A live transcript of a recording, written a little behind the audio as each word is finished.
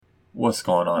What's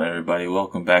going on, everybody?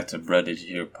 Welcome back to Brett Did You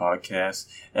Hear podcast,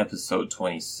 episode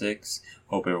 26.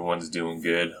 Hope everyone's doing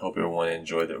good. Hope everyone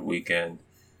enjoyed their weekend.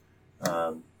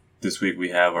 This week we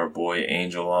have our boy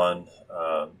Angel on.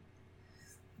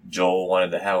 Joel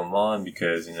wanted to have him on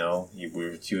because,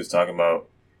 he was talking about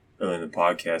earlier in the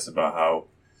podcast about how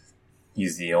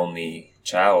he's the only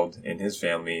child in his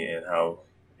family and how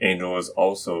Angel is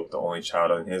also the only child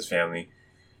in his family.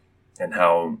 And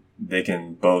how they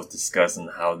can both discuss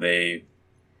and how they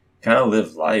kind of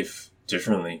live life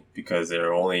differently because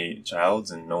they're only childs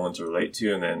and no one to relate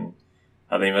to, and then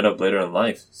how they met up later in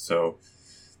life. So,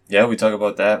 yeah, we talk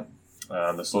about that,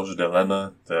 the social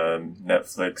dilemma, the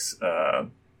Netflix,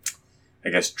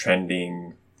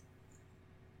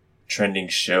 trending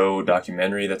show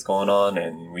documentary that's going on,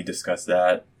 and we discuss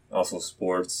that. Also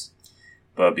sports.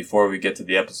 But before we get to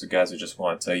the episode, guys, I just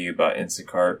want to tell you about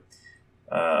Instacart.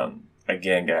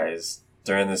 Again, guys,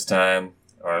 during this time,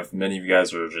 or if many of you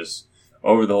guys are just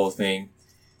over the whole thing,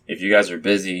 if you guys are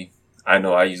busy, I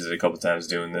know I use it a couple times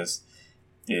doing this,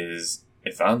 is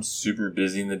if I'm super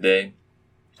busy in the day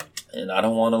and I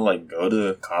don't want to go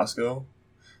to Costco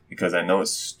because I know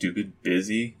it's stupid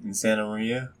busy in Santa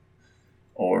Maria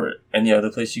or any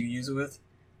other place you can use it with,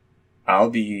 I'll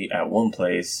be at one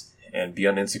place and be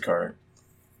on Instacart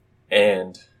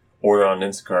and order on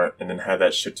Instacart and then have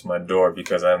that shipped to my door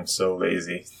because I'm so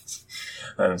lazy.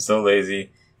 I'm so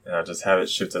lazy, and I'll just have it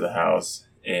shipped to the house.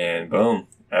 And boom,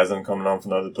 as I'm coming on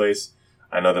from the other place,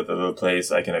 I know that the other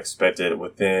place, I can expect it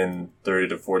within 30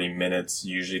 to 40 minutes,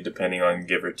 usually depending on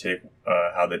give or take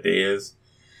how the day is.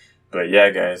 But yeah,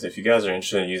 guys, if you guys are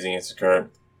interested in using Instacart,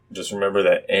 just remember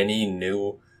that any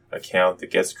new account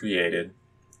that gets created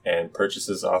and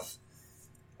purchases off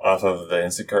of the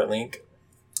Instacart link,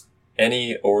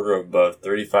 any order above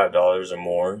 $35 or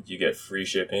more, you get free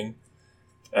shipping.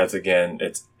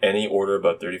 It's any order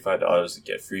above $35 to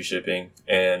get free shipping.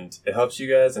 And it helps you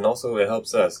guys, and also it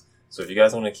helps us. So if you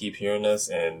guys want to keep hearing us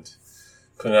and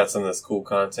putting out some of this cool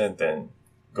content, then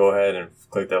go ahead and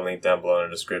click that link down below in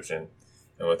the description.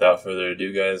 And without further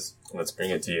ado, guys, let's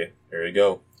bring it to you. Here we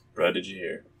go. Bro, did you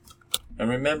hear? And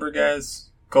remember,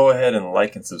 guys, go ahead and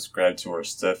like and subscribe to our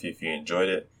stuff if you enjoyed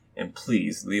it. And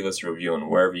please leave us a review on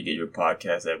wherever you get your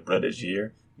podcast at Brett Did You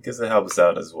Hear, because it helps us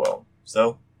out as well.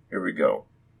 So, here we go.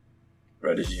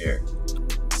 Brett Did You Hear?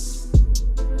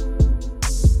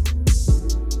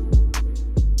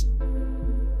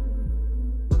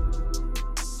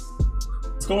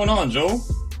 What's going on, Joel?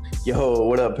 Yo,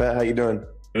 what up, Pat? How you doing?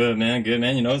 Good, man. Good,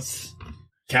 man. It's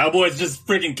Cowboys just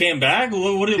freaking came back.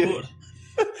 What?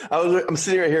 I'm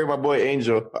sitting right here with my boy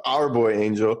Angel, our boy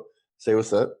Angel. Say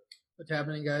what's up. What's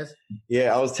happening, guys?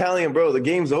 Yeah, I was telling him, bro, the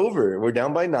game's over. We're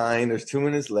down by 9. There's 2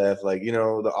 minutes left.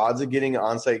 The odds of getting an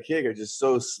onside kick are just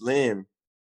so slim.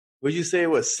 Would you say it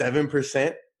was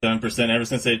 7%? 7% ever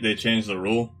since they changed the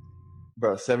rule.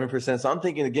 Bro, 7%. So I'm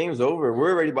thinking the game's over.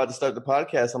 We're already about to start the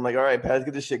podcast. I'm like, all right, Pat, let's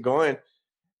get this shit going.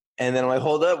 And then I'm like,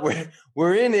 hold up,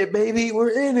 we're in it, baby. We're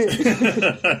in it.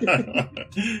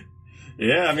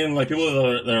 Yeah, I mean, people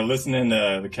that are listening,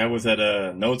 the Cowboys had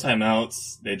no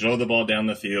timeouts. They drove the ball down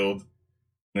the field.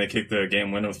 And they kicked the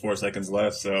game winner with 4 seconds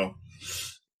left, so.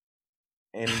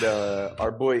 And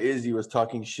our boy Izzy was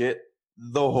talking shit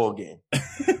the whole game.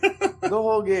 The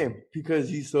whole game. Because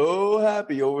he's so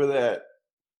happy over that.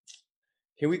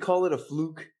 Can we call it a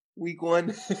fluke week 1?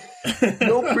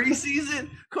 No preseason?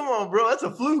 Come on, bro. That's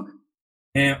a fluke.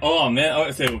 And,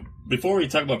 so before we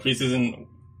talk about preseason,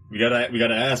 we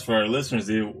gotta ask for our listeners,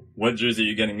 dude, what jersey are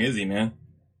you getting Izzy, man?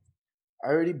 I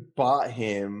already bought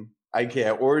him. I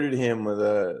ordered him with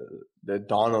the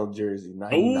Donald jersey.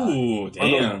 99. Ooh,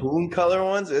 damn. One of those Boone color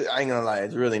ones. I ain't gonna lie,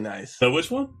 it's really nice. So which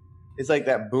one? It's like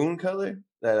that Boone color,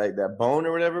 that bone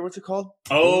or whatever. What's it called?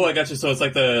 Oh, I got you. So it's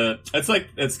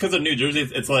it's because of New Jersey.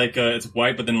 It's it's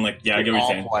white, but then I get what you're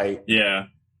saying. White. Yeah.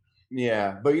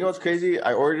 Yeah, but you know what's crazy?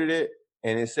 I ordered it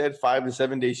and it said 5 to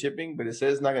 7 day shipping, but it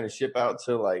says it's not gonna ship out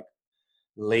till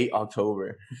late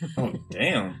October. Oh,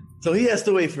 damn. So he has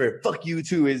to wait for it. Fuck you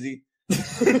too, Izzy.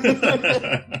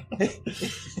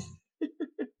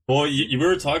 Well, you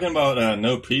were talking about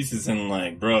no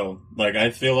preseason, bro. I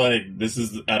feel like this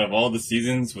is, out of all the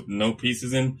seasons with no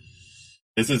preseason,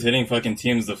 this is hitting fucking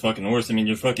teams the fucking worst. I mean,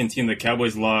 your fucking team, the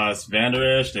Cowboys lost Van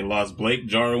Der Esch, they lost Blake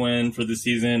Jarwin for the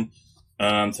season.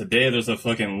 Today there's a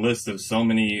fucking list of so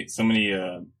many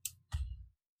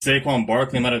Saquon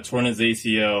Barkley might have torn his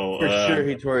ACL. For sure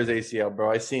he tore his ACL, bro.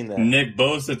 I seen that. Nick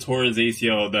Bosa tore his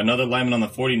ACL. Another lineman on the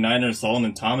 49ers,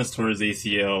 Solomon Thomas, tore his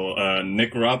ACL.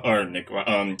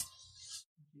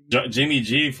 Jimmy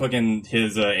G, fucking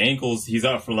his ankles. He's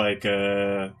out for like.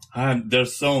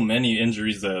 There's so many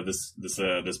injuries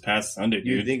this past Sunday, dude.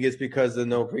 You think it's because of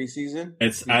no preseason?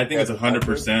 I think it's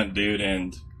 100%, dude.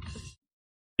 And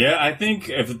yeah, I think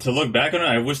if to look back on it,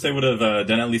 I wish they would have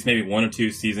done at least maybe 1 or 2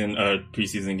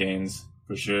 preseason games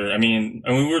for sure. I mean,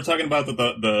 and we were talking about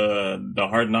the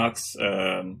Hard Knocks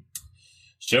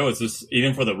show. It's just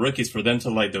even for the rookies, for them to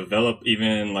like develop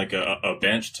even like a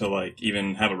bench to like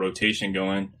even have a rotation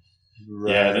going.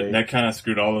 Right. Yeah, that kind of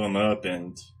screwed all of them up.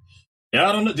 And yeah,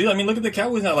 I don't know, dude. I mean, look at the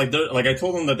Cowboys now. Like I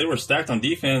told them that they were stacked on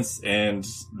defense, and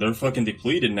they're fucking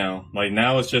depleted now. Like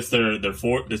now it's just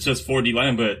it's just 4D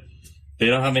line, but they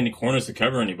don't have any corners to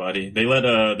cover anybody. They let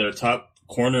their top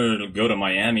corner go to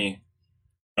Miami,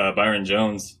 Byron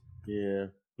Jones. Yeah.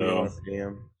 So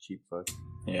damn cheap fuck.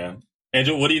 Yeah.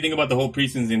 Angel, what do you think about the whole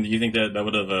preseason? Do you think that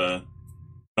would have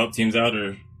helped teams out,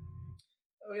 or?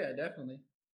 Oh yeah, definitely.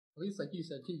 At least like you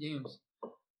said, 2 games.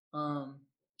 I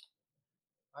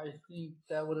think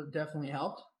that would have definitely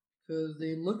helped because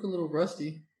they look a little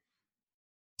rusty.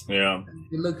 Yeah.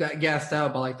 They look gassed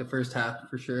out by like the first half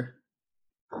for sure.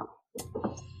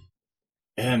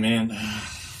 Yeah, man.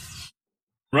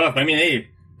 Rough. I mean, hey,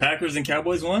 Packers and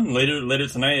Cowboys won. Later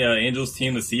tonight, Angels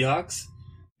team the Seahawks.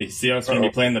 The Seahawks are going to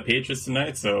be playing the Patriots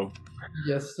tonight, so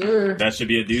yes, sir. That should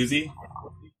be a doozy.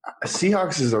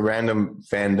 Seahawks is a random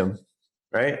fandom,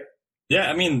 right? Yeah,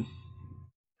 I mean,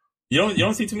 you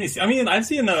don't see too many. I mean, I've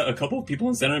seen a couple of people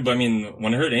in center, but I mean,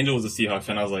 when I heard Angel was a Seahawks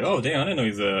fan, I was like, oh, damn, I didn't know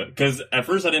he's a. Because at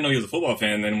first I didn't know he was a football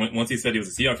fan, and then once he said he was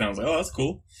a Seahawks fan, I was like, oh, that's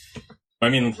cool. I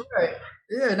mean, right.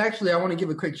 Yeah, and actually, I want to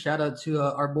give a quick shout out to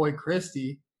our boy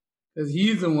Christy, because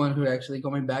he's the one who actually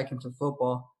going back into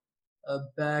football.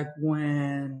 Back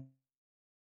when,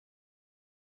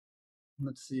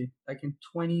 let's see, back in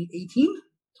 2018,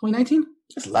 2019?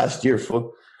 Just last year,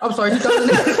 fool. I'm sorry,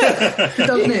 2008.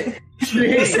 2008.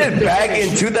 You said back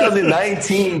in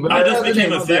 2019, bro. I just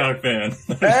became a Seahawks fan.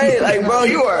 Hey, like, bro,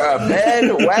 you are a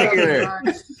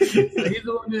bandwagoner. He's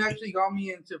the one who actually got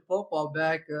me into football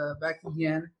back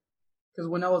again. Because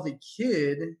when I was a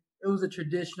kid, it was a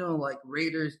traditional, like,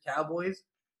 Raiders, Cowboys.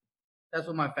 That's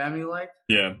what my family liked.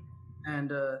 Yeah.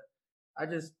 And I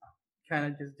just kind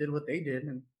of just did what they did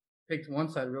and picked one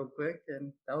side real quick,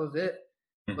 and that was it.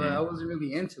 Mm-hmm. But I wasn't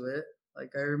really into it.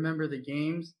 Like, I remember the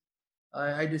games.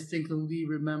 I distinctly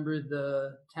remember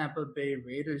the Tampa Bay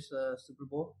Raiders Super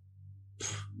Bowl.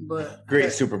 But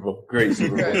Great Super Bowl. Right,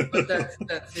 but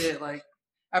that's it. Like,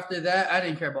 after that, I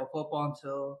didn't care about football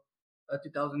until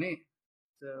 2008.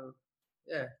 So,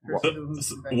 yeah. So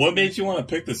what made you want to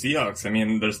pick the Seahawks? I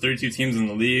mean, there's 32 teams in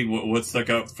the league. What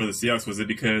stuck out for the Seahawks? Was it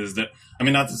because I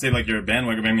mean, not to say like you're a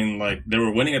bandwagon, but I mean, like they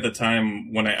were winning at the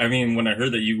time when I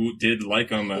heard that you did like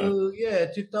them. So, yeah,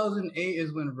 2008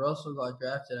 is when Russell got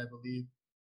drafted, I believe.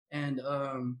 And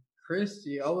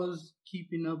Christy, I was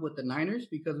keeping up with the Niners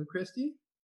because of Christy.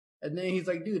 And then he's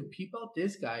like, dude, peep out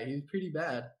this guy. He's pretty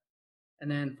bad.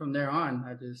 And then from there on,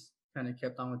 I just kind of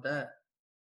kept on with that.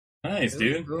 Nice,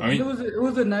 dude. I mean, it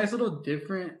was a nice little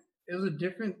different. It was a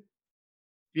different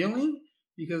feeling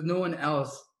because no one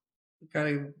else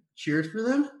kind of cheered for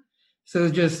them.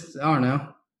 So just I don't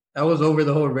know. I was over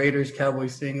the whole Raiders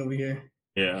Cowboys thing over here.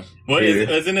 Yeah. Well,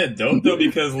 isn't it dope though?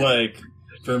 Because like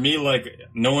for me, like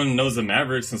no one knows the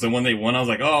Mavericks, and so when they won, I was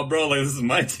like, oh, bro, like this is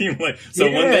my team. Like so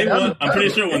when they won, I'm pretty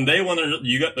sure when they won,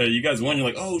 you guys won. You're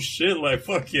like, oh shit, like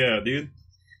fuck yeah, dude.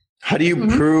 How do you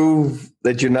prove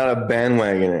that you're not a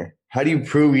bandwagoner? How do you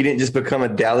prove you didn't just become a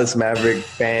Dallas Maverick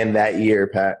fan that year,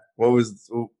 Pat?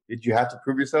 Did you have to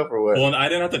prove yourself or what? Well, I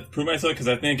didn't have to prove myself because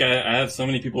I think I have so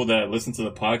many people that listen to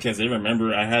the podcast. They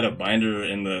remember I had a binder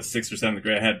in the 6th or 7th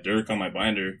grade. I had Dirk on my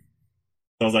binder.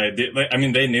 So I was like, I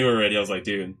mean, they knew already. I was like,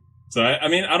 dude. So I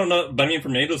mean, I don't know, but I mean,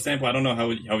 from Angel's standpoint, I don't know how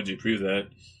would you prove that?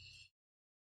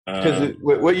 Because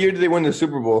what year did they win the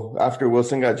Super Bowl after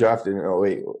Wilson got drafted? Oh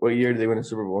wait, what year did they win the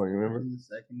Super Bowl? You remember? In the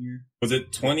second year. Was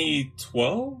it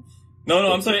 2012?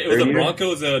 No, I'm sorry. It was the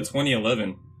Broncos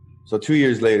 2011. So 2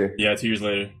 years later. Yeah, 2 years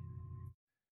later.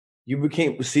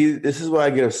 This is why I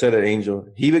get upset at Angel.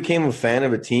 He became a fan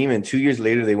of a team, and 2 years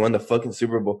later they won the fucking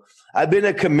Super Bowl. I've been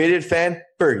a committed fan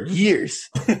for years.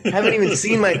 Haven't even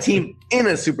seen my team in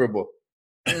a Super Bowl.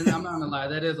 And I'm not gonna lie,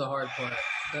 that is a hard part.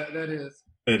 That is.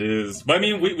 It is. But I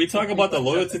mean, we talk about the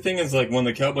loyalty thing is like when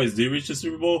the Cowboys do reach the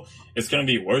Super Bowl, it's going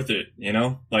to be worth it, you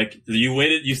know? Like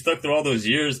you stuck through all those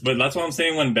years, but that's what I'm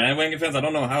saying when bandwagon fans, I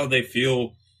don't know how they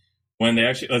feel when they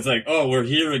actually, it's like, oh, we're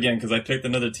here again because I picked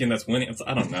another team that's winning.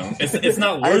 I don't know. It's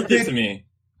not worth it to me.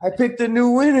 I picked a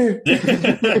new winner.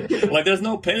 Like, there's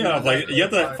no payoff. Like, you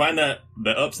have to find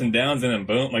the ups and downs, and then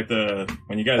boom, like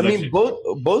when you guys. I mean,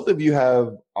 both of you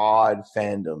have odd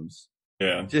fandoms.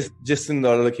 Yeah. Just in the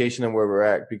location of where we're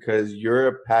at, because you're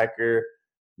a Packer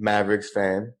Mavericks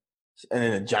fan, and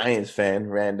then a Giants fan,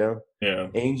 random. Yeah.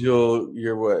 Angel,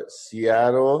 you're what?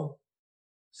 Seattle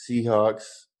Seahawks,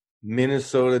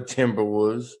 Minnesota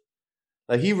Timberwolves.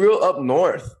 Like, he real up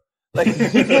north. Like,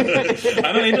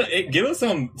 I know. Give us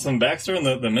some backstory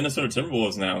on the Minnesota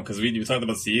Timberwolves now, because we talked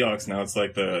about Seahawks. Now it's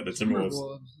like the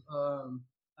Timberwolves.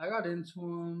 I got into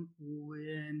them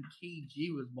when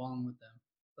KG was balling with them,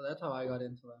 so that's how I got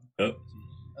into them. Yep.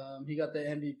 He got the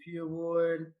MVP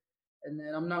award, and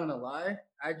then I'm not gonna lie,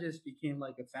 I just became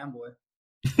like a fanboy.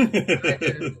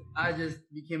 I just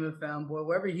became a fanboy.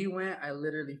 Wherever he went, I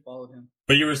literally followed him.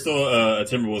 But you were still a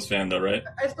Timberwolves fan, though, right?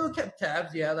 I still kept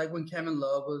tabs, yeah. Like when Kevin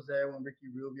Love was there, when Ricky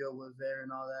Rubio was there,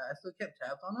 and all that. I still kept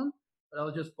tabs on him, but I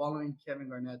was just following Kevin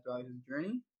Garnett throughout his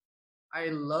journey. I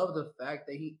love the fact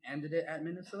that he ended it at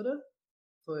Minnesota,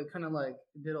 so it kind of like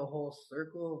did a whole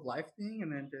circle of life thing,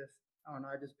 and then just I don't know,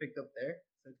 I just picked up there.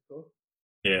 So it's cool.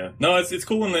 Yeah, no, it's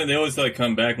cool when they always like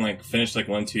come back and like finish like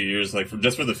 1-2 years, like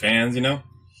just for the fans, you know.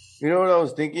 You know what I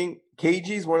was thinking?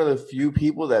 KG's one of the few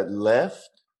people that left,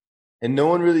 and no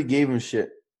one really gave him shit.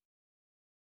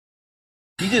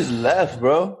 He just left,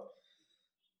 bro.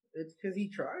 It's because he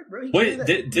tried, bro. Wait,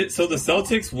 so the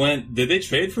Celtics went? Did they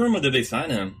trade for him or did they sign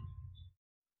him?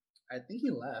 I think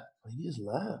he left. He just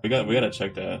left. We gotta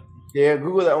check that. Yeah,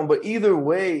 Google that one. But either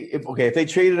way, if they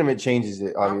traded him, it changes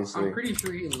it. Obviously, I'm pretty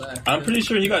sure he left. I'm pretty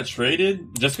sure he got traded.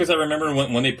 Just because I remember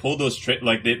when they pulled those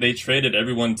like they traded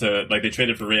everyone to like they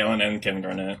traded for Ray Allen and Kevin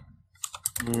Garnett.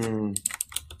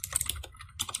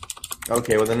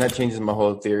 Okay, well then that changes my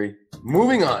whole theory.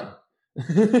 Moving on.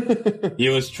 He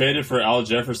was traded for Al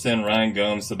Jefferson, Ryan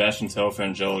Gomes, Sebastian Telfair,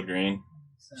 and Joel Green.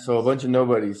 So a bunch of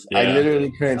nobodies. Yeah. I literally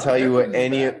couldn't tell you what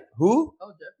any of who?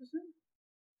 Oh, Jefferson?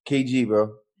 KG,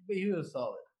 bro. But he was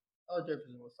solid. Oh,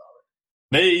 Jefferson was solid.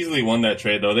 They easily won that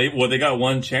trade though. They got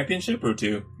one championship or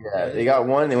two. Yeah, they got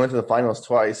one. They went to the finals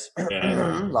twice.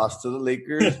 Yeah. Lost to the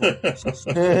Lakers. And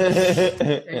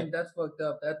that's fucked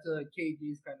up. That's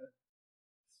KG's kind of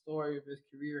story of his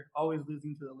career. Always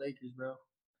losing to the Lakers, bro.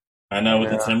 I know, with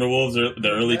the Timberwolves, the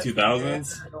early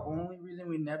 2000s. The only reason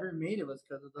we never made it was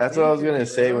because of the That's Lakers, what I was gonna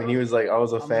say when he was like, I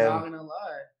was a I'm fan. not gonna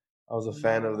lie. I was a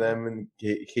fan of them and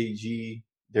KG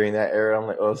during that era. I'm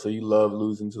like, oh, so you love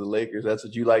losing to the Lakers? That's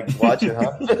what you like watching,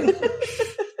 huh?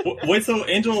 Wait, so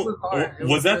Angel,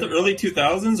 was that the early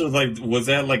 2000s, or like was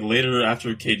that like later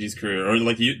after KG's career, or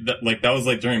like that was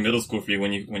like during middle school for you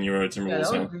when you were a Timberwolves Yeah,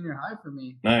 that fan? was junior high for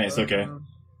me. Nice, okay.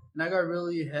 And I got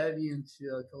really heavy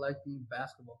into collecting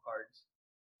basketball cards.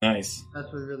 Nice. That's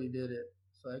what really did it.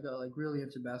 So I got like really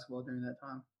into basketball during that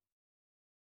time.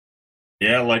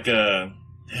 Yeah, like they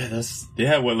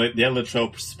had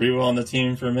Latrell Sprewell on the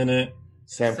team for a minute.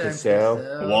 Sam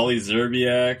Cassell, Wally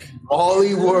Zerbiak,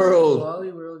 Wally World.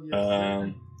 Wally World.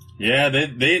 Yes, yeah,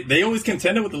 they always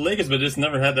contended with the Lakers, but just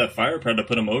never had that firepower to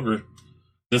put them over.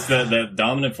 Just that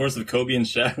dominant force of Kobe and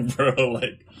Shaq, bro.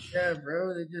 Like, yeah,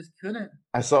 bro, they just couldn't.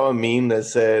 I saw a meme that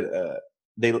said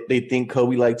they think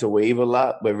Kobe liked to wave a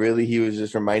lot, but really he was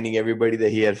just reminding everybody that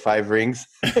he had 5 rings.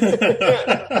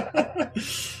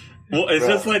 Well, it's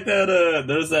just like that.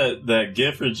 There's that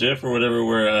GIF or GIF or whatever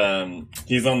where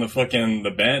he's on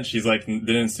the bench. He's like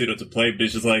didn't suit up to play, but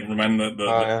he's just like reminding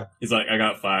he's like, I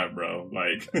got 5, bro.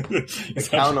 Like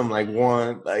count them like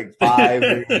 1, like 5,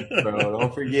 bro.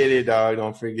 Don't forget it, dog.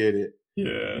 Don't forget it.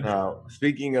 Yeah. Now,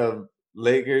 speaking of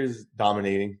Lakers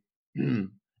dominating,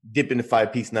 dip in the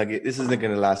 5-piece nugget. This isn't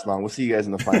gonna last long. We'll see you guys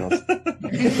in the finals.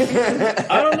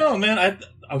 I don't know, man.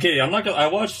 I'm not gonna. I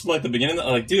watched like the beginning.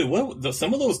 Like, dude,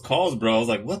 some of those calls, bro. I was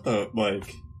like, what the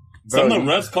like. Bro, some of the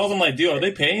refs calls. I'm like, dude, are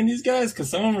they paying these guys? Because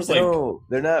some of them was like, no,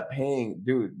 they're not paying,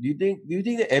 dude. Do you think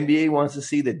the NBA wants to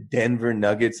see the Denver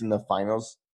Nuggets in the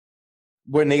finals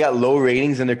when they got low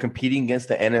ratings and they're competing against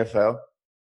the NFL?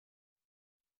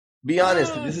 Be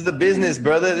honest. This is a business,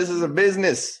 brother. This is a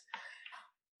business.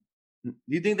 Do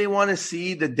you think they want to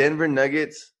see the Denver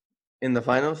Nuggets in the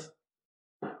finals?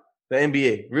 The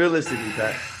NBA, realistically,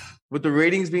 Pat, with the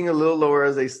ratings being a little lower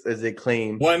as they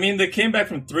claim. Well, I mean, they came back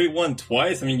from 3-1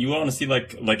 twice. I mean, you want to see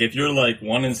like if you're like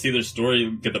wanting to see their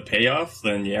story get the payoffs,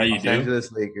 then yeah, you do. Los Angeles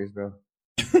Lakers, bro.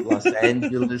 Los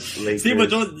Angeles Lakers. See,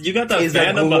 but you got that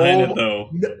fandom behind it,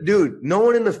 though. Dude, no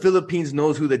one in the Philippines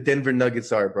knows who the Denver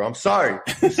Nuggets are, bro. I'm sorry.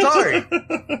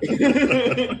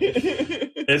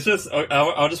 It's just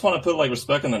I just want to put like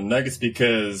respect on the Nuggets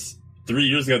because 3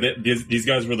 years ago these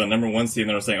guys were the number 1 seed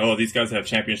and they were saying, oh, these guys have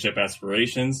championship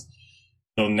aspirations,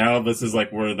 So now this is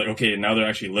like where okay, now they're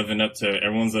actually living up to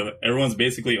everyone's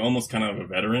basically almost kind of a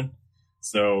veteran.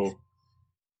 So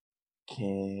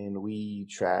can we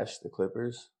trash the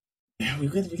Clippers? Yeah, we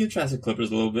could trash the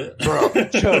Clippers a little bit. Bro,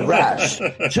 trash.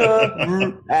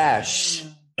 Trash.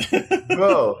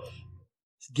 Bro,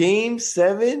 Game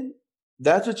 7,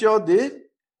 that's what y'all did?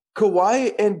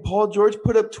 Kawhi and Paul George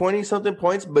put up 20-something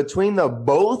points between the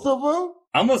both of them?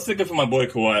 I'm going to stick up for my boy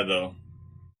Kawhi, though.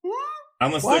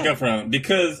 I'm going to stick up for him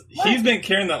because he's been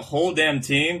carrying that whole damn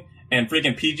team, and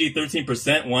freaking PG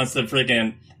 13% wants to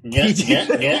freaking... He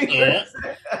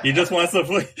just wants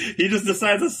to. He just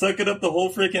decides to suck it up the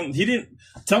whole freaking. He didn't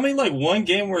tell me like one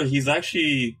game where he's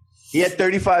actually. He had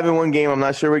 35 in one game. I'm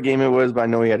not sure what game it was, but I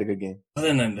know he had a good game. Other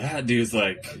than that, dude's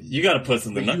like, you got to put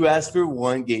something. You asked for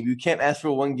one game. You can't ask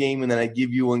for one game and then I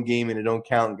give you one game and it don't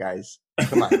count, guys.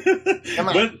 Come on, come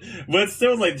on. But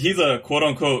still, like he's a quote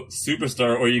unquote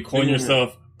superstar, or you coin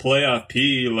yourself playoff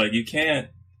P. Like you can't.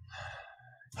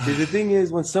 Because the thing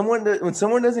is, when someone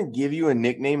doesn't give you a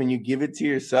nickname and you give it to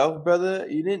yourself, brother,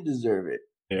 you didn't deserve it.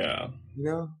 Yeah. You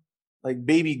know? Like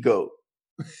Baby Goat.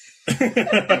 I'm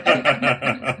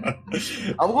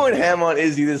going ham on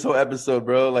Izzy this whole episode,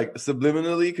 bro. Like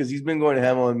subliminally, because he's been going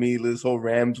ham on me this whole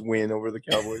Rams win over the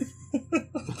Cowboys.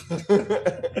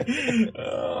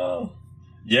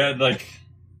 Yeah, like...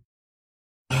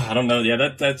 I don't know. Yeah,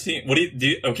 that team. What do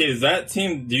you? Okay, is that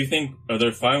team? Do you think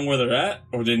they're fine where they're at,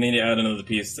 or do they need to add another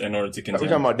piece in order to contend? Are we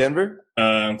talking about Denver?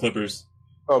 Clippers.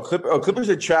 Clippers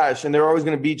are trash, and they're always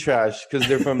going to be trash because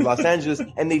they're from Los Angeles,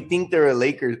 and they think they're a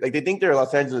Lakers. Like they think they're a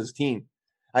Los Angeles team.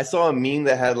 I saw a meme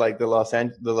that had like the Los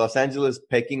Angeles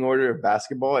pecking order of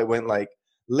basketball. It went like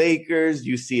Lakers,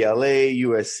 UCLA,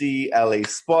 USC, LA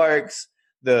Sparks,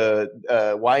 the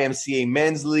YMCA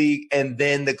Men's League, and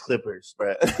then the Clippers,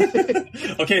 bro.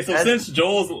 Okay, so since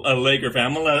Joel's a Laker fan,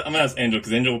 I'm gonna ask Angel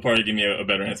because Angel will probably give me a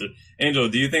better answer. Angel,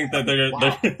 do you think that they're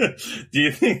do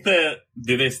you think that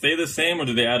do they stay the same or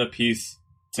do they add a piece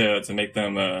to make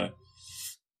them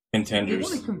contenders?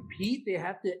 If they want to compete, they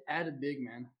have to add a big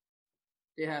man.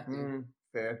 They have to.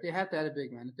 Fair. They have to add a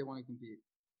big man if they want to compete.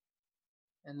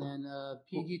 And then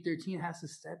PG-13 has to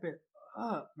step it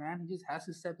up, man. He just has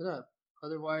to step it up.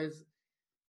 Otherwise,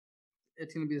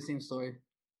 it's going to be the same story.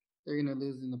 They're going to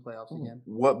lose in the playoffs again.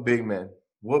 What big man?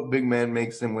 What big man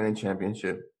makes them win a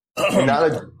championship?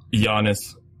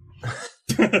 Giannis.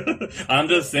 I'm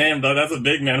just saying, though, that's a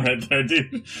big man right there,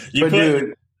 dude.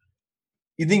 Dude,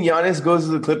 you think Giannis goes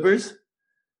to the Clippers?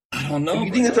 I don't know.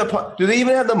 You think do they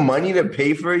even have the money to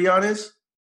pay for Giannis?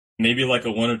 Maybe like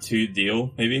a 1 or 2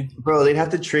 deal, maybe. Bro, they'd have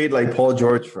to trade like Paul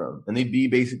George for him, and they'd be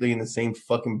basically in the same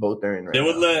fucking boat they're in right now. They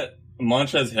would let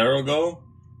Montrezl Harrell go.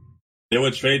 They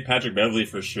would trade Patrick Beverly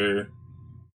for sure.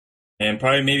 And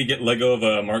probably maybe let go of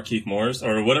Markieff Morris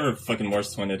or whatever fucking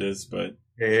Morris twin it is, but...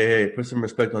 Hey, put some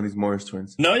respect on these Morris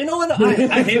twins. No, you know what?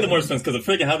 I hate the Morris twins because of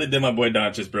freaking how they did my boy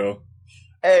Doncic, bro.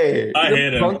 Hey, I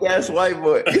hate him. Punk ass white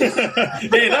boy.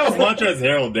 Hey, that was Montrezl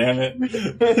Harrell, damn it.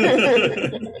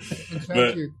 To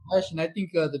answer your question, I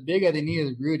think the big guy they need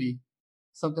is Rudy.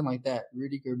 Something like that.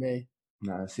 Rudy Gobert.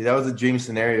 Nah, see, that was a dream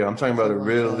scenario. I'm talking about a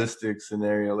realistic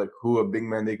scenario, like who a big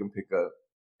man they can pick up,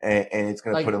 and it's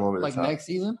going to put him over the top. Like next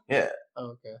season? Yeah. Oh,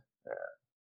 okay. Yeah.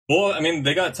 Well, I mean,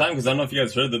 they got time because I don't know if you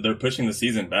guys heard that they're pushing the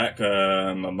season back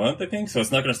a month, I think. So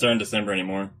it's not going to start in December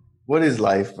anymore. What is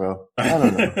life, bro? I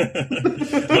don't know.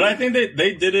 But I think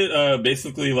they did it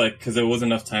basically like because there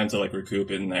wasn't enough time to like recoup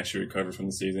it and actually recover from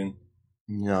the season.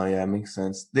 No, yeah, it makes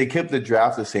sense. They kept the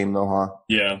draft the same though, huh?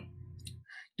 Yeah.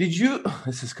 Did you?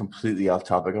 This is completely off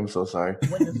topic. I'm so sorry,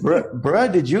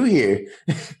 bruh. Did you hear?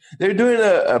 They're doing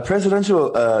a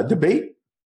presidential debate.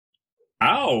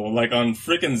 Ow! Like on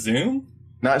freaking Zoom?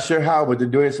 Not sure how, but they're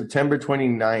doing it September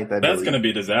 29th. That's going to be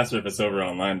a disaster if it's over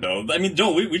online, though. I mean,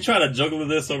 Joel, we try to juggle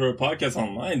this over a podcast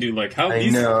online, dude. Like, how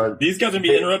these guys are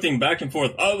be interrupting back and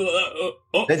forth. Oh,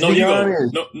 no, you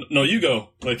go. No, you go.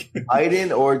 Like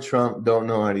Biden or Trump don't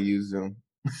know how to use Zoom.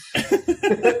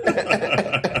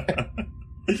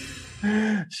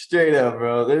 Straight up,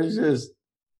 bro. There's just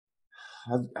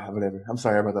whatever. I'm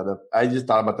sorry about that. I just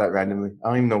thought about that randomly. I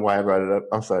don't even know why I brought it up.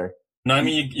 I'm sorry. No, I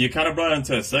mean, you kind of brought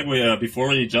into a segue. Before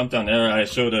we jumped on air, I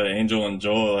showed Angel and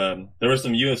Joel. There were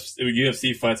some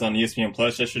UFC fights on ESPN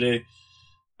Plus yesterday.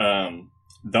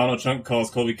 Donald Trump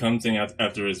calls Colby Covington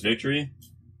after his victory.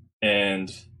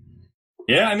 And,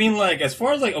 yeah, I mean, like, as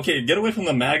far as, like, okay, get away from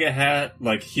the MAGA hat.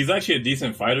 Like, he's actually a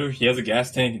decent fighter. He has a gas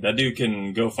tank. That dude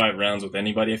can go 5 rounds with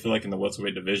anybody, I feel like, in the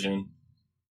welterweight division.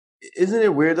 Isn't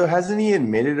it weird, though? Hasn't he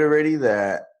admitted already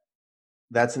that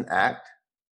that's an act?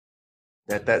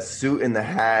 That suit and the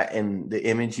hat and the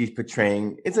image he's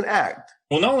portraying, it's an act.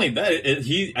 Well, not only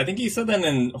that, I think he said that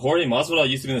in Jorge Masvidal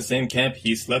used to be in the same camp.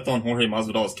 He slept on Jorge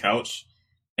Masvidal's couch,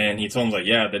 and he told him like,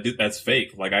 "Yeah, that's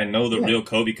fake. Like, I know the real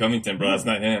Kobe Covington, bro. That's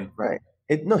not him." Right.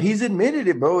 No, he's admitted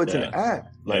it, bro. It's an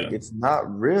act. Like, it's not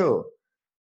real.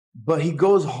 But he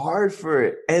goes hard for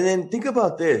it. And then think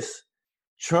about this: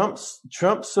 Trump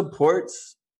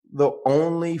supports the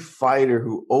only fighter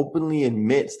who openly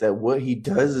admits that what he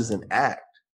does is an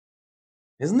act.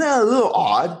 Isn't that a little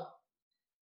odd?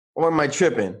 Or am I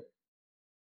tripping?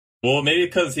 Well, maybe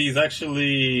because he's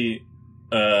actually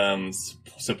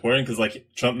supporting, because like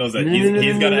Trump knows that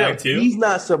he's got to act too. He's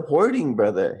not supporting,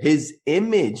 brother. His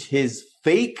image, his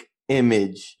fake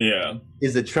image,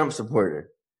 is a Trump supporter.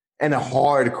 And a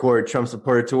hardcore Trump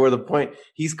supporter, to where the point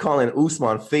he's calling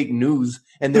Usman fake news,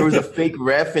 and there was a fake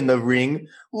ref in the ring.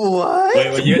 What?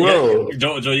 Wait,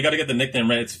 Joe, you got to get the nickname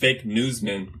right. It's fake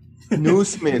newsman.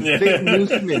 Newsman, fake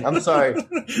newsman. I'm sorry,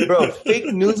 bro. Fake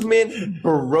newsman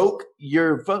broke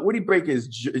your fuck. What did he break? His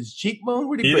cheekbone?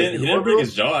 What did he break? He didn't break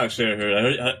his jaw. Actually, I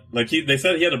heard. They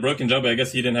said he had a broken jaw, but I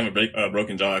guess he didn't have a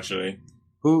broken jaw. Actually,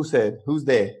 who said? Who's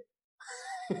they?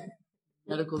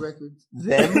 Medical records.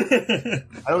 Them?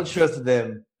 I don't trust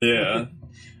them. Yeah.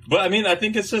 But I mean, I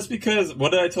think it's just because,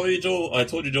 what did I tell you, Joel? I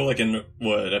told you, Joel, like in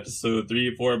episode 3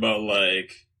 or 4 about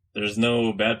like, there's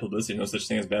no bad publicity, no such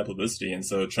thing as bad publicity. And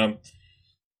so Trump,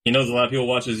 he knows a lot of people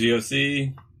watch his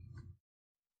UFC.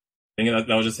 I think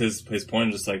that was just his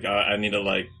point, just like, I need to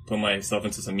like put myself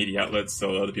into some media outlets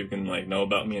so other people can like know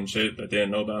about me and shit that they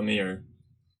didn't know about me, or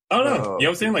I don't know. You know what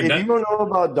I'm saying? Like, if you don't know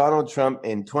about Donald Trump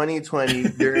in 2020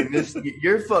 during this,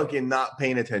 you're fucking not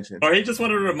paying attention. Or he just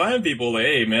wanted to remind people, like,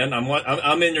 hey, man,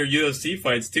 I'm in your UFC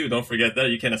fights too. Don't forget that.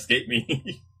 You can't escape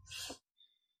me.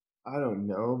 I don't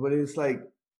know, but it's like,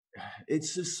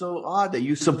 it's just so odd that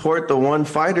you support the one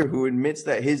fighter who admits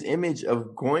that his image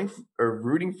of going or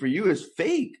rooting for you is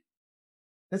fake.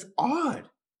 That's odd,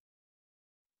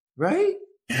 right?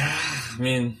 Yeah, I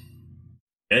mean,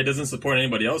 it doesn't support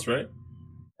anybody else, right?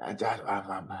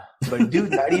 But dude,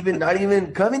 not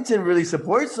even Covington really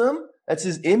supports him. That's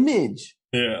his image.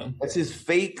 Yeah. That's his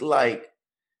fake, like,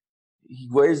 he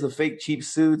wears the fake cheap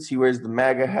suits, he wears the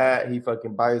MAGA hat, he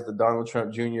fucking buys the Donald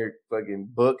Trump Jr. fucking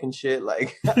book and shit.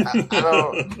 Like, I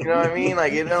don't, you know what I mean?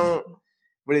 Like, it don't,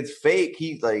 but it's fake.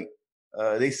 He's like,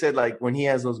 they said like when he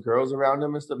has those girls around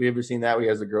him and stuff, you ever seen that where he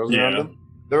has the girls around him?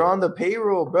 They're on the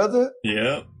payroll, brother.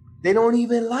 Yeah. They don't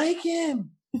even like him.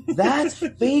 That's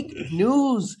fake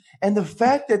news. And the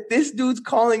fact that this dude's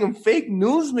calling him fake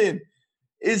newsman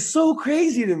is so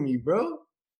crazy to me, bro.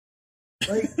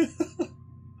 Like,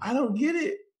 I don't get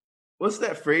it. What's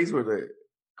that phrase where they're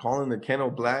calling the kennel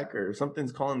black or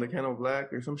something's calling the kennel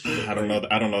black or some shit? I don't know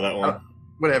that one.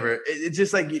 Whatever. It's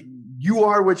just like you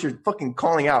are what you're fucking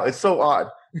calling out. It's so odd.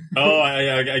 Oh,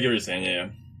 I get what you're saying.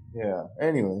 Yeah. Yeah.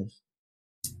 Anyways.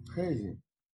 Crazy.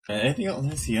 Anything else?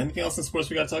 Let's see. Anything else in sports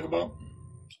we got to talk about?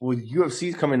 Well,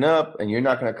 UFC's coming up, and you're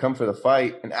not going to come for the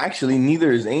fight. And actually,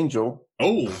 neither is Angel.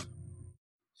 Oh.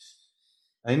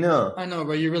 I know,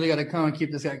 bro. You really got to come and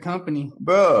keep this guy company.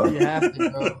 Bro. You have to,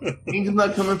 bro. Angel's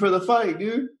not coming for the fight,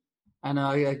 dude. I know.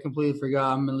 I completely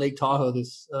forgot. I'm in Lake Tahoe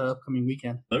this upcoming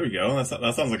weekend. There we go.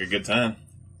 That sounds like a good time.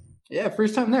 Yeah,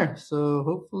 first time there. So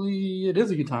hopefully it is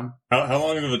a good time. How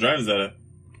long of a drive is that at?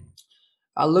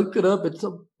 I looked it up. It's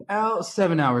about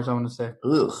 7 hours, I want to say.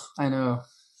 Ugh. I know.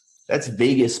 That's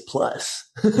Vegas plus.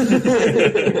 Yeah,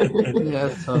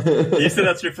 it's tough. You said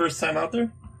that's your first time out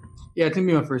there? Yeah, it's going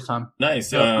to be my first time.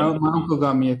 Nice. My uncle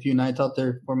got me a few nights out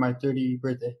there for my 30th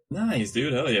birthday. Nice,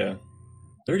 dude. Hell yeah.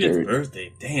 30th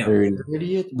birthday. Damn.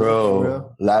 30th?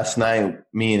 Bro, last night,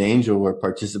 me and Angel were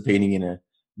participating in a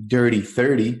dirty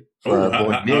 30 for our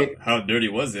boy Nick. How dirty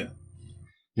was it?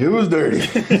 It was dirty.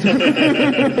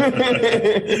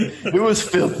 It was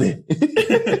filthy.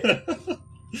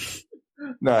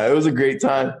 Nah, it was a great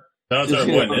time. Shout out to our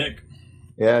boy Nick.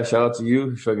 Yeah, shout out to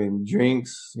you. Fucking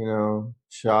drinks,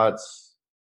 shots,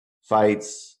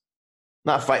 fights.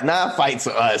 Not fights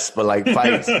to us, but like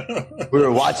fights. We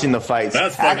were watching the fights.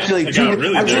 That's actually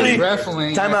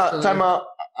wrestling. Time out.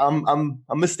 I'm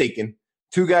mistaken.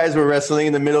 2 guys were wrestling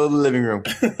in the middle of the living room.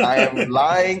 I am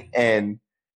lying, and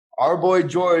our boy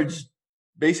George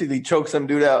basically choked some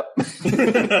dude out.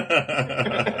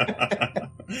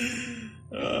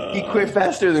 He quit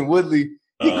faster than Woodley.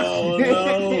 Oh,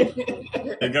 no.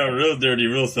 It got real dirty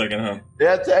real second, huh?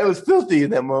 Yeah, it was filthy in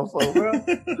that motherfucker,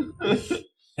 bro.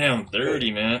 Damn,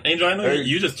 30, man. Angel, I know 30.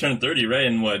 You just turned 30, right?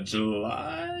 In what,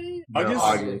 July?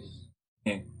 August.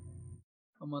 Yeah.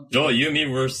 Joel, you and me,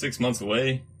 we're 6 months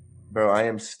away. Bro, I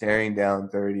am staring down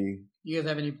 30. You guys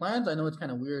have any plans? I know it's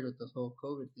kind of weird with this whole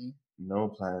COVID thing. No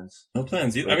plans. No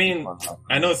plans. I mean,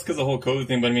 I know it's because of the whole COVID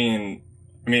thing, but I mean,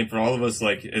 for all of us,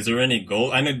 like, is there any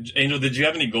goal? I know, Angel, did you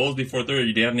have any goals before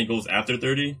 30? Do you have any goals after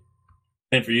 30?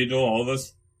 Same for you, Joel, all of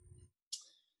us?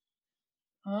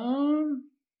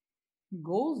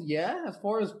 Goals, yeah. As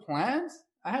far as plans,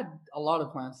 I had a lot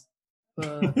of plans.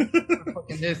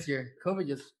 Fucking this year, COVID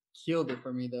just killed it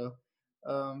for me, though.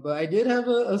 But I did have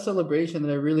a celebration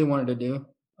that I really wanted to do.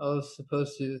 I was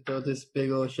supposed to throw this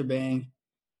big old shebang.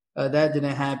 That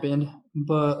didn't happen,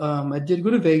 but I did go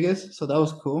to Vegas, so that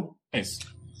was cool. Nice.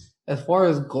 As far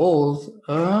as goals,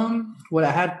 what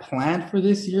I had planned for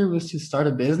this year was to start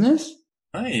a business.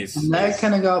 Nice. And that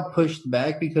kind of got pushed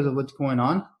back because of what's going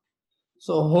on.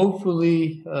 So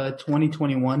hopefully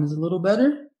 2021 is a little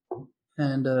better.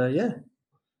 And yeah,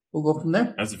 we'll go from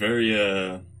there. That's very,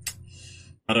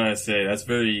 how do I say? That's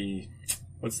very,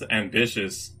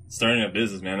 ambitious. Starting a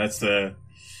business, man. That's,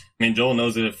 Joel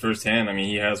knows it firsthand. I mean,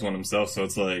 he has one himself. So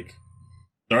it's like,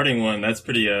 starting one, that's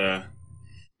pretty, I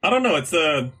don't know. It's,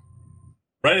 right?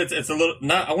 It's a little,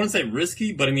 not, I wouldn't say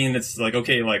risky, but I mean, it's like,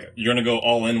 okay, like, you're going to go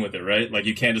all in with it, right? Like,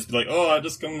 you can't just be like, oh, I'm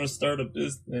going to start a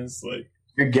business. Like,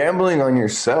 you're gambling on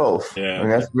yourself. Yeah. I mean,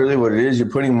 that's really what it is. You're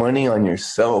putting money on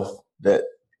yourself that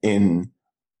in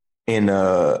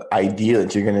a idea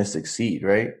that you're going to succeed,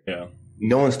 right? Yeah.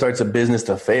 No one starts a business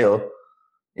to fail.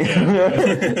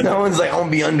 Yeah. No one's like, I'm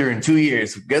going to be under in 2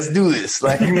 years. Let's do this.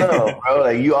 Like, no, bro.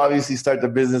 Like, you obviously start the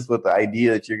business with the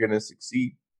idea that you're going to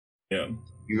succeed. Yeah.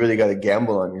 You really got to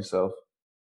gamble on yourself.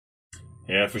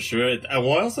 Yeah, for sure.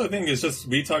 Well, I also think it's just,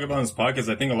 we talk about in this podcast,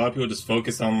 I think a lot of people just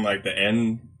focus on like the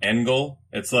end goal.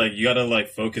 It's like, you got to like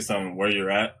focus on where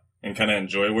you're at and kind of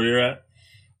enjoy where you're at.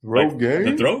 Throat game?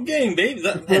 The throat game, baby.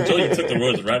 Joel, you took the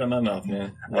words right out of my mouth,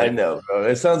 man. Like, I know, bro.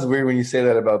 It sounds weird when you say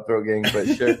that about throat game, but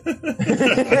sure.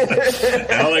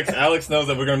 Alex knows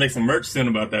that we're going to make some merch soon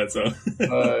about that, so.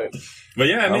 But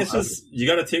yeah, I mean, it's just, you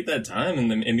got to take that time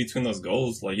in between those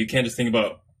goals. Like, you can't just think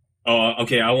about, oh,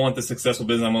 okay, I want the successful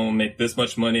business. I'm going to make this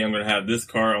much money. I'm going to have this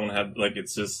car. I want to have, like,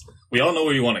 it's just, we all know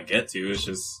where you want to get to. It's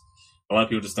just, a lot of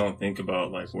people just don't think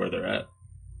about, like, where they're at.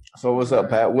 So what's up,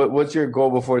 Pat? What's your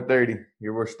goal before 30?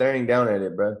 We're staring down at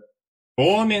it, bro.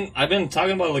 Well, I mean, I've been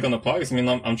talking about it, like, on the podcast. I mean,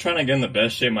 I'm trying to get in the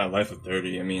best shape of my life at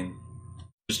 30. I mean,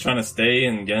 just trying to stay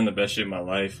and get in the best shape of my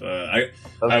life.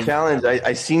 Challenge.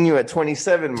 I seen you at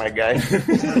 27, my guy.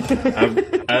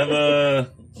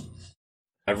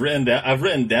 I've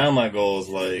written down my goals,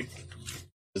 like.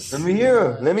 Let me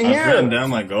hear. I've written down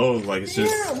my goals, like, it's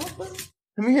just.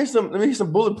 Let me hear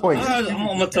some bullet points. I'm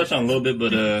gonna touch on a little bit,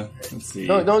 but let's see.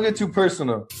 Don't get too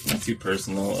personal. Not too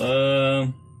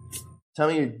personal. Tell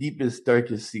me your deepest,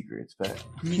 darkest secrets, Pat.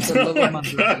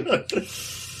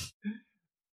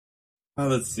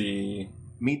 Let's see.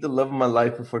 Meet the love of my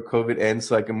life before COVID ends,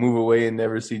 so I can move away and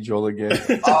never see Joel again.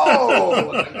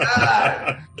 Oh my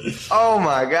god! Oh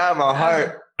my god, my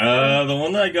heart. The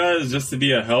one that I got is just to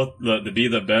be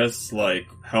the best, like,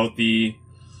 healthy.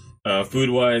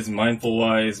 Food-wise,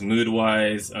 mindful-wise,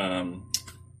 mood-wise,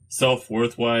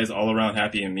 self-worth-wise, all-around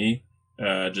happy in me.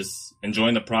 Just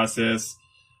enjoying the process.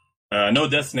 No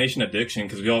destination addiction,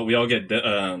 because we all get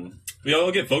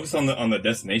focused on the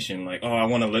destination. Like, oh, I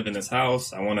want to live in this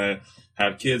house. I want to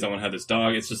have kids. I want to have this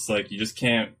dog. It's just like, you just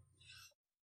can't.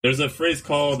 There's a phrase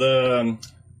called,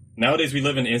 nowadays we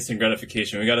live in instant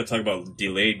gratification. We got to talk about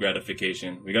delayed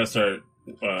gratification. We got to start,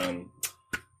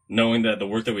 knowing that the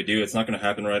work that we do, it's not going to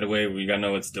happen right away. We got to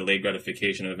know it's delayed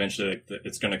gratification. And eventually,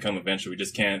 it's going to come eventually. We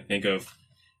just can't think of,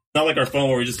 it's not like our phone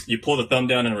where you pull the thumb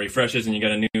down and it refreshes and you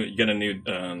get a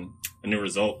new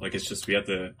result. Like, it's just, we have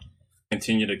to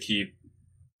continue to keep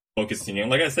focusing. And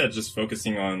like I said, just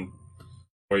focusing on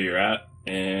where you're at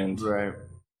and right.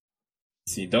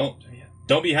 See, don't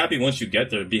be happy once you get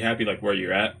there. Be happy like where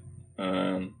you're at.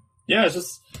 Yeah, it's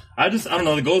just, I don't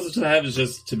know. The goals that I have is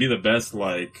just to be the best,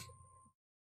 like,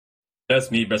 best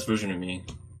me, best version of me.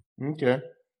 Okay.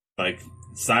 Like,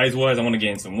 size-wise, I want to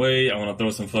gain some weight. I want to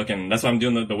throw some fucking... That's why I'm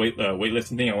doing the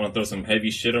weightlifting thing. I want to throw some heavy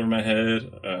shit over my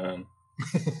head.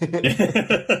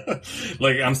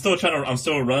 Like, I'm still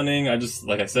running. I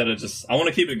want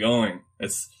to keep it going.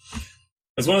 It's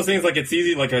one of those things, like, it's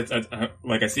easy. Like,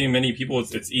 I see many people,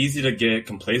 it's easy to get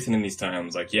complacent in these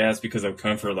times. Like, yeah, it's because of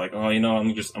comfort. Like, oh, you know,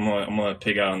 I'm gonna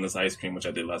pig out on this ice cream, which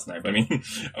I did last night. But I mean,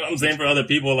 I'm saying for other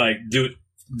people, like,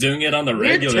 doing it on the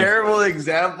regular. You're a terrible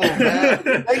example, man.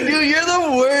 Like, dude, you're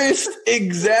the worst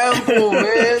example,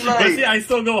 man. Like, but see, I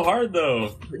still go hard,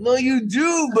 though. No, you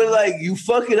do, but, like, you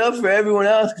fuck it up for everyone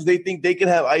else because they think they can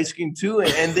have ice cream, too,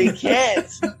 and they can't.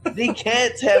 They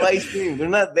can't have ice cream. They're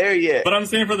not there yet. But I'm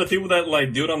saying for the people that,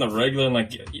 like, do it on the regular and,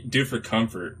 like, do it for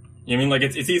comfort. I mean, like,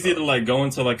 it's easy to, like, go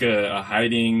into, like, a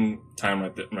hiding time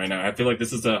right now. I feel like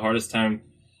this is the hardest time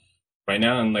right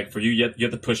now, and, like, for you have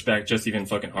to push back just even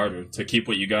fucking harder to keep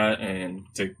what you got and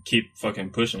to keep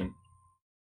fucking pushing.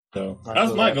 So that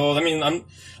was my goal. I mean,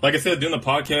 like I said, doing the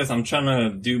podcast, I'm trying to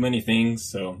do many things.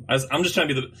 So I'm just trying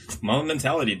to be my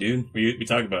mentality, dude. We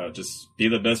talk about just be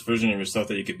the best version of yourself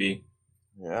that you could be.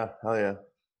 Yeah, hell yeah.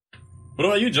 What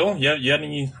about you, Joel? You had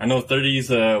any? I know 30s.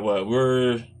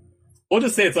 We'll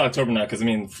just say it's October now, because I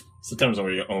mean September's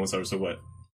almost over. So what?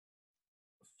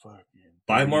 Fucking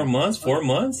 5 more months? 4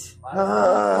 months?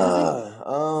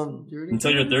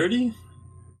 Until you're 30?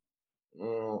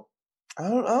 I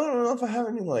don't know if I have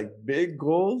any like big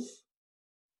goals.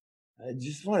 I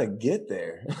just want to get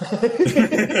there.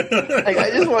 Like,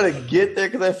 I just want to get there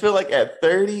because I feel like at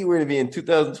 30 we're gonna be in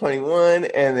 2021,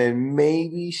 and then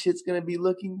maybe shit's gonna be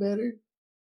looking better.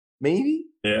 Maybe.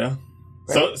 Yeah.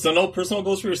 Right? So no personal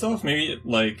goals for yourself? Maybe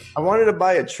like I wanted to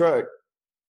buy a truck.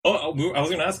 Oh, I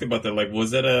was gonna ask about that. Like,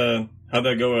 was that how'd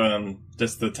that go?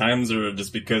 Just the times, or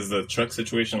just because the truck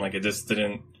situation? Like, it just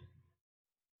didn't.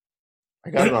 I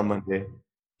got it on Monday.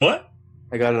 What?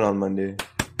 I got it on Monday.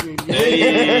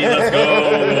 Hey,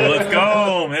 let's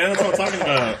go, man. That's what I'm talking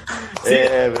about. See,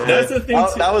 yeah, man. That's the thing.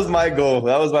 That was my goal.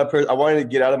 That was my I wanted to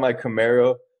get out of my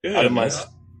Camaro, out of my man.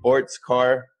 sports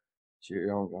car. Cheer,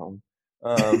 don't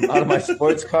out of my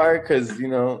sports car, because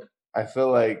I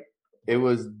feel like it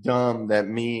was dumb that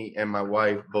me and my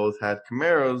wife both had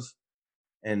Camaros,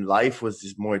 and life was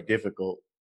just more difficult.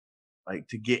 Like,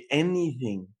 to get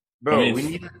anything, bro. I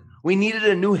mean, we needed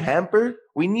a new hamper.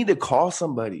 We need to call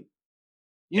somebody.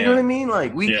 You know what I mean?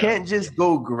 Like, we can't just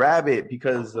go grab it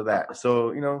because of that.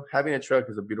 So, having a truck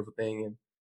is a beautiful thing. And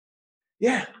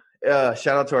yeah,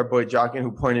 shout out to our boy Jockin,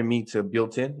 who pointed me to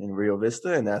Built-In in Rio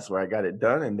Vista, and that's where I got it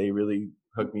done. And they really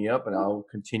hooked me up, and I'll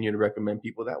continue to recommend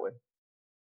people that way.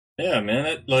 Yeah,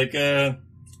 man.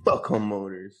 Fuck Home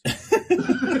Motors.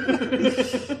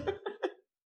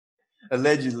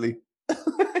 Allegedly.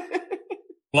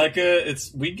 Like,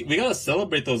 we gotta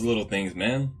celebrate those little things,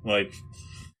 man. Like,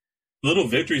 little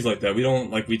victories like that. We don't,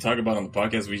 like we talk about on the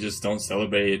podcast, we just don't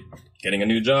celebrate getting a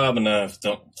new job enough,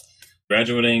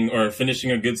 graduating or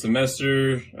finishing a good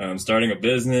semester, starting a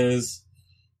business.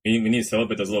 We need to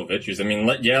celebrate those little victories. I mean,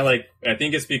 I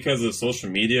think it's because of social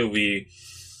media, we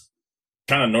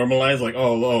kind of normalize, like,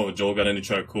 oh, Joel got a new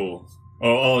truck, cool.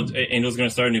 Oh, Angel's gonna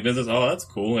start a new business. Oh, that's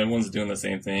cool. Everyone's doing the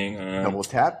same thing. Double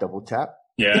tap.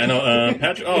 Yeah, I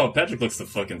know. Patrick looks the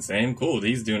fucking same. Cool,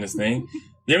 he's doing his thing.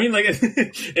 You know what I mean? Like,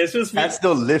 it's just Pat's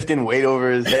still lifting weight over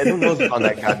his head. Who knows what's on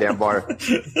that goddamn bar?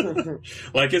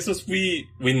 Like, it's just we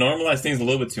normalize things a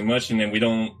little bit too much, and then we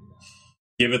don't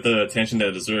give it the attention that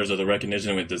it deserves or the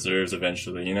recognition it deserves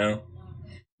eventually.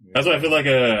 That's why I feel like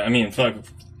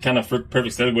kind of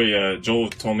perfect segue. Joel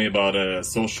told me about a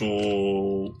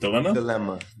Social Dilemma on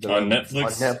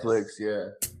Netflix. On Netflix, yeah.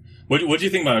 What do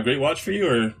you think about it? A great watch for you,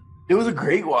 or? It was a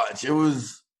great watch. It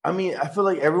was. I mean, I feel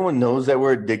like everyone knows that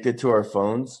we're addicted to our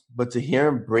phones, but to hear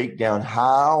him break down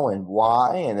how and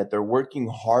why, and that they're working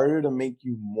harder to make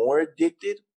you more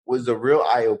addicted, was a real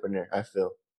eye opener. I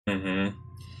feel.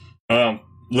 Mm-hmm.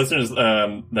 Listeners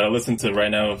that I listen to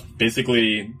right now,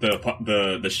 basically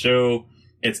the show,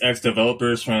 it's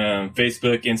ex-developers from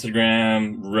Facebook,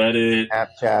 Instagram, Reddit,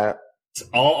 Snapchat,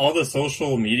 all the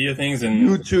social media things, and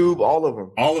YouTube, all of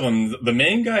them. The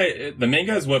main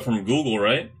guy's what, from Google,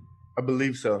 right? I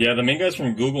believe so. Yeah, the main guy's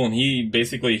from Google, and he's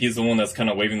the one that's kind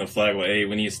of waving the flag, like, hey,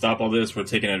 we need to stop all this. We're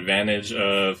taking advantage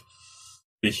of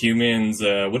the humans.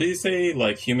 What did he say?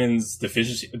 Like, humans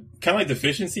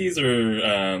deficiencies or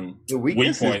the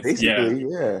weaknesses, weak points. basically,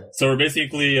 yeah. So we're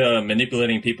basically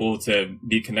manipulating people to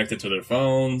be connected to their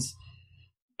phones.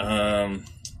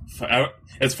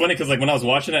 It's funny because, like, when I was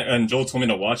watching it, and Joel told me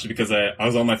to watch it because I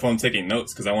was on my phone taking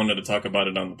notes because I wanted to talk about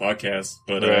it on the podcast.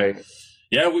 But right.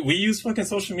 Yeah, we use fucking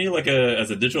social media like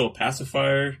as a digital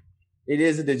pacifier. It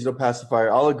is a digital pacifier.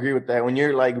 I'll agree with that. When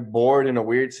you're like bored in a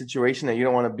weird situation that you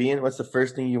don't want to be in, what's the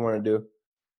first thing you want to do?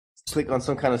 Click on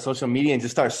some kind of social media and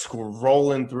just start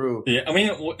scrolling through. Yeah, I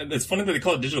mean, it's funny that they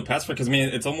call it digital pacifier because, I mean,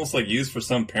 it's almost like used for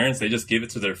some parents. They just give it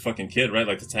to their fucking kid, right?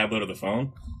 Like the tablet or the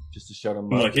phone. Just to shut them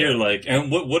up. Like, here, like,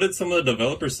 and what did some of the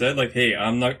developers said? Like, hey,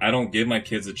 I don't give my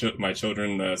kids, my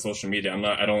children, social media. Some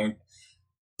of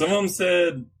them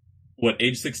said,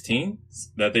 age 16?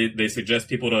 That they suggest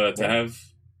people to have.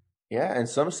 Yeah, and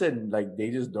some said, like,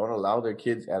 they just don't allow their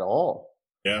kids at all.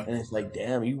 Yeah. And it's like,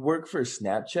 damn, you work for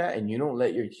Snapchat and you don't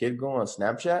let your kid go on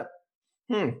Snapchat?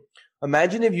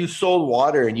 Imagine if you sold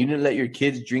water and you didn't let your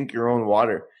kids drink your own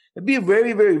water. It'd be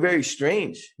very, very, very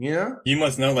strange, you know? You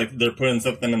must know, like, they're putting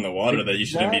something in the water that you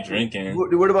shouldn't be Exactly. drinking.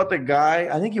 What about the guy?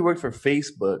 I think he worked for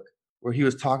Facebook, where he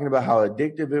was talking about how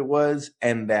addictive it was,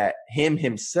 and that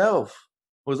himself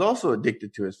was also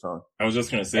addicted to his phone. I was just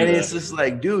gonna say And that. it's just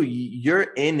like, dude, you're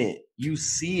in it, you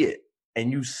see it, and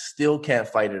you still can't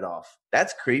fight it off.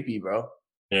 That's creepy, bro.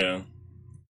 Yeah.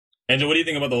 Angel, what do you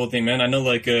think about the whole thing, man? I know,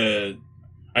 like,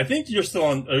 I think you're still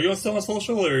on. Are you still on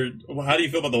social, or how do you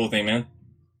feel about the whole thing, man?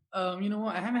 You know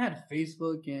what? I haven't had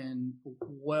Facebook in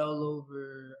well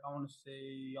over, I want to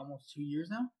say, almost 2 years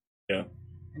now. Yeah.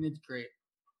 And it's great.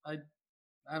 I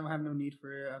don't have no need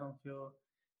for it. I don't feel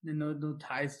no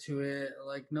ties to it,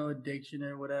 like no addiction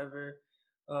or whatever.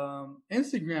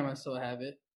 Instagram, I still have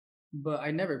it, but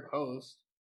I never post.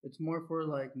 It's more for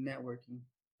like networking.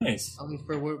 Nice. At least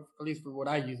for what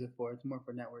I use it for. It's more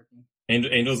for networking.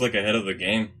 Angel's like ahead of the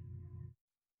game.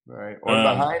 Right. Or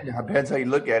behind. It depends how you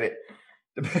look at it.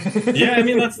 Yeah, I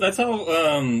mean that's how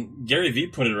Gary Vee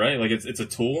put it, right? Like it's a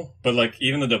tool, but like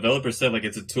even the developer said like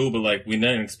it's a tool, but like we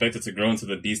didn't expect it to grow into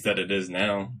the beast that it is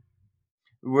now.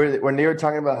 When they were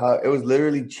talking about how it was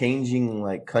literally changing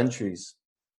like countries,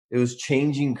 it was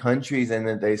changing countries, and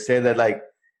then they said that like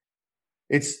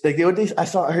it's like I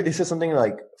heard they said something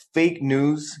like fake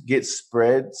news gets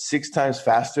spread 6 times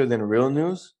faster than real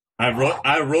news. I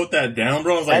wrote that down,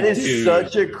 bro. I was like, that is dude.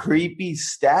 such a creepy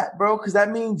stat, bro, because that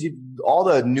means all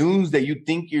the news that you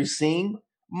think you're seeing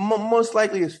most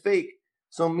likely is fake.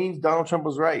 So it means Donald Trump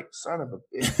was right. Son of a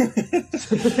bitch.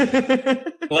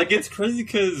 Like, it's crazy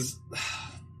because,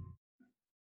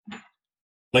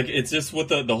 like, it's just with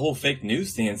the whole fake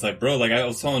news thing. It's like, bro, like, I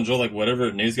was telling Joel, like,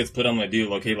 whatever news gets put on, like,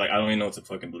 dude, okay, like, I don't even know what to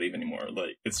fucking believe anymore.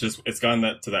 Like, it's gotten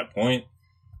to that point.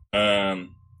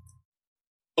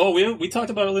 Oh, we talked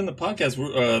about it in the podcast,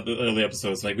 the early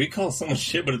episodes. Like, we call so much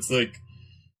shit, but it's like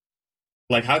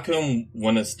how come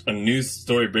when a news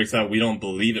story breaks out, we don't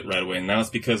believe it right away? And now it's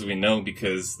because we know,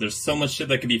 because there's so much shit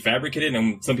that could be fabricated,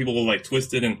 and some people will like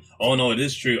twist it and, oh no, it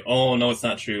is true. Oh no, it's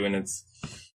not true. And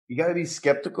you got to be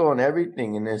skeptical on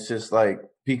everything. And it's just like,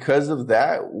 because of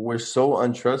that, we're so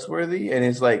untrustworthy. And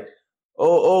it's like,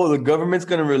 oh, the government's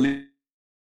going to release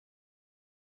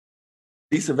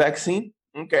a vaccine.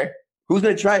 Okay. Who's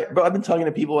going to try it? Bro, I've been talking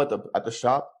to people at the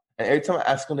shop, and every time I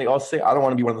ask them, they all say, I don't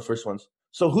want to be one of the first ones.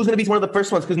 So who's going to be one of the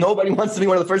first ones? Because nobody wants to be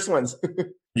one of the first ones.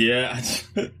 yeah.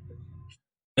 Man,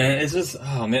 it's just,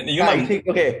 oh man.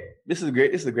 Okay, this is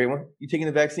a great one. You taking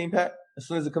the vaccine, Pat? As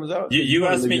soon as it comes out? You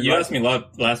asked me last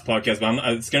podcast,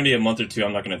 but it's going to be a month or two.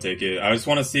 I'm not going to take it. I just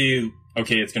want to see,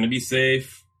 okay, it's going to be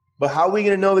safe. But how are we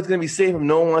going to know if it's going to be safe if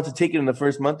no one wants to take it in the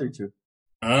first month or two?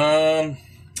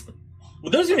 Well,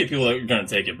 there's gonna be people that are gonna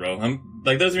take it, bro.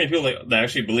 There's gonna be people that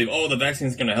actually believe, oh, the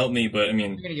vaccine's gonna help me, but I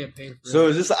mean, you're gonna get paid for so it.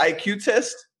 is this an IQ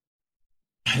test?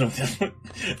 I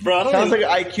don't, bro. I don't. Sounds like an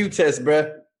IQ test,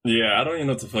 bro. Yeah, I don't even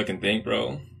know what to fucking think,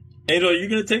 bro. Angel, are you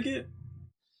gonna take it?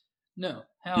 No,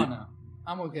 hell no.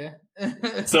 I'm okay.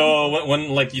 So when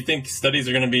like you think studies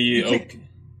are gonna be okay,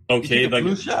 You get the like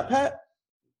flu shot, Pat?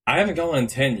 I haven't gone in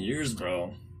 10 years,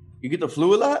 bro. You get the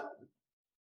flu a lot?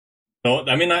 No,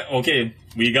 I mean,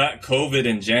 we got COVID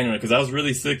in January because I was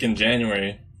really sick in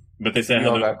January, but they said We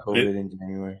all got COVID in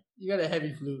January. You got a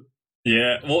heavy flu.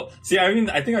 Yeah, well, see, I mean,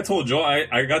 I think I told Joe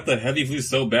I got the heavy flu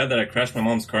so bad that I crashed my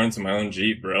mom's car into my own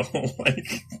Jeep, bro.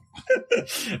 Like,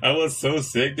 I was so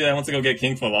sick, dude. I went to go get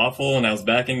King Falafel, and I was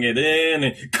backing it in,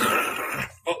 and I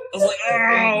was like,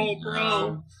 oh,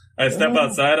 bro. I step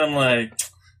outside, I'm like,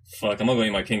 fuck, I'm gonna go eat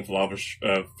my King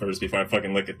Falafel first before I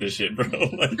fucking look at this shit, bro.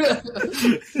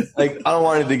 Like, I don't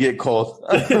want it to get cold.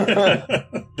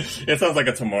 It sounds like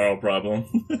a tomorrow problem.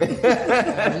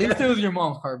 At least it was your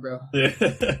mom's car, bro.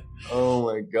 Yeah. Oh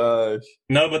my gosh.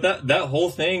 No, but that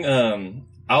whole thing,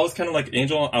 I was kind of like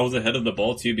Angel. I was ahead of the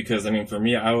ball too, because I mean, for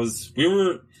me, we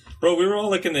were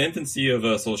all like in the infancy of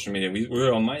social media. We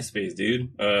were on MySpace, dude.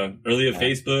 Early of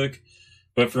Facebook.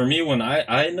 But for me, when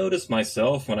I noticed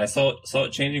myself, when I saw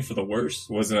it changing for the worse,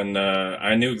 was when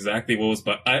I knew exactly what was.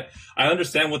 But I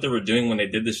understand what they were doing when they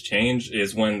did this change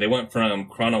is when they went from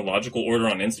chronological order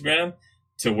on Instagram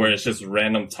to where it's just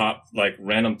random top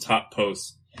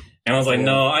posts. And I was like,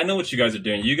 no, I know what you guys are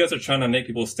doing. You guys are trying to make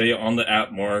people stay on the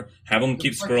app more, have them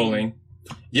keep scrolling.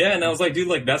 Yeah, and I was like, dude,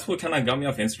 like that's what kind of got me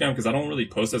off Instagram, because I don't really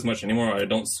post as much anymore. I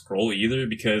don't scroll either,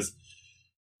 because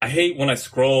I hate when I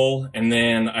scroll and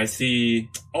then I see,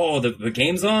 oh, the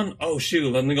game's on? Oh,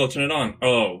 shoot, let me go turn it on.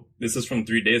 Oh, this is from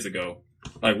 3 days ago.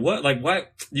 Like, what? Like,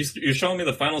 what? You're showing me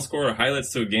the final score or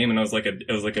highlights to a game, and it was like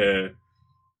a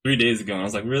 3 days ago. And I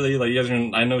was like, really? Like, you guys are,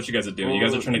 I know what you guys are doing. You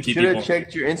guys are trying to keep should have people.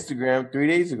 checked your Instagram 3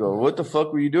 days ago. What the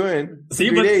fuck were you doing? See,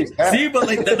 3 but days, huh?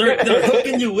 like they're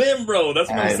hooking you in, bro. That's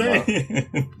what I'm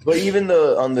saying. But even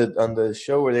on the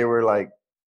show where they were like,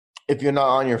 if you're not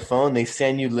on your phone, they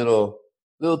send you little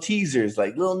teasers,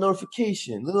 like little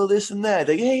notification, little this and that.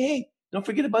 Like, hey, don't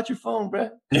forget about your phone, bro.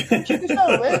 Check this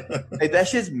out, man. Like, that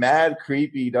shit's mad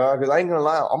creepy, dog. Because I ain't gonna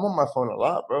lie, I'm on my phone a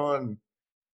lot, bro. And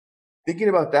thinking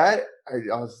about that, I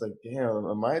was like, damn,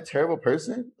 am I a terrible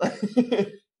person?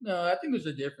 No, I think there's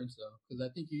a difference though, because I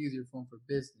think you use your phone for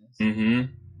business.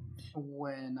 Mm-hmm.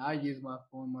 When I use my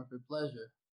phone more for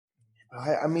pleasure.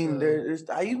 I mean,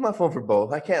 I use my phone for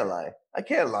both. I can't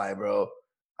lie, bro.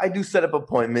 I do set up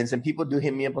appointments, and people do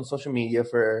hit me up on social media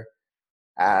for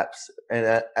apps,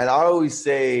 and I always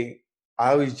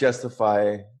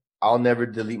justify I'll never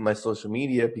delete my social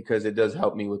media because it does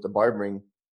help me with the barbering,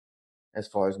 as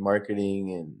far as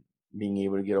marketing and being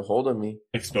able to get a hold of me.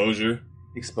 Exposure,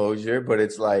 but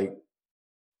it's like,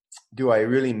 do I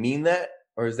really mean that,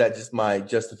 or is that just my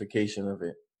justification of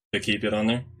it? to keep it on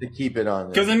there.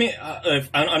 Because I mean,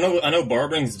 I know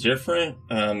barbering's different.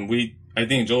 I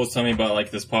think Joel was telling me about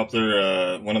like this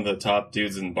popular one of the top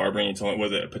dudes in barbering. He told me,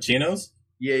 was it Pacino's?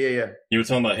 Yeah. You were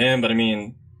talking about him, but I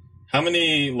mean, how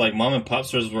many like mom and pop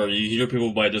stores where you hear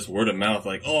people by just word of mouth,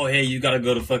 like, oh hey, you gotta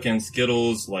go to fucking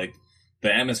Skittles, like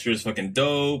the atmosphere is fucking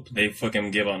dope. They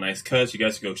fucking give out nice cuts. You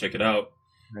guys should go check it out.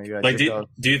 Like, do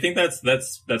you think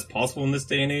that's possible in this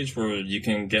day and age where you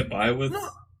can get by with? No,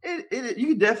 you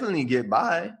can definitely get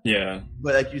by. Yeah,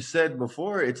 but like you said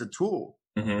before, it's a tool.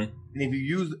 Mm-hmm. And if you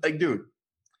use, like, dude,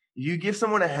 you give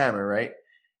someone a hammer, right?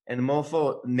 And the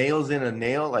mofo nails in a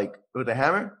nail, like with a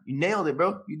hammer, you nailed it,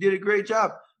 bro. You did a great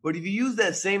job. But if you use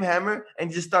that same hammer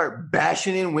and just start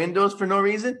bashing in windows for no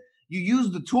reason, you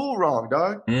use the tool wrong,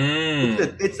 dog.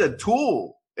 It's a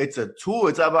tool. It's a tool.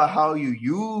 It's about how you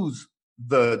use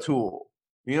the tool.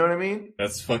 You know what I mean?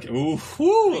 That's fucking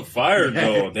fired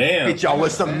though. Damn. Hit y'all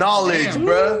with some knowledge,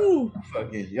 bro.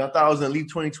 Fucking, y'all thought I was gonna leave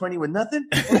 2020 with nothing?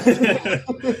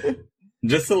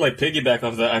 Just to like piggyback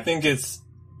off that, I think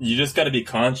you just got to be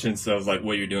conscious of like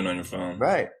what you're doing on your phone,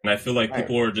 right? And I feel like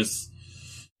people are just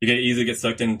easily get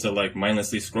sucked into like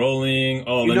mindlessly scrolling.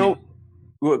 Oh, you know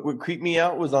what creeped me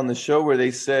out was on the show where they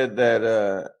said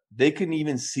that they couldn't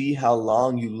even see how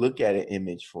long you look at an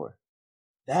image for.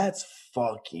 That's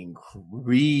fucking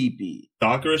creepy.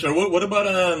 Stalkerish, or what about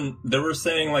they were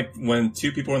saying like when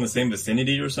two people are in the same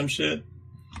vicinity or some shit?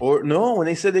 Or no, when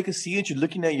they said they could see it, you're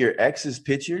looking at your ex's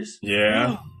pictures.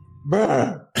 Yeah.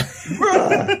 Bruh.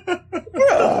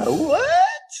 What?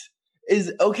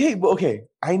 Okay.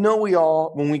 I know we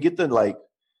all, when we get the like,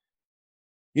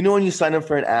 you know when you sign up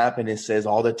for an app and it says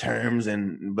all the terms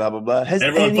and blah, blah, blah.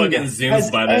 Everyone fucking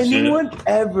zooms by that shit. Has anyone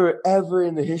ever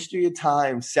in the history of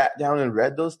time sat down and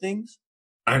read those things?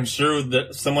 I'm sure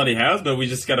that somebody has, but we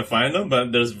just got to find them.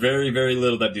 But there's very, very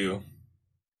little that do.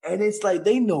 And it's like,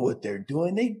 they know what they're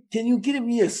doing. Can you give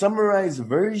me a summarized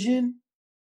version?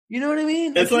 You know what I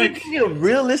mean? It's like give me a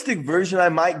realistic version I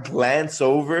might glance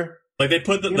over. Like they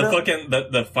put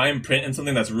the fine print in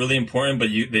something that's really important, but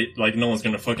no one's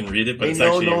gonna fucking read it. But it's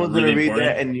actually no one's really gonna read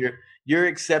that, and you're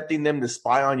accepting them to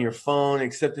spy on your phone,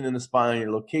 accepting them to spy on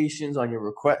your locations, on your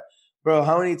request. Bro,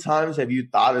 how many times have you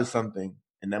thought of something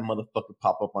and that motherfucker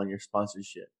pop up on your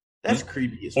sponsorship? That's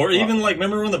creepy as fuck. Or even like,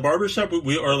 remember in the barbershop,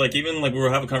 we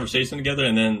were having a conversation together,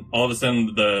 and then all of a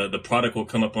sudden the product will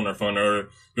come up on our phone, or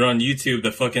you're on YouTube,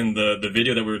 the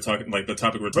video that we were talking, like the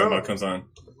topic we were talking about comes on.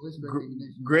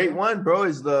 Great one, bro,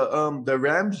 is the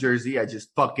Rams jersey I just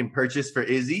fucking purchased for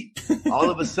Izzy.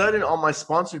 All of a sudden, all my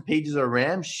sponsored pages are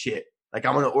Rams shit. Like,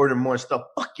 I'm gonna order more stuff.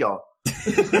 Fuck y'all.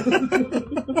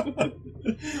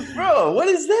 Bro, what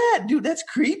is that? Dude, that's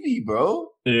creepy, bro.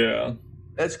 Yeah.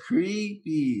 That's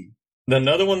creepy.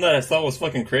 Another one that I thought was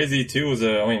fucking crazy too was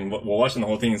watching the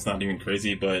whole thing, it's not even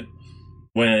crazy, but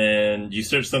when you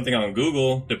search something on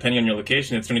Google, depending on your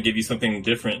location, it's going to give you something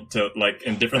different. To like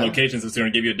in different locations, it's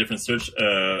going to give you a different search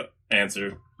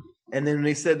answer. And then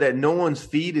they said that no one's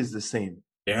feed is the same.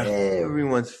 Yeah,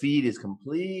 everyone's feed is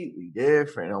completely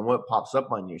different on what pops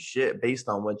up on your shit based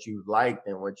on what you liked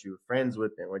and what you're friends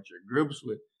with and what your groups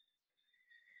with.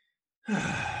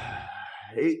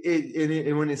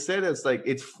 And when it said it's like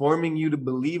it's forming you to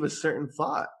believe a certain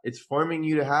thought. It's forming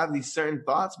you to have these certain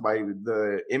thoughts by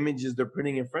the images they're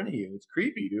putting in front of you. It's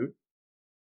creepy, dude.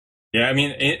 Yeah, I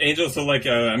mean, Angel. So like,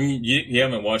 I mean, you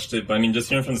haven't watched it, but I mean, just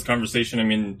hearing from this conversation, I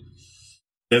mean,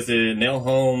 does it nail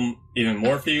home even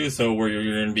more for you? So where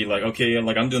you're gonna be like, okay,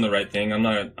 like I'm doing the right thing. I'm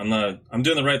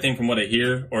doing the right thing from what I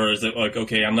hear, or is it like,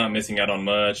 okay, I'm not missing out on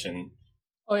much? And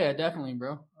oh yeah, definitely,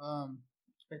 bro.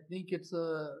 I think it's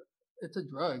a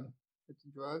drug. It's a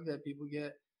drug that people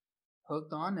get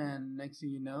hooked on, and next thing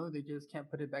you know, they just can't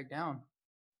put it back down.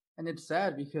 And it's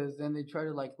sad because then they try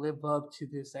to like live up to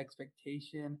this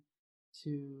expectation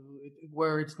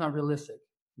where it's not realistic.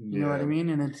 You know what I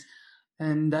mean?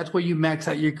 And that's where you max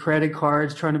out your credit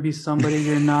cards trying to be somebody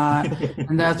you're not.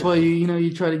 And that's why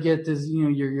you try to get this,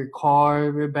 your car,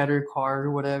 a better car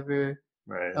or whatever.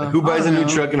 Right. Who buys a new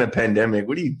truck in a pandemic?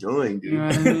 What are you doing, dude? You know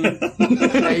what I mean?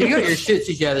 Hey, you got your shit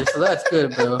together, so that's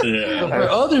good, bro. Yeah. But for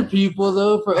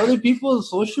other people,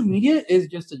 social media is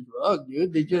just a drug,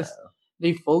 dude.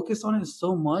 They focus on it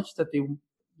so much that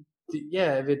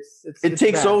it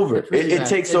takes over. It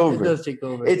takes over. It does take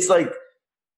over. It's like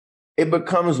it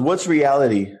becomes what's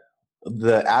reality?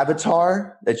 The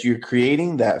avatar that you're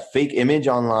creating, that fake image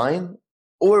online,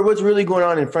 or what's really going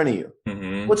on in front of you?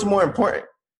 Mm-hmm. What's more important?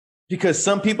 Because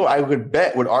some people I would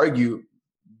bet would argue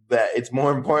that it's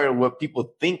more important what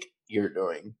people think you're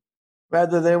doing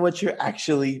rather than what you're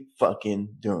actually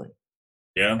fucking doing.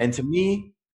 Yeah. And to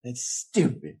me, that's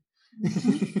stupid.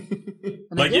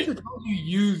 And I guess it's how you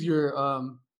use your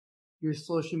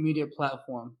social media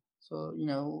platform. So,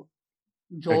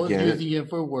 Joel is using it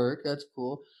for work. That's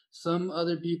cool. Some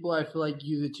other people I feel like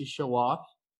use it to show off.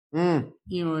 You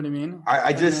know what I mean?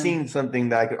 I just seen something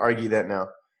that I could argue that now.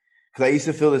 Because I used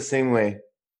to feel the same way.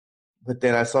 But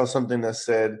then I saw something that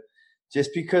said, just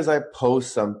because I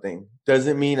post something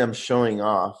doesn't mean I'm showing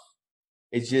off.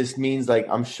 It just means like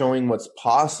I'm showing what's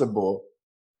possible.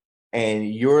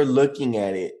 And you're looking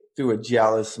at it through a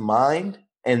jealous mind.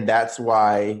 And that's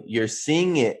why you're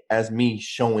seeing it as me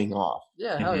showing off.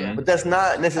 Yeah, hell yeah. But that's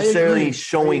not necessarily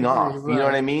showing off. Right. You know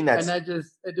what I mean? And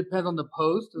it depends on the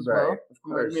post as well. Of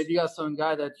course. Maybe you got some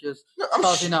guy that's just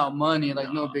tossing out money,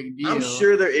 like no big deal. I'm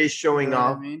sure there is showing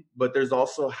off, I mean? but there's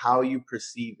also how you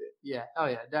perceve it. Yeah, oh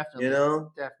yeah, definitely. Definitely.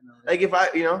 Like if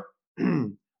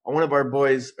one of my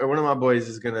boys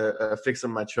is gonna fix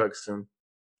up my truck soon.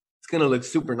 It's gonna look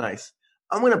super nice.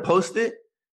 I'm gonna post it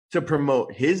to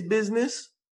promote his business,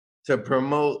 to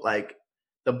promote like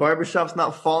the barbershop's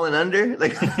not falling under.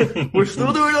 Like we're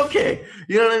still doing okay.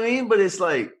 You know what I mean? But it's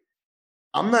like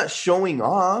I'm not showing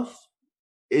off.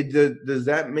 Does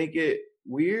that make it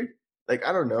weird? Like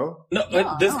I don't know.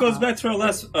 No, this goes back to our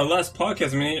last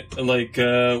podcast. I mean, like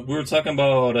we were talking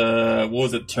about what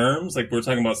was it, terms? Like we were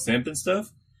talking about simp and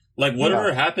stuff. Like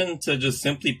whatever happened to just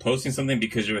simply posting something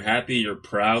because you're happy, you're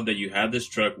proud that you have this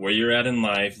truck, where you're at in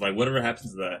life. Like whatever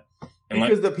happens to that. And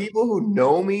because the people who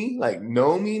know me, they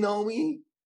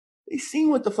seen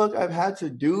what the fuck I've had to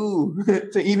do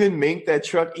to even make that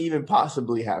truck even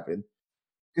possibly happen.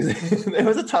 Because there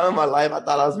was a time in my life I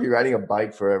thought I was going to be riding a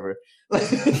bike forever.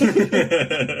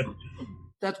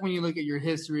 That's when you look at your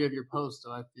history of your posts,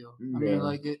 though, I feel. I mean,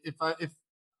 like, if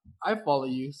I follow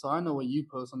you, so I know what you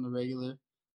post on the regular.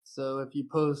 So if you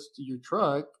post your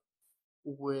truck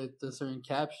with a certain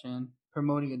caption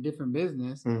promoting a different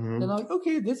business, then I'm like,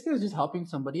 okay, this guy's just helping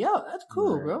somebody out. That's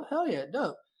cool, bro. Hell yeah,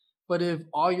 dope. But if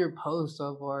all your posts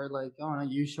are like, oh, no,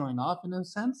 you showing off in a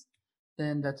sense,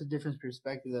 then that's a different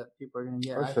perspective that people are going to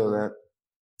get. I feel that.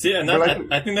 See, and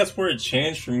I think that's where it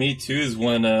changed for me too, is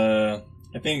when I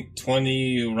think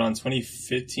around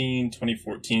 2015,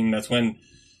 2014, that's when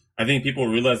I think people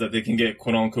realize that they can get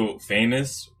quote unquote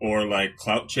famous or like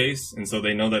clout chase. And so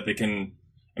they know that they can,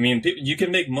 I mean, you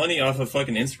can make money off of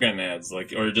fucking Instagram ads,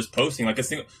 like, or just posting like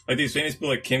like these famous people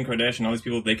like Kim Kardashian, all these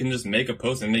people, they can just make a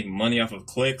post and make money off of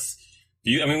clicks.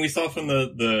 I mean, we saw from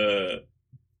the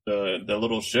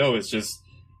little show, it's just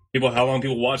how long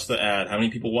people watch the ad, how many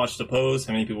people watch the post,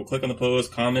 how many people click on the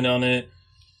post, comment on it.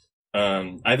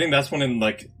 I think that's when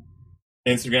like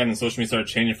Instagram and social media started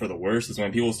changing for the worse, is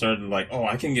when people started like, oh,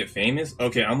 I can get famous.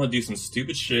 Okay, I'm going to do some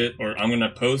stupid shit, or I'm going to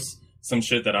post some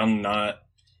shit that I'm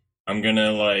going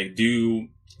to like do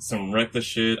some reckless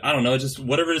shit. I don't know, just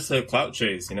whatever it's a clout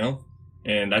chase, you know?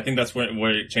 And I think that's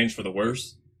where it changed for the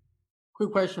worse.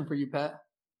 Quick question for you, Pat.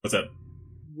 What's up?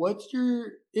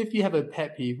 If you have a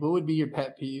pet peeve, what would be your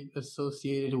pet peeve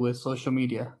associated with social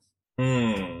media?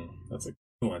 That's a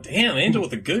good one. Damn, Angel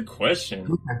with a good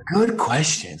question. Good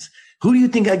questions. Who do you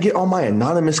think I get all my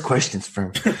anonymous questions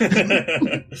from? You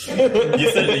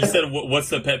said what's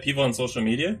the pet peeve on social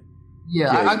media?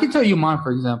 Yeah, I can tell you mine,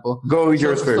 for example. Go with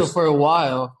yours first. So for a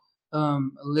while,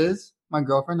 Liz, my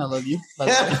girlfriend, I love you.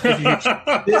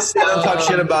 This said don't talk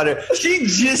shit about her. She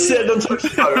just said don't talk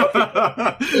shit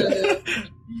about her.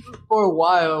 For a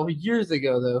while, years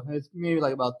ago though, it's maybe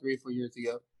like about 3 or 4 years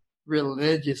ago,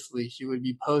 religiously she would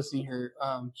be posting her.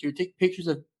 She would take pictures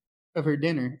of her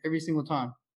dinner every single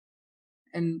time,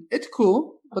 and it's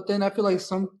cool. But then I feel like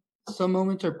some some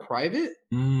moments are private.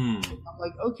 Mm. I'm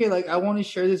like, okay, like I want to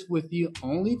share this with you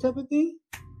only type of thing.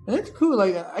 And it's cool.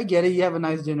 Like I get it. You have a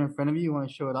nice dinner in front of you. You want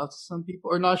to show it out to some people,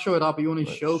 or not show it out, but you want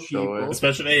to show people.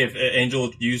 Especially if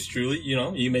Angel, you truly,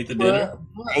 you make the dinner.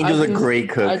 Angel's a great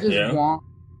cook. I just want,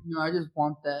 I just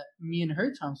want that me and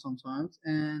her time sometimes,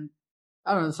 and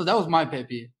I don't know. So that was my pet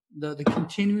peeve. The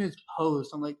continuous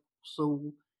post. I'm like,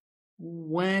 so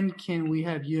when can we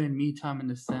have you and me time in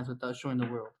the sense without showing the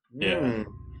world? Yeah.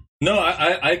 No,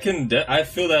 I can. I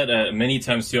feel that many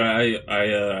times too.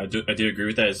 I do agree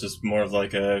with that. It's just more of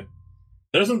like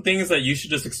there's some things that you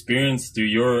should just experience through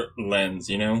your lens.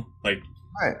 Like.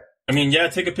 Right. I mean, yeah,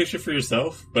 take a picture for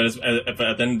yourself, but at the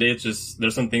end of the day, it's just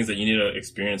there's some things that you need to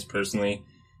experience personally.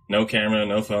 No camera,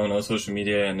 no phone, no social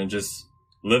media, and then just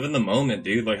live in the moment,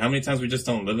 dude. Like, how many times we just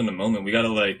don't live in the moment? We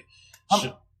gotta like.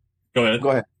 Go ahead. Go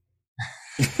ahead.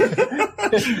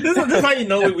 this is how you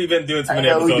know we've been doing too many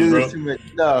episodes, bro.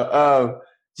 No,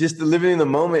 just the living in the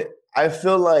moment. I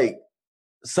feel like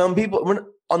some people,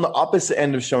 on the opposite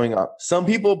end of showing up, some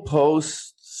people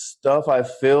post stuff. I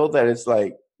feel that it's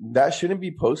like that shouldn't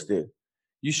be posted.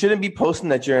 You shouldn't be posting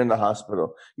that you're in the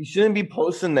hospital. You shouldn't be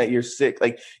posting that you're sick.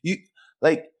 We're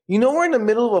in the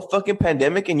middle of a fucking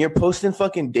pandemic and you're posting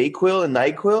fucking Dayquil and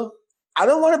NyQuil. I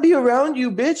don't want to be around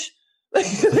you, bitch. Like,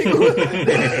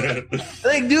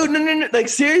 dude, no. Like,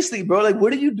 seriously, bro. Like,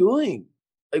 what are you doing?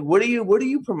 Like, what are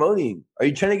you promoting? Are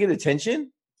you trying to get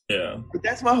attention? Yeah. But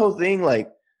that's my whole thing. Like,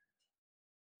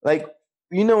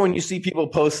 when you see people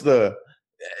post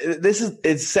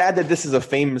it's sad that this is a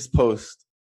famous post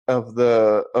of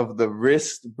the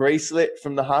wrist bracelet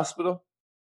from the hospital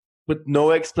with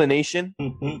no explanation.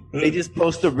 They just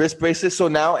post the wrist bracelet. So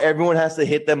now everyone has to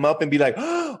hit them up and be like,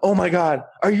 oh my God,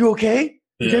 are you okay?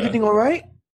 Is everything all right?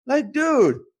 Like,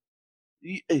 dude,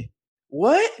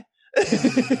 what?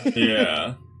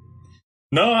 Yeah.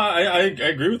 No, I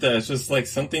agree with that. It's just like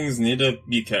some things need to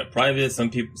be kept private.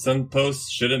 Some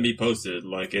posts shouldn't be posted.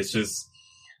 Like, it's just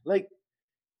like,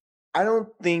 I don't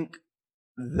think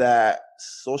that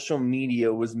social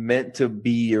media was meant to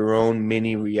be your own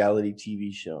mini reality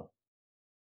TV show.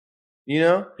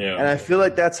 Yeah. And I feel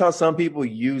like that's how some people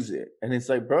use it. And it's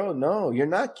like, bro, no, you're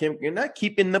not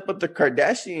keeping up with the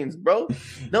Kardashians, bro.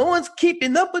 No one's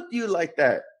keeping up with you like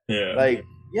that. Yeah. Like,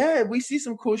 yeah, we see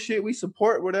some cool shit, we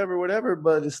support whatever,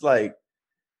 but it's like,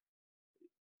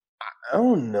 I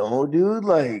don't know, dude.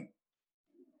 Like,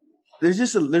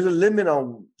 there's a limit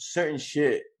on certain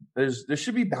shit. There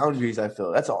should be boundaries, I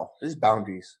feel. That's all. There's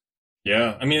boundaries.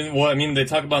 Yeah, I mean, they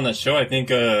talk about in that show. I think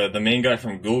the main guy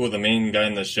from Google, the main guy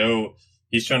in the show,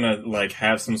 he's trying to like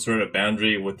have some sort of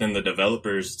boundary within the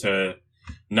developers to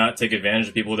not take advantage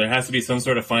of people. There has to be some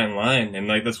sort of fine line, and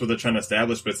like that's what they're trying to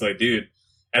establish. But it's like, dude,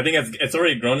 I think it's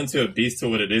already grown into a beast to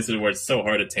what it is, where it's so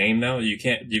hard to tame now. You've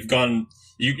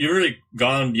already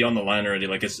gone beyond the line already.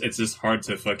 Like it's just hard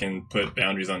to fucking put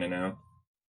boundaries on it now.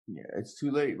 Yeah, it's too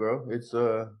late, bro. It's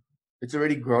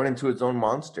already grown into its own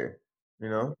monster.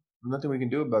 Nothing we can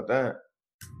do about that.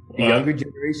 The younger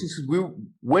generations.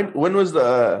 When was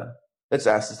the? Let's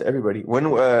ask this to everybody. When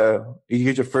you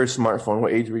get your first smartphone?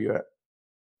 What age were you at?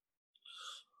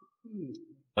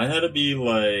 I had to be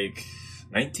like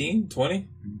 19, 20.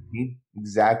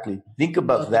 Exactly. Think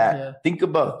about that. Yeah. Think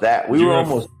about that. We were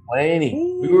almost 20.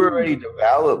 Ooh. We were already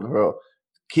developed, bro.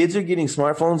 Kids are getting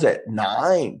smartphones at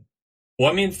 9. Well,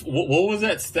 I mean, what was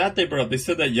that stat they brought up? They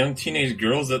said that young teenage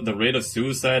girls, that the rate of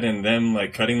suicide and them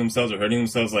like cutting themselves or hurting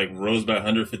themselves like rose by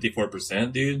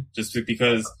 154%, dude. Just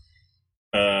because,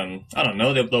 I don't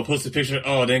know, they'll post a picture.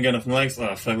 Oh, I didn't get enough likes.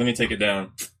 Oh, fuck, let me take it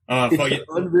down. Oh, fuck it.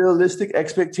 Unrealistic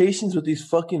expectations with these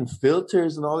fucking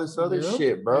filters and all this other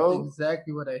shit, bro. That's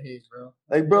exactly what I hate, bro.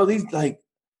 Like, bro,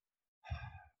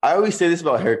 I always say this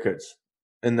about haircuts,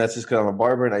 and that's just because I'm a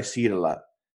barber and I see it a lot.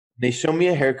 They show me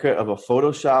a haircut of a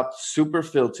Photoshop, super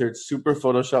filtered, super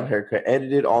Photoshop haircut,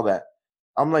 edited, all that.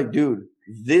 I'm like, dude,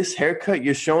 this haircut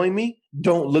you're showing me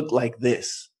don't look like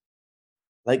this.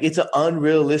 Like, it's an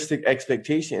unrealistic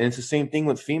expectation. And it's the same thing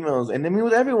with females. And I mean,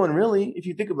 with everyone, really, if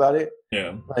you think about it.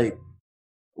 Yeah. Like,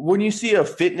 when you see a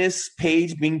fitness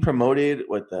page being promoted,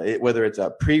 whether it's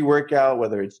a pre-workout,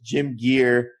 whether it's gym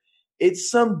gear, it's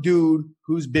some dude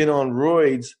who's been on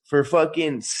roids for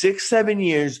fucking 6-7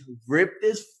 years, ripped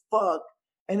as fuck,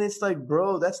 and it's like,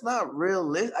 bro, that's not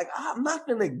realistic. Like, I'm not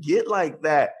gonna get like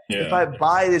that if I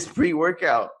buy this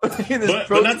pre-workout. But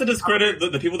not to discredit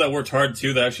the people that worked hard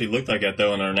too, that actually looked like that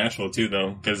though, and are natural too,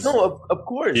 though. No, of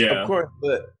course,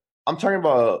 but I'm talking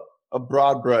about a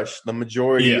broad brush, the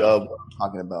majority of what I'm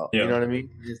talking about. You know what I mean?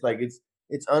 It's like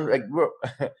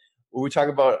when we talk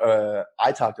about,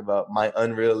 I talked about my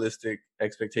unrealistic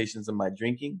expectations of my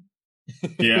drinking.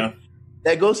 Yeah.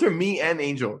 That goes for me and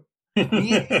Angel.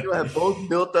 Me and Angel have both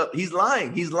built up. He's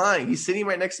lying. He's lying. He's sitting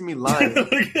right next to me lying.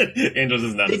 Angel's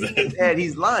is not Shaking his head.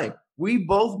 He's lying. We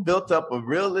both built up an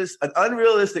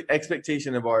unrealistic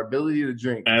expectation of our ability to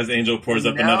drink. As Angel pours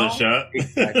up Now- another shot.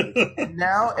 Exactly. And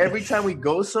now, every time we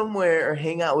go somewhere or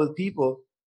hang out with people,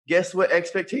 guess what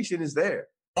expectation is there?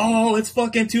 Oh, it's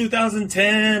fucking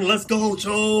 2010. Let's go,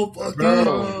 Joe. Fuck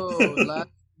Bro. you. Last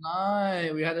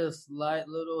night we had a slight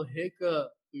little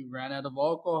hiccup. We ran out of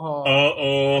alcohol.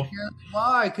 Uh-oh. Guess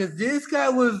why? Because this guy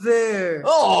was there.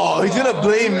 Oh, he's gonna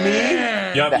blame me.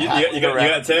 man. You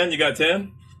got 10? You got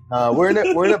 10? We're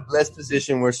in a blessed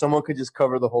position where someone could just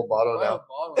cover the whole bottle now.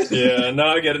 Yeah, no,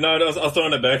 I get it. No, I was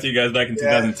throwing it back to you guys back in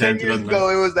 2010. 10 years 2009. ago,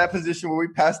 it was that position where we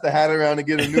passed the hat around to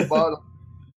get a new bottle.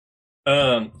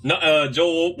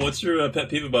 Joel, what's your pet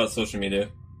peeve about social media?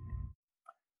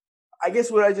 I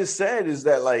guess what I just said is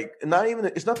that, like,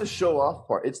 it's not the show off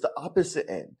part. It's the opposite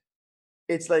end.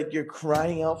 It's like you're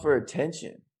crying out for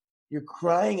attention. You're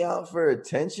crying out for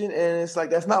attention, and it's like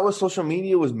that's not what social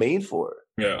media was made for.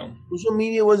 Yeah. Social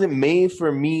media wasn't made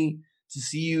for me to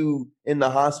see you in the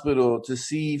hospital, to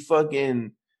see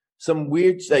fucking some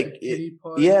weird like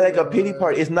a pity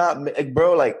party. It's not like,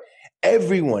 bro, like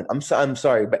everyone. I'm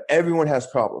sorry, but everyone has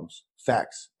problems.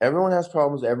 Facts. Everyone has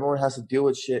problems. Everyone has to deal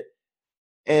with shit.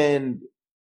 And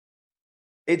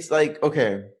it's like,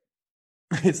 okay.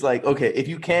 It's like, okay, if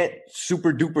you can't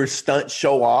super duper stunt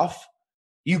show off,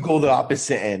 you go the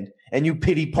opposite end and you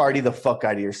pity party the fuck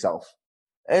out of yourself.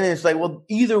 And it's like, well,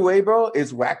 either way, bro,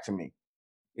 it's whack to me.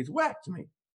 It's whack to me.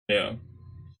 Yeah.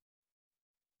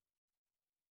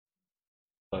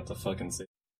 What the fucking say?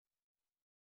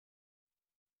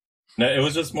 No, it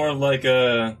was just more of like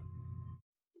the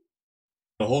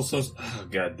whole social. Oh,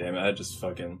 God damn it! I just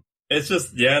fucking. It's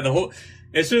just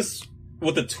It's just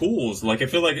with the tools. Like I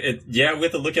feel like it. Yeah, we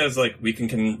have to look at it as like we can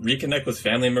reconnect with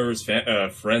family members,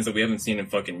 friends that we haven't seen in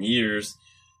fucking years.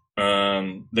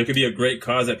 There could be a great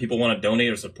cause that people want to donate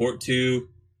or support to.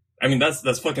 I mean, that's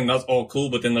all cool,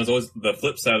 but then there's always the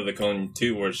flip side of the coin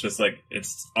too, where it's just like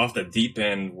it's off the deep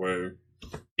end where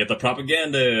you get the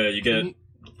propaganda, you get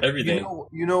everything.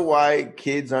 You know why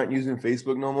kids aren't using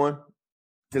Facebook no more?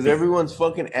 Because everyone's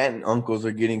fucking aunt and uncles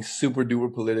are getting super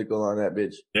duper political on that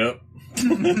bitch. Yep.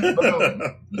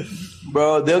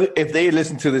 Bro, if they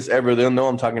listen to this ever, they'll know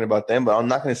I'm talking about them, but I'm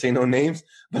not going to say no names.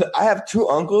 But I have two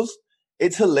uncles.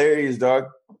 It's hilarious, dog.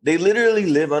 They literally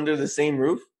live under the same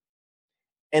roof,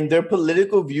 and their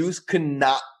political views could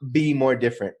not be more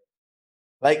different.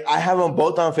 Like, I have them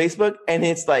both on Facebook, and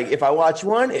it's like, if I watch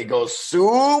one, it goes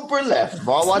super left. If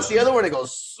I watch the other one, it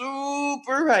goes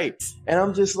super right. And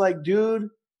I'm just like, dude,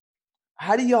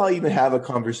 how do y'all even have a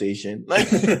conversation?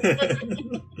 Like,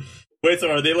 wait,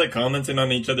 so are they like commenting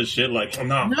on each other's shit? Like,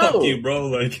 nah, No. fuck you, bro.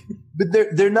 Like, but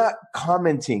they're not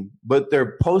commenting, but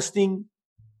they're posting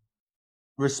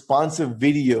responsive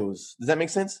videos. Does that make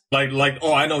sense? like,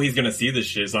 oh, I know he's gonna see this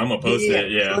shit, so I'm gonna post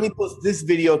it. Yeah, So let me post this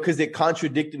video because it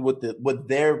contradicted what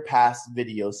their past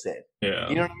video said. yeah.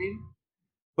 You know what I mean?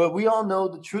 But we all know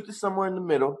the truth is somewhere in the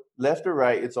middle, left or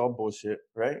right. It's all bullshit,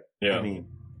 right? Yeah. I mean,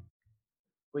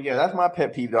 but yeah, that's my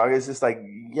pet peeve, dog. It's just like,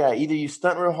 yeah, either you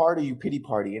stunt real hard or you pity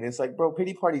party, and it's like, bro,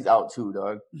 pity party's out too,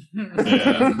 dog.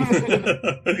 Yeah.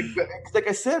 Like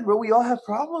I said, bro, we all have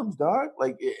problems, dog.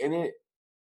 Like, and it.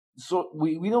 So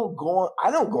we don't go on.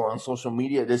 I don't go on social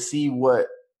media to see what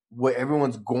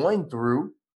everyone's going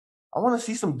through. I want to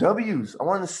see some W's. I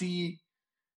want to see,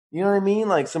 you know what I mean,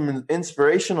 like some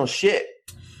inspirational shit.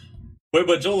 Wait,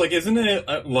 but Joel, like, isn't it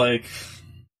like?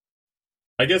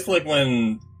 I guess like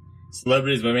when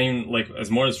celebrities, but I mean, like as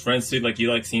more as friends too, like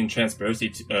you like seeing transparency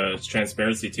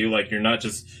too. Like you're not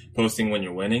just posting when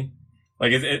you're winning.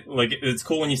 Like it's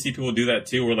cool when you see people do that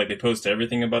too, where like they post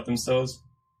everything about themselves.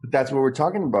 But that's what we're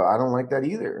talking about. I don't like that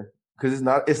either because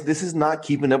this is not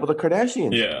keeping up with the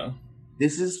Kardashians. Yeah,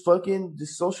 this is fucking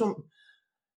this social.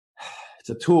 It's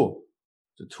a tool.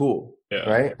 It's a tool. Yeah.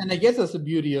 Right. And I guess that's the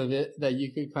beauty of it, that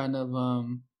you could kind of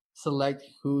select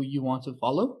who you want to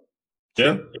follow.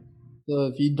 yeah. So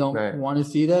if you don't want to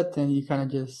see that, then you kind of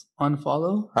just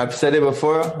unfollow. I've said it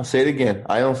before. I'll say it again.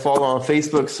 I unfollow on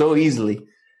Facebook so easily.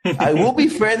 I will be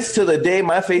friends till the day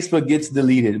my Facebook gets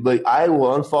deleted, but I will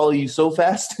unfollow you so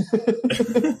fast. I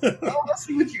don't want to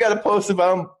see what you got to post if I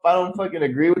don't fucking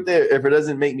agree with it. If it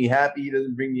doesn't make me happy, it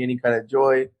doesn't bring me any kind of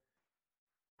joy.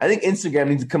 I think Instagram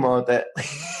needs to come out with that.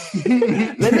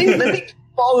 let me keep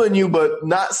following you, but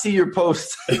not see your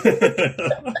posts.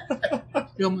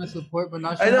 Feel my support, but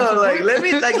not. I know, like let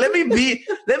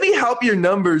me help your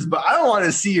numbers, but I don't want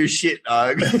to see your shit,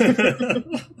 dog.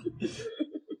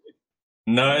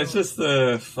 No, it's just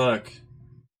fuck.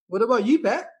 What about you,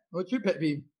 Pat? What's your pet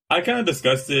peeve? I kind of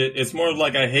discussed it. It's more of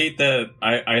like I hate that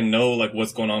I know like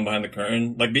what's going on behind the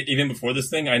curtain. Like even before this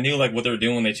thing, I knew like what they were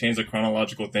doing when they changed the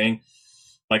chronological thing.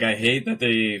 Like I hate that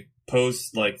they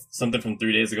post like something from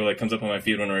 3 days ago that comes up on my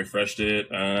feed when I refreshed it.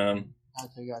 Gotcha,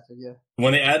 yeah.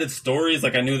 When they added stories,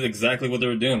 like I knew exactly what they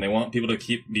were doing. They want people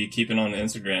to be keeping on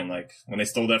Instagram. Like when they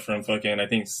stole that from fucking I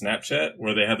think Snapchat,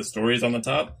 where they had the stories on the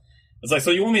top. It's like,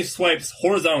 so you want me to swipe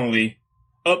horizontally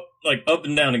up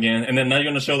and down again, and then now you're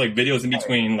gonna show like videos in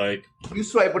between, like you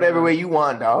swipe whatever way you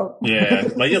want, dog. Yeah,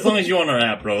 like as long as you're on our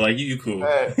app, bro, like you cool.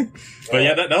 But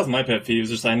yeah, that was my pet peeve.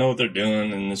 It's just I know what they're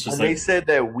doing, and it's just and they said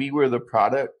that we were the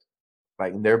product,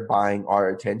 like they're buying our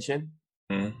attention.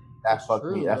 Mm-hmm. That fucked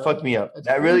me. That fucked me up.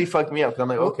 That really fucked me up. Cause I'm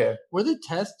like, okay, we're the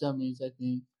test dummies. I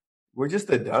think we're just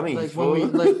the dummies. Like when we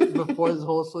like before this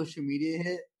whole social media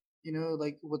hit, you know,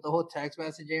 like with the whole text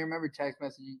messaging. I remember text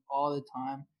messaging all the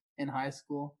time in high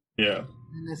school. Yeah.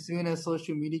 And as soon as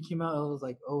social media came out, it was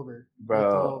like over.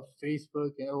 Bro.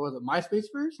 Facebook, or was it MySpace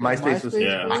first? MySpace was,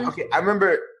 yeah. Okay, I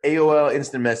remember AOL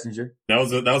Instant Messenger. That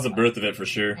was the birth of it for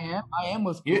sure. I am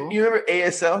was cool. You remember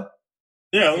ASL?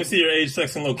 Yeah, let me see your age,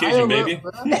 sex, and location, baby.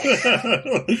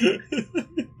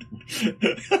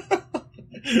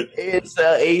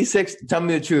 ASL 86. Tell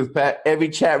me the truth, Pat. Every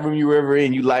chat room you were ever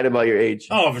in, you lied about your age.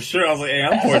 Oh, for sure. I was like, hey,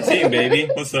 I'm 14, baby.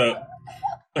 What's up?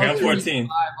 Like, I'm 14.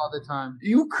 All the time.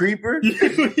 You creeper.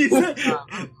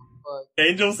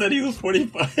 Angel said he was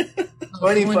 45.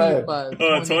 25.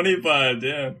 Oh, 25,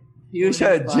 damn. He was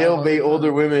trying to jailbait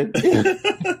older women.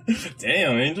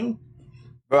 Damn, Angel.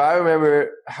 Bro, I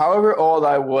remember, however old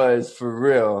I was, for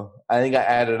real, I think I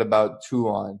added about 2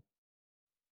 on.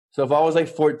 So if I was like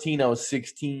 14, I was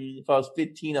 16. If I was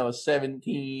 15, I was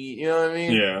 17. You know what I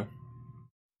mean? Yeah.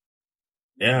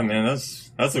 Yeah, man,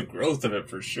 that's a growth of it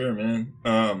for sure, man.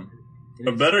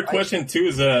 A better question too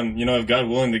is, you know, if God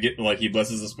willing to get, like, He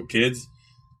blesses us with kids,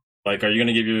 like, are you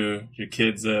gonna give your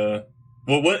kids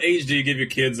what age do you give your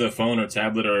kids a phone or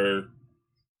tablet or?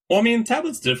 Well, I mean,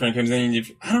 tablet's different because then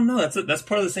I don't know. That's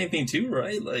part of the same thing too,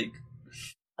 right? Like,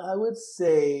 I would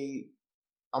say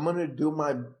I'm gonna do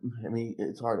my. I mean,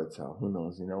 it's hard to tell. Who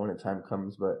knows? You know, when the time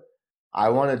comes, but I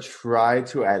want to try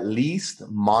to at least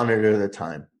monitor the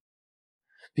time.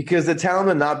 Because the talent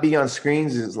of not being on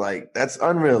screens is like, that's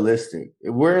unrealistic.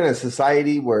 We're in a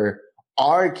society where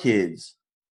our kids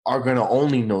are going to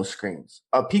only know screens.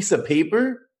 A piece of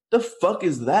paper? The fuck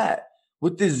is that?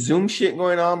 With this Zoom shit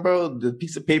going on, bro, the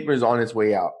piece of paper is on its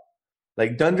way out.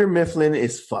 Like, Dunder Mifflin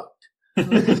is fucked.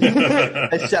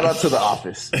 Shout out to The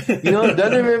Office. You know,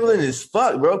 Dunder Mifflin is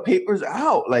fucked, bro. Paper's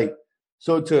out. Like,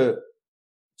 so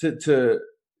to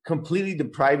completely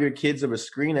deprive your kids of a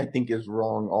screen, I think is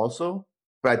wrong also.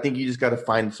 But I think you just got to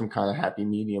find some kind of happy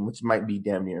medium, which might be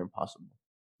damn near impossible.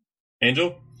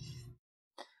 Angel?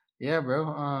 Yeah,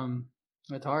 bro.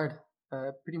 It's hard.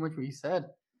 Pretty much what you said.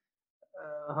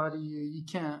 How do you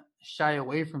can't shy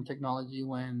away from technology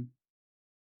when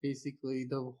basically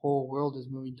the whole world is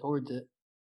moving towards it.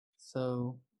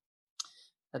 So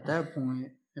at that point,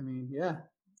 I mean, yeah,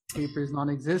 paper is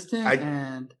non-existent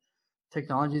and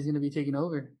technology is going to be taking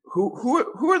over.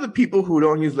 Who are the people who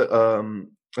don't use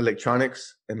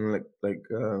electronics and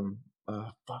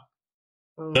fuck?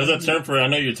 There's a term for it. I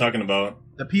know you're talking about.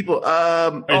 The people.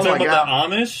 Are you talking about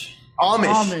the Amish?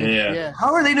 Amish. Yeah.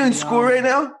 How are they doing school right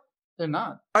now? They're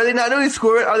not. Are they not doing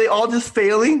school? Are they all just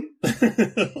failing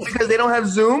because they don't have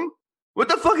Zoom? What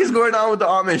the fuck is going on with the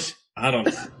Amish? I don't.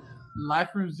 Life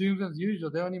from Zoom as usual.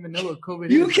 They don't even know what COVID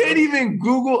is. You can't even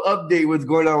Google update what's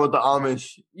going on with the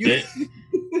Amish.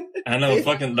 I know,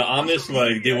 fucking the Amish.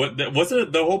 Like, what's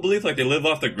the whole belief? Like, they live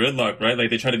off the gridlock, right? Like,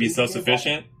 they try to be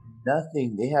self-sufficient.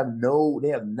 Nothing. They have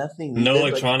nothing. No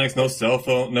electronics, no cell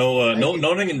phone, no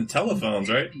even telephones,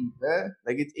 right?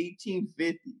 Like, it's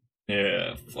 1850.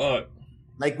 Yeah, fuck.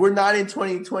 Like, we're not in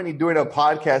 2020 doing a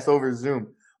podcast over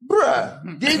Zoom.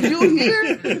 Bruh, did you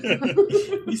hear?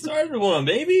 We started one,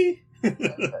 baby.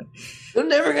 They're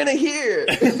never gonna hear.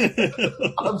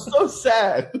 I'm so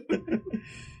sad.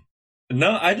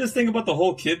 No, I just think about the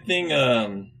whole kid thing.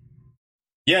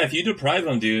 Yeah, if you deprive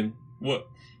them, dude,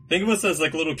 think of us as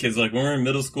like little kids. Like when we're in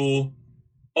middle school.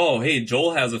 Oh, hey,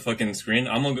 Joel has a fucking screen.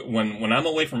 I'm gonna when I'm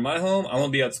away from my home, I'm gonna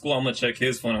be at school. I'm gonna check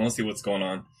his phone. I want to see what's going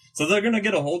on. So they're gonna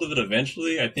get a hold of it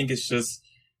eventually. I think it's just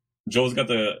Joel's got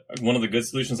one of the good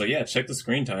solutions. Like, yeah, check the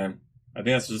screen time. I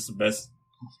think that's just the best.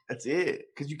 That's it.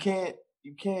 Because you can't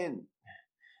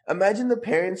imagine the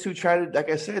parents who try to, like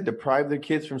I said, deprive their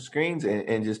kids from screens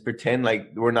and just pretend like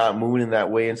we're not moving in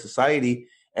that way in society.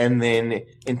 And then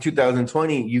in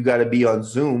 2020, you got to be on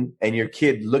Zoom and your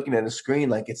kid looking at a screen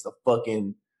like it's the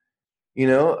fucking, you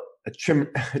know, a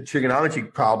trigonometry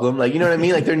problem. Like, you know what I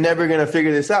mean? Like, they're never gonna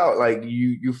figure this out. Like,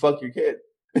 you fuck your kid.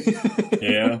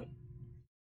 Yeah.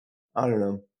 I don't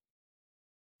know.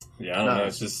 Yeah, I don't know.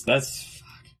 It's just that's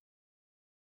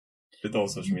the whole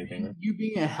social media thing. Right? You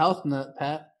being a health nut,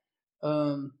 Pat.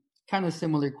 Kind of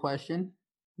similar question.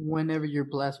 Whenever you're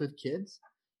blessed with kids,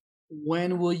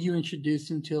 when will you introduce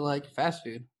them to like fast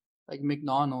food, like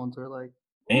McDonald's or like?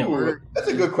 Damn, that's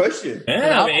a good question.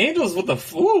 Yeah, Angels with the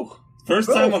first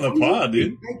time on the pod,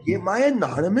 dude. I get my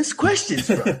anonymous questions,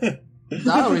 bro.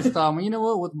 I always thought, well, you know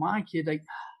what? With my kid, like,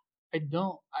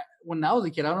 when I was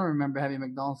a kid, I don't remember having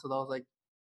McDonald's until I was like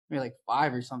maybe like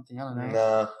 5 or something. I don't know.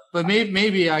 Nah. But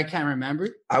maybe I can't remember.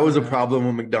 I was a problem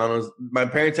with McDonald's. My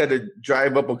parents had to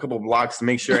drive up a couple blocks to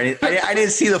make sure I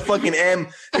didn't see the fucking M.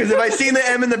 Because if I seen the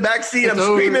M in the back seat, I'm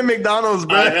screaming McDonald's,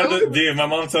 bro. Dude, my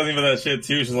mom tells me about that shit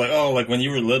too. She's like, oh, like when you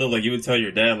were little, like you would tell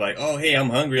your dad, like, oh, hey, I'm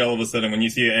hungry all of a sudden when you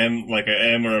see an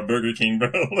M or a Burger King, bro.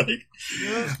 Like,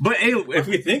 yeah. But hey, if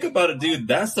we think about it, dude,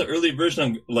 that's the early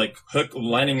version of like hook,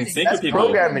 lining, and sinker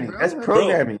people. That's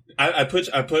programming. Bro, I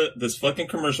put this fucking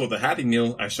commercial with a Happy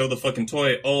Meal. I show the fucking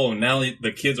toy. Oh, now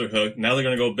the kids are hooked. Now they're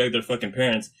gonna go beg their fucking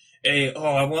parents. Hey,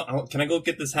 can I go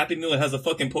get this Happy Meal? It has a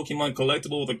fucking Pokemon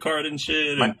collectible with a card and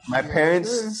shit. And my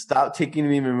parents stopped taking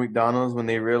me to McDonald's when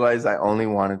they realized I only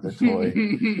wanted the toy.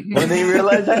 When they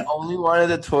realized I only wanted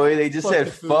the toy, they just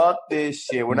said, fuck this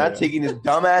shit. We're not taking this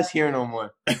dumbass here no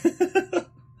more.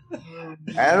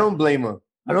 I don't blame them.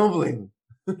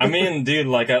 I mean, dude,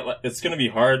 like, it's gonna be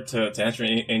hard to answer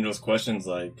Angel's questions.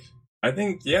 Like, I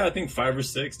think 5 or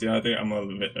 6, dude. I think I'm a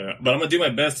bit, but I'm gonna do my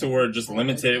best to where just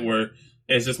limit it where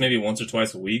it's just maybe once or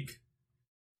twice a week.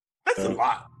 That's a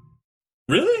lot.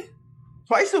 Really?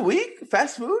 Twice a week?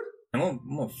 Fast food? I'm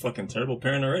a fucking terrible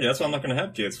parent already. That's why I'm not gonna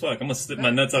have kids. Fuck, I'm gonna slip my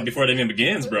nuts out before it even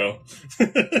begins, bro.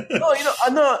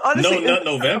 No, honestly, no nut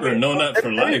November, okay, no nut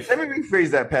for life. Let me rephrase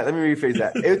that, Pat.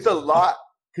 It's a lot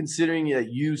considering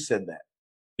that you said that.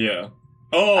 Yeah.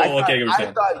 Oh, I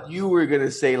thought you were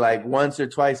gonna say like once or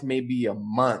twice, maybe a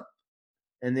month,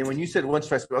 and then when you said once or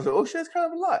twice, I was like, "Oh shit, that's kind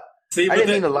of a lot." See, I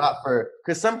didn't mean a lot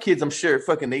because some kids, I'm sure,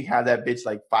 fucking they have that bitch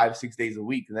like 5-6 days a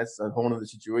week, and that's a whole other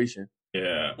situation.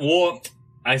 Yeah. Well,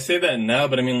 I say that now,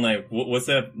 but I mean, like, what's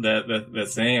that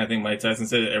saying? I think Mike Tyson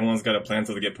said everyone's got a plan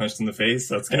until they get punched in the face.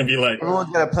 So it's gonna be like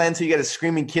everyone's got a plan until you get a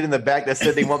screaming kid in the back that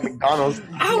said they want McDonald's.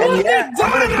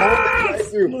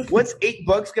 What's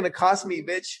 $8 gonna cost me,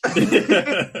 bitch?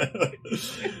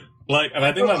 Like, and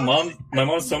I think my mom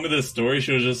told me this story.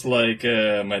 She was just like,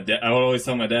 my dad. I would always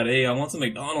tell my dad, "Hey, I want some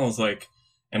McDonald's." Like,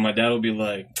 and my dad would be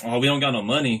like, "Oh, we don't got no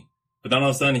money." But then all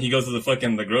of a sudden he goes to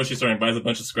the grocery store and buys a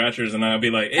bunch of scratchers, and I'll be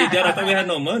like, "Hey, Dad, I thought we had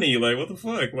no money. Like, what the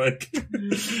fuck?" Like,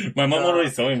 my mom already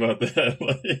told me about that.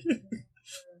 Like,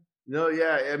 no,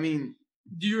 yeah, I mean,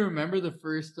 do you remember the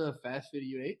first fast food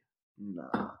you ate? No,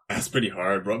 that's pretty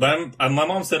hard, bro. But my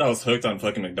mom said I was hooked on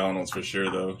fucking McDonald's for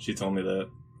sure, though. She told me that.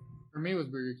 For me, it was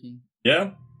Burger King.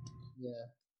 Yeah. Yeah.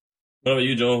 What about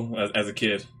you, Joel? As a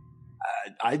kid.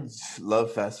 I just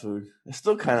love fast food. I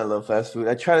still kind of love fast food.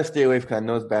 I try to stay away because I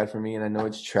know it's bad for me and I know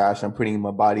it's trash I'm putting in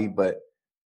my body, but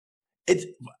it's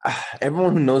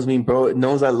everyone who knows me, bro,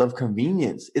 knows I love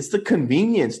convenience. It's the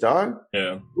convenience, dog.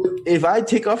 Yeah. If I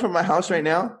take off from my house right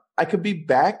now, I could be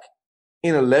back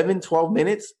in 11, 12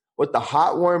 minutes with the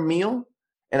hot, warm meal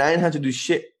and I didn't have to do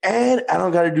shit and I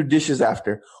don't got to do dishes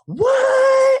after. What?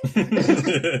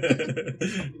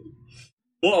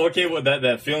 Well, okay, well,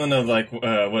 that feeling of like,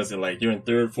 what is it, like you're in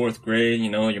 3rd, 4th grade,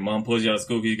 you know, your mom pulls you out of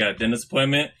school because you got a dentist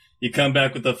appointment, you come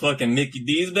back with the fucking Mickey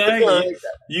D's bag,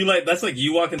 you like, that's like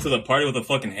you walk into the party with a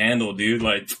fucking handle, dude,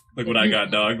 like, look what I got,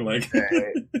 dog, like.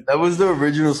 That was the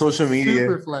original social media.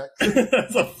 Super flex.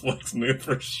 That's a flex move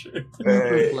for sure.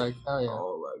 Super flex, oh yeah.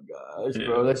 Oh my gosh,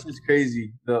 bro, that's just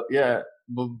crazy. Yeah,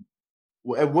 but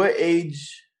at what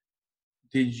age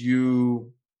did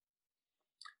you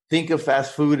think of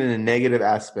fast food in a negative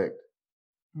aspect?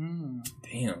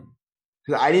 Damn.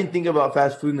 Because I didn't think about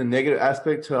fast food in a negative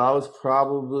aspect till I was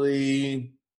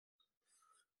probably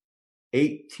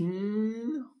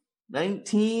 18,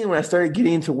 19. When I started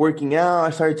getting into working out,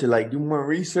 I started to like do more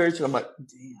research. And I'm like,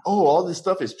 oh, all this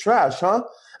stuff is trash, huh?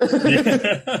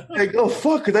 Yeah. Like, oh,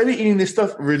 fuck, because I've been eating this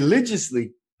stuff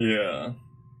religiously. Yeah.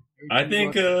 I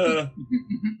think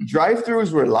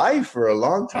drive-thrus were life for a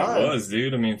long time. It was,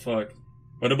 dude. I mean, fuck.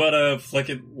 What about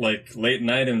like late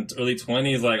night and early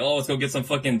 20s? Like, oh, let's go get some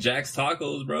fucking Jack's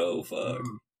tacos, bro. Fuck.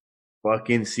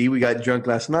 Fucking see, we got drunk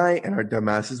last night, and our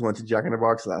dumbasses went to Jack in the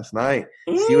Box last night.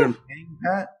 Ooh. See what I'm saying,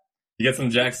 Pat? You get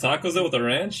some Jack's tacos though with a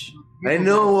ranch? I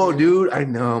know, dude. I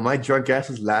know. My drunk ass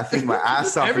was laughing my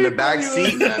ass off in the back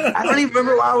seat. I don't even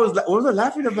remember what was I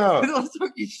laughing about. I was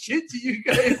talking shit to you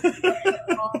guys.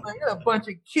 I got a bunch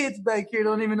of kids back here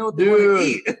don't even know what they want to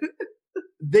eat.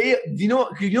 You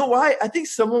know why? I think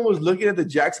someone was looking at the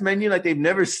Jack's menu like they've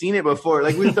never seen it before.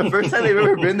 Like, it was the first time they've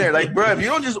ever been there. Like, bro, if you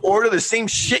don't just order the same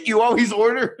shit you always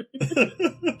order.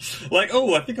 Like,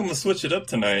 oh, I think I'm gonna switch it up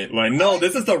tonight. Like, no,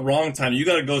 this is the wrong time. You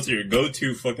gotta go to your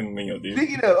go-to fucking meal, dude.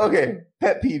 Speaking of, okay,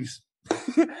 pet peeves.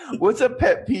 What's a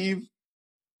pet peeve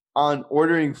on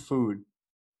ordering food?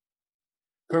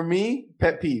 For me,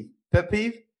 pet peeve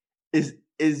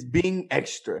is being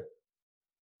extra.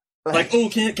 Like, oh,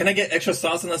 can I get extra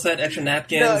sauce on the side, extra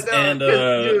napkins, and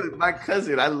dude, my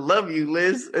cousin, I love you,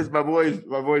 Liz. It's my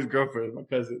boy's girlfriend, my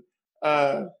cousin.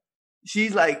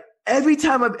 She's like, every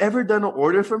time I've ever done an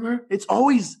order from her, it's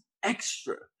always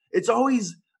extra. It's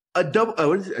always a double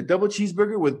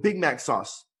cheeseburger with Big Mac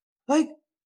sauce. Like,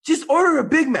 just order a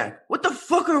Big Mac. What the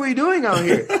fuck are we doing out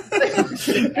here?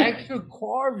 Extra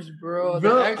carbs, bro.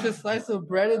 The extra slice of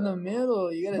bread in the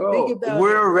middle. You gotta think about it.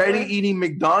 We're already eating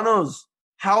McDonald's.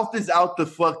 Health is out the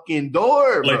fucking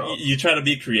door, bro. Like, you try to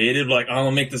be creative, like, I'm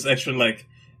gonna make this extra, like,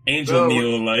 angel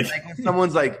meal, like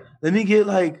someone's like, let me get,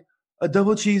 like, a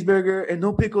double cheeseburger and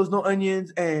no pickles, no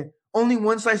onions, and only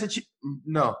one slice of cheese.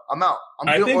 No, I'm out.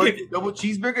 I'm gonna order a double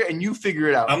cheeseburger and you figure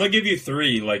it out. I'm gonna give you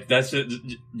 3. Like, that's it.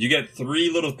 You get 3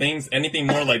 little things. Anything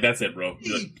more, like, that's it, bro.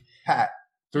 Pat.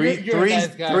 You're a nice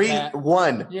guy, Pat.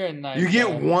 1. You're a nice You get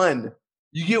guy. 1.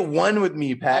 You get 1 with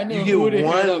me, Pat. You get 1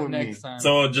 with me.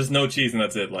 So just no cheese and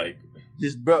that's it. Like,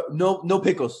 just bro, no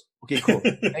pickles. Okay, cool.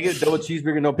 Can I get a double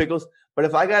cheeseburger, no pickles? But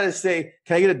if I gotta say,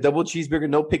 can I get a double cheeseburger,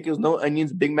 no pickles, no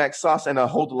onions, Big Mac sauce, and a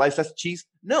whole life size cheese?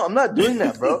 No, I'm not doing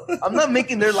that, bro. I'm not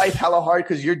making their life hella hard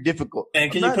because you're difficult.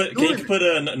 And can you put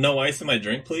a no ice in my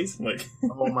drink, please? Like,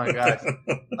 oh my gosh,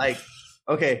 like.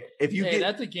 Okay, if you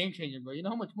that's a game changer, bro. You know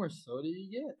how much more soda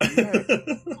you get? Yeah,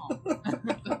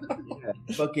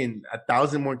 fucking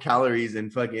 1,000 more calories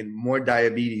and fucking more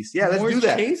diabetes. Yeah, let's do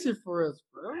that. Chase it for us,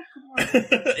 bro. Come on.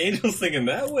 Angel's thinking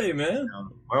that way, man.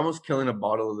 We're almost killing a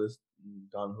bottle of this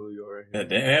Don Julio right here. Yeah,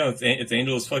 damn, it's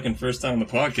Angel's fucking first time on the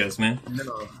podcast, man.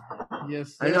 No.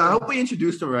 Yes, sir. I know. I hope we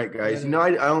introduced him right, guys.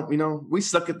 I don't. We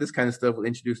suck at this kind of stuff with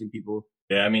introducing people.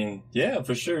 Yeah, I mean, yeah,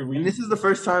 for sure. And this is the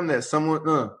first time that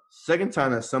second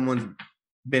time that someone's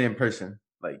been in person,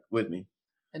 like with me.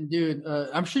 And dude,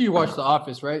 I'm sure you watched The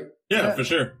Office, right? Yeah, for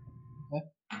sure.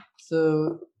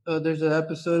 So there's an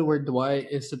episode where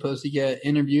Dwight is supposed to get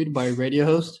interviewed by a radio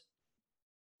host,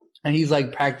 and he's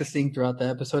like practicing throughout the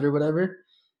episode or whatever.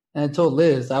 And I told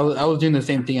Liz I was doing the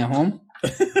same thing at home.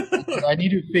 I need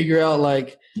to figure out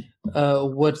like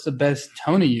what's the best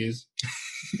tone to use.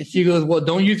 And she goes, "Well,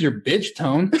 don't use your bitch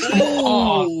tone."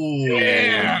 Oh,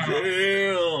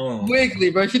 damn. Quickly,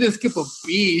 bro. She didn't skip a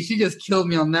beat. She just killed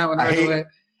me on that one right away.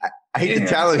 I hate to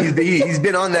tell him he's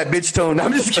been on that bitch tone.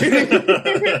 I'm just kidding.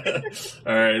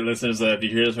 All right, listeners, if you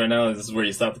hear this right now, this is where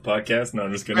you stop the podcast. No,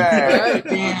 I'm just kidding.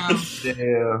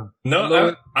 Damn.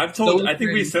 No, I've told. I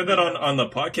think we said that on the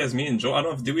podcast. Me and Joel. I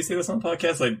don't know. Did we say this on the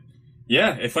podcast? Like,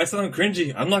 yeah, if I sound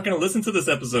cringy, I'm not going to listen to this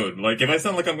episode. Like, if I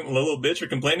sound like I'm a little bitch or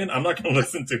complaining, I'm not going to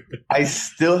listen to it. I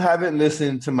still haven't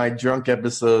listened to my drunk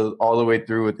episode all the way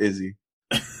through with Izzy.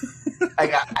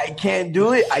 I can't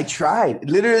do it. I tried.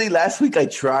 Literally last week I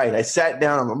tried. I sat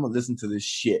down. I'm going to listen to this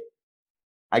shit.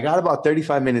 I got about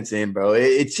 35 minutes in, bro.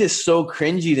 It's just so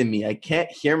cringy to me. I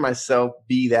can't hear myself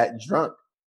be that drunk.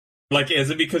 Like, is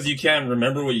it because you can't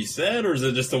remember what you said, or is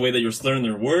it just the way that you're slurring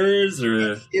their words,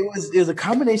 or? It was a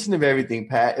combination of everything,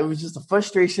 Pat. It was just a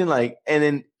frustration, like, and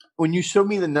then when you showed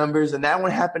me the numbers, and that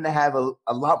one happened to have a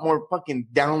lot more fucking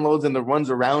downloads than the runs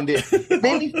around it, it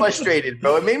made me frustrated,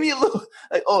 bro. It made me a little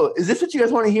like, oh, is this what you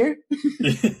guys want to hear?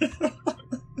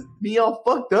 Me all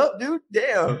fucked up, dude.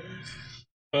 Damn.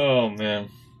 Oh man.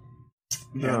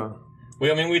 No.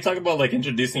 Well, I mean, we talk about, like,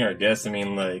 introducing our guests. I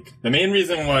mean, like, the main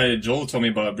reason why Joel told me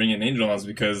about bringing Angel on is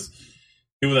because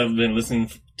people that have been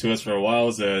listening to us for a while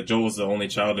is Joel was the only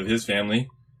child of his family.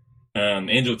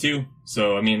 Angel, too.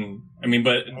 So, I mean,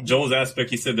 but Joel's aspect,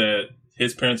 he said that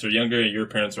his parents are younger and your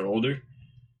parents are older.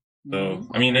 So,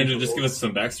 I mean, Angel, just give us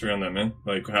some backstory on that, man.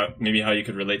 Like, how you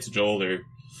could relate to Joel or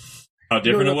how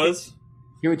different it was.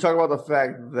 Can we talk about the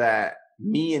fact that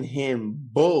me and him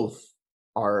both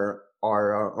are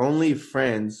our only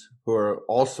friends who are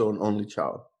also an only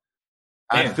child?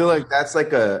 Damn. I feel like that's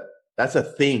a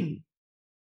thing.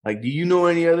 Like, do you know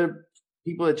any other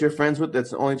people that you're friends with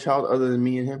that's the only child other than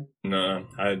me and him? No,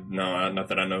 not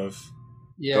that I know of.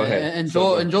 Yeah, and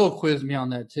Joel quizzed me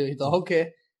on that too. He's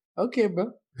like, okay,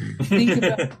 bro. Think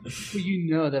about who you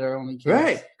know that are only kids.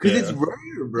 Right? Because Yeah. it's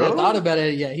rare, bro. I thought about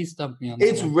it. Yeah, he stumped me on that.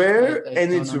 It's one. rare, I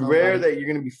and don't it's know rare nobody. that you're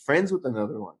gonna be friends with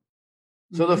another one.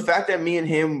 So the Mhm. fact that me and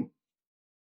him,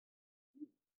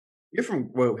 you're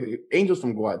from Angel's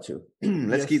from Guad too.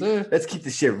 let's Yes, keep the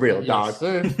shit real, Yes, dog.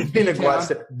 sir. Been a Guad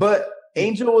state. But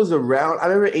Angel was around. I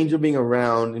remember Angel being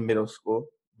around in middle school,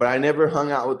 but I never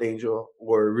hung out with Angel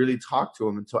or really talked to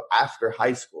him until after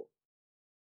high school.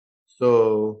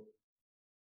 So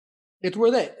It's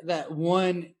where that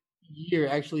 1 year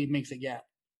actually makes a gap.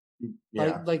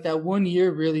 yeah, Like that 1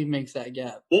 year really makes that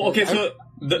gap. Well, okay, I so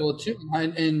Well, too,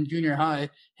 in junior high,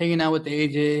 hanging out with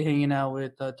AJ, hanging out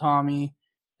with Tommy,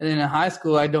 and then in high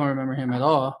school, I don't remember him at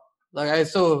all.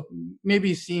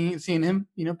 Maybe seeing him,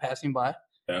 passing by.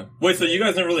 yeah. Wait, so you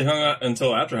guys never really hung out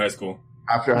until after high school?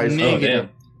 after high school. Oh, Negative.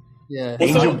 damn. Yeah. Well,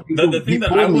 so Angel, the thing that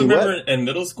people I told me remember what? in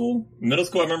middle school,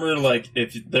 I remember like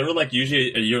if they were like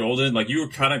usually a year older, like you were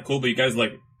kind of cool, but you guys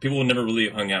like people never really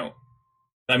hung out.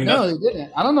 I mean, No, they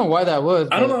didn't. I don't know why that was.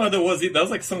 I don't but know how that was. That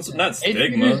was like some not Eighth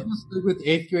graders stigma. stuck with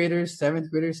 8th graders, 7th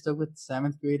graders stuck with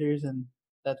 7th graders, and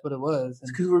that's what it was. It's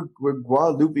And because we're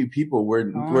Guadalupe people. We're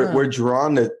yeah. we're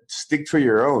drawn to stick to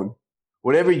your own.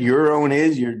 Whatever your own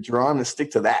is, you're drawn to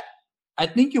stick to that. I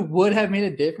think it would have made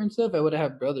a difference if I would have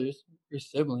had brothers or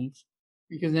siblings,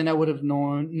 because then I would have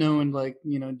known like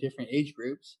different age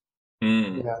groups.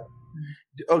 Mm. Yeah.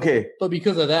 Okay. But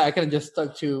because of that, I kind of just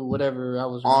stuck to whatever I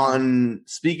was around. On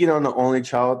speaking on the only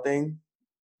child thing,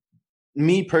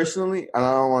 me personally, and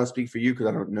I don't want to speak for you because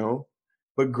I don't know,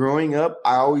 but growing up,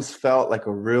 I always felt like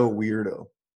a real weirdo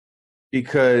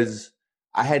because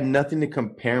I had nothing to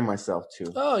compare myself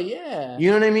to. Oh yeah,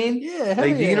 You know what I mean? yeah. hell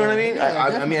Like, do you know what I yeah. mean? Yeah, I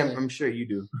mean, definitely. I'm sure you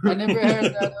do. I never had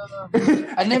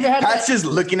that. I never had Pat's that. just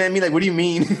looking at me like, what do you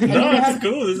mean? No, it's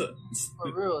cool.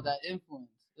 For real, that influence.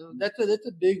 That's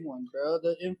a big one, bro.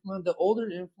 The older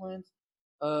influence.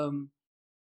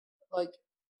 Like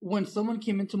when someone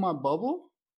came into my bubble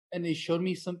and they showed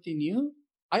me something new,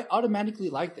 I automatically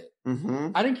liked it.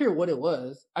 Mm-hmm. I didn't care what it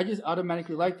was. I just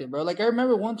automatically liked it, bro. Like I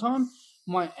remember one time,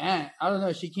 my aunt, I don't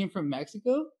know, she came from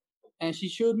Mexico, and she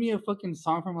showed me a fucking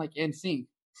song from like NSYNC,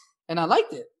 and I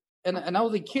liked it. And I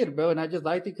was a kid, bro, and I just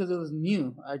liked it because it was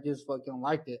new. I just fucking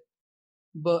liked it.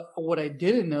 But what I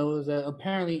didn't know is that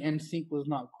apparently NSYNC was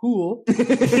not cool. So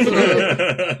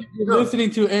if you're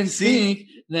listening to NSYNC,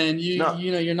 then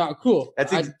you're not cool.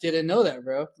 I didn't know that,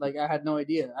 bro. Like I had no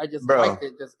idea. I just liked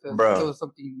it just because it was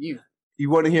something new. You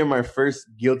want to hear my first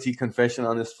guilty confession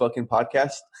on this fucking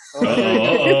podcast?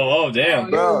 Oh,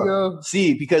 damn. Bro.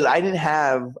 See, because I didn't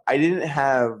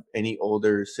have any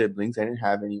older siblings. I didn't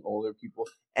have any older people.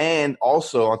 And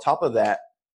also on top of that,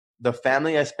 the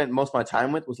family I spent most of my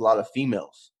time with was a lot of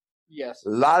females. Yes. A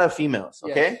lot of females,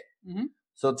 okay? Yes. Mm-hmm.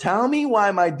 So tell me why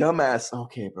my dumbass...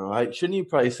 Okay, bro, I shouldn't even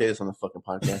probably say this on the fucking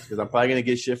podcast because I'm probably going to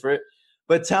get shit for it.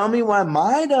 But tell me why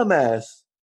my dumbass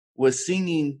was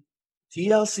singing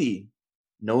TLC,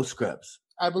 No Scrubs.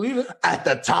 I believe it. At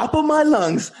the top of my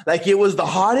lungs, like it was the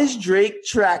hottest Drake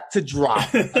track to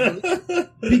drop.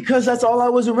 Because that's all I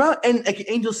was around. And like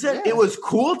Angel said, it was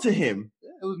cool to him.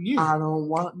 It was new. I don't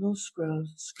want no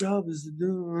scrubs. Scrub is the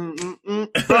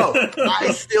bro.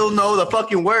 I still know the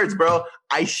fucking words, bro.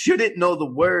 I shouldn't know the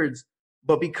words,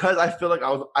 but because I feel like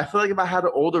if I had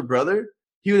an older brother,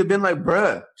 he would have been like,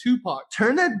 bruh, Tupac,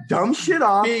 turn that dumb shit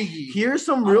off. Biggie. Here's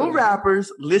some real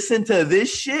rappers. Listen to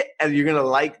this shit, and you're gonna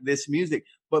like this music.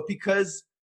 But because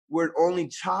we're an only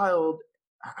child,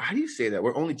 how do you say that?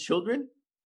 We're only children.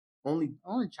 Only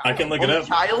child. I can look it up.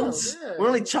 Childs. Oh, yeah. We're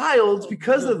only childs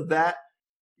because of that.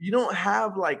 You don't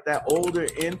have like that older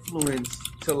influence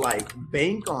to like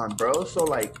bank on, bro. So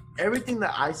like everything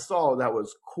that I saw that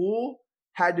was cool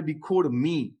had to be cool to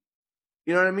me.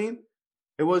 You know what I mean?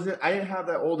 I didn't have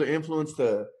that older influence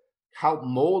to help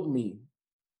mold me.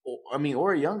 I mean,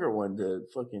 or a younger one to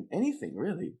fucking anything,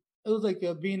 really. It was like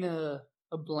being a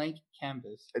blank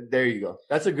canvas. There you go.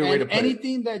 That's a good way to put it.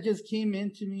 Anything that just came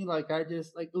into me, like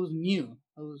it was new.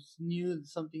 It was new,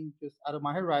 something just out of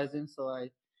my horizon. So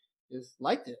I just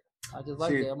liked it. I just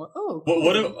liked it. I'm like, oh.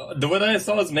 Cool. The way that I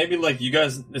saw is maybe like you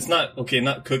guys. It's not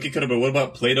cookie cutter, but what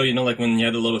about Play-Doh? You know, like when you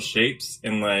had the little shapes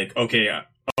and like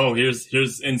here's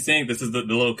NSYNC. This is the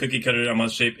little cookie cutter. I'm gonna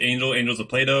shape Angel. Angel's a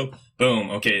Play-Doh. Boom.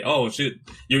 Okay. Oh shoot.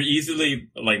 You're easily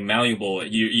like malleable.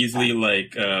 You're easily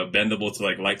like bendable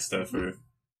to like stuff. Or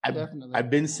Definitely. I've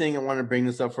been saying I want to bring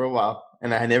this up for a while,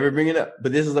 and I never bring it up.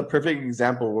 But this is a perfect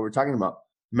example of what we're talking about.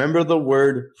 Remember the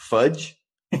word fudge?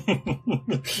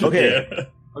 Okay. Yeah.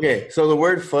 Okay, so the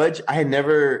word fudge,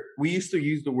 we used to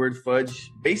use the word fudge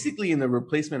basically in the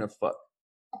replacement of fuck.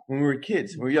 When we were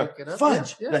kids, when we were young.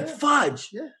 Fudge. Fudge.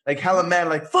 Yeah. Like hella mad,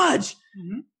 like fudge.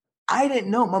 Mm-hmm. I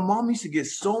didn't know. My mom used to get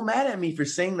so mad at me for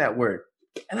saying that word.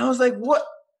 And I was like, what?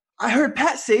 I heard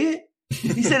Pat say it.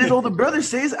 He said his older brother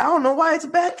says, I don't know why it's a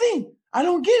bad thing. I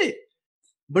don't get it.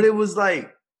 But it was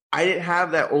like, I didn't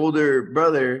have that older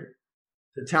brother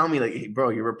to tell me, like, hey, bro,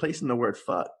 you're replacing the word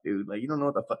fuck, dude. Like, you don't know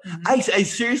what the fuck. Mm-hmm. I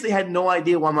seriously had no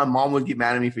idea why my mom would get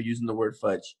mad at me for using the word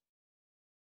fudge.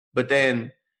 But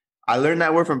then I learned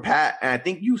that word from Pat. And I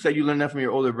think you said you learned that from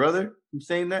your older brother from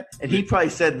saying that. And he probably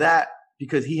said that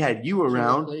because he had you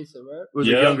around. It, right? Was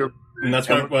a younger brother. And that's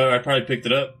why I probably picked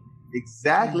it up.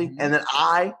 Exactly. Mm-hmm. And then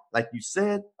I, like you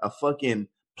said, a fucking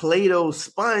Play-Doh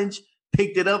sponge,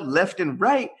 picked it up left and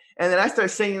right. And then I started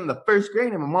saying in the first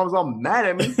grade, and my mom was all mad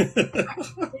at me.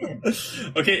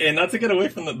 Okay, and not to get away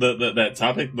from that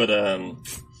topic, but God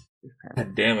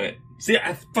damn it. See,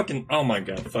 I fucking, oh my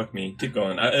god, fuck me. Keep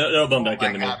going. It'll bump back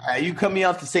into me. You cut me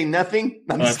off to say nothing?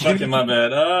 I'm just fucking kidding. my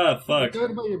bad. Fuck. What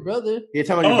about your brother? You're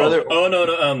talking about your brother? Oh,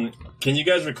 no. Can you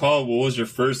guys recall what was your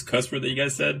first cuss word that you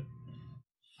guys said?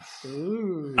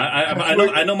 Ooh.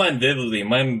 I know mine vividly.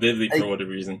 For whatever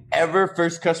reason. Ever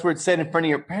first cuss word said in front of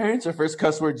your parents, or first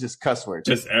cuss word just cuss word?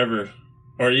 Just ever.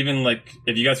 Or even, like,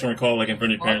 if you guys can recall, like, in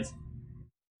front of your parents.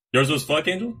 Yours was fuck,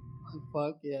 Angel?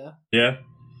 Fuck, yeah. Yeah?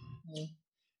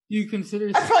 You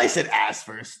consider... I probably said ass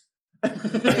first.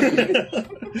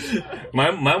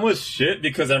 Mine was shit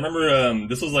because I remember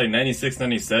this was like 96,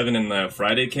 97 and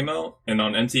Friday came out, and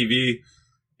on MTV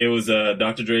it was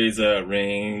Dr. Dre's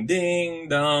Ring Ding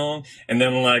Dong, and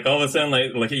then like all of a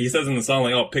sudden like he says in the song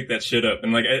like, oh, pick that shit up,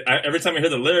 and like I every time I hear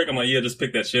the lyric I'm like, yeah, just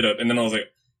pick that shit up, and then I was like,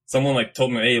 someone like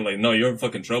told me, hey, like, no, you're in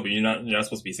fucking trouble, you're not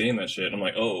supposed to be saying that shit. I'm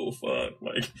like, oh fuck,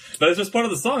 like, but it's just part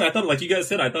of the song. I thought, like you guys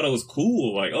said, I thought it was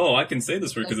cool, like, oh, I can say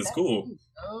this word because it's cool.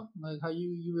 Like how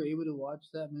you were able to watch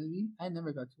that movie. I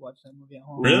never got to watch that movie at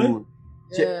home. Really?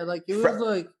 Yeah, like it was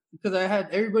like, because I had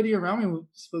everybody around me who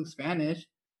spoke Spanish,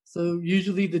 so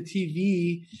usually the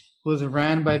TV was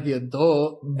ran by the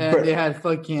adult, and they had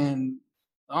fucking,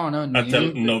 I don't know, a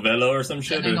novella or some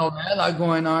shit. A novella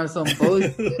going on, some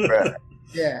bullshit.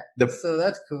 Yeah, so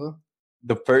that's cool.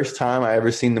 The first time I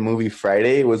ever seen the movie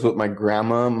Friday was with my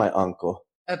grandma and my uncle.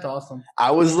 That's awesome.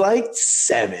 I was like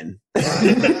 7.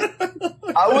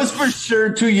 I was for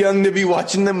sure too young to be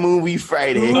watching the movie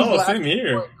Friday. No, same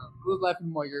here. Who was laughing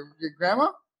more, your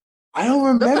grandma? I don't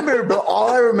remember, but all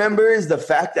I remember is the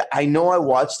fact that I know I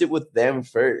watched it with them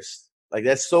first. Like,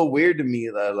 that's so weird to me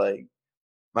that, like,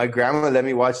 my grandma let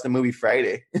me watch the movie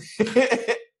Friday.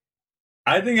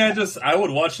 I think I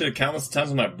would watch it countless times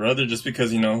with my brother just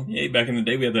because, back in the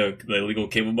day we had the illegal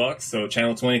cable box, so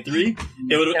channel 23,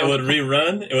 it would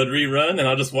rerun, and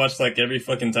I'll just watch like every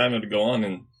fucking time it would go on,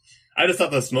 and I just thought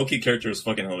the Smokey character was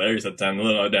fucking hilarious at the time.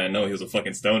 Little did I know he was a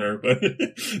fucking stoner, but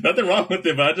nothing wrong with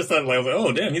it, but I just thought, like, I was like,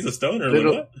 oh damn, he's a stoner.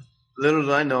 Little did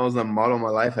I know I was gonna model my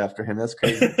life after him. That's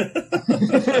crazy.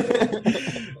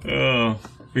 Oh,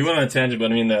 we went on a tangent,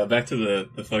 but I mean, back to the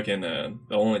fucking the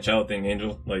only child thing,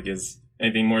 Angel. Like, is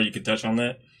anything more you could touch on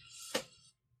that?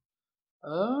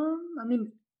 I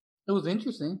mean, it was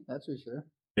interesting, that's for sure.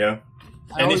 Yeah.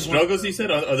 Any struggles you said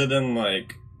other than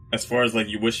like, as far as like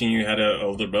you wishing you had an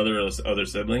older brother or other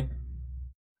sibling?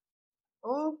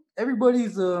 Oh,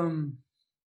 everybody's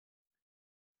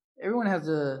everyone has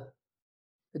a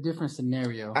different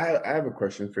scenario. I have a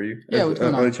question for you. Yeah, what's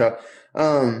going on?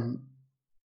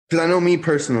 Because I know me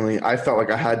personally, I felt like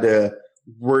I had to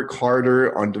work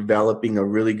harder on developing a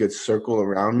really good circle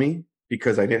around me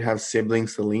because I didn't have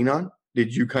siblings to lean on.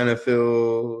 Did you kind of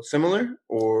feel similar?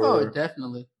 Or Oh,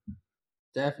 definitely.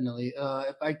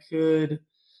 If I could,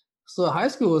 so high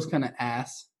school was kind of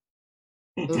ass.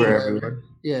 It was whatever.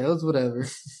 Yeah, it was whatever.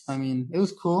 I mean, it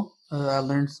was cool. I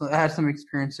had some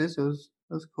experiences. It was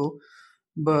cool,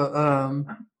 but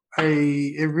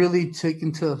it really took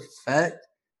into effect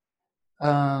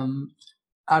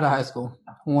out of high school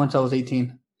once I was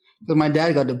 18. Because my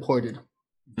dad got deported.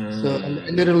 So I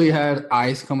literally had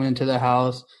ICE coming into the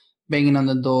house, banging on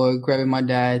the door, grabbing my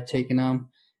dad, taking him,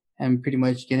 and pretty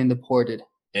much getting deported.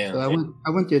 Damn. So I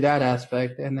went through that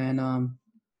aspect, and then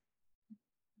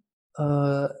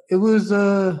it was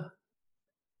a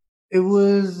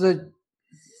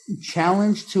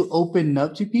challenge to open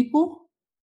up to people,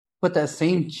 but that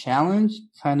same challenge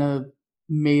kind of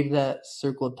made that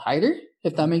circle tighter,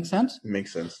 if that makes sense. It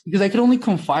makes sense. Because I could only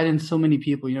confide in so many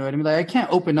people, you know what I mean? Like, I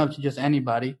can't open up to just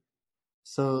anybody.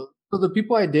 So the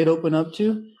people I did open up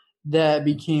to, that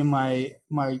became my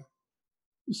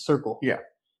circle. Yeah.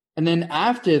 And then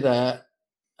after that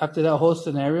whole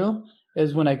scenario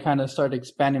is when I kind of started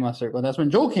expanding my circle. That's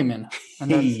when Joel came in.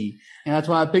 And that's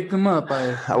when I picked him up.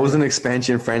 I was an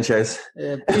expansion franchise.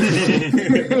 I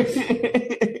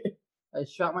I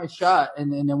shot my shot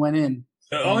and it went in.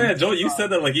 Oh yeah, Joel, you said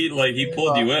that like he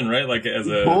pulled you in, right? Like as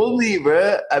a Pulled me,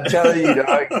 bruh. I'm telling you,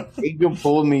 dog. Angel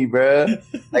pulled me, bruh.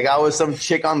 Like I was some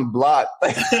chick on the block.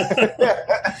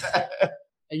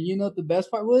 And you know what the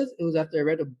best part was? It was after I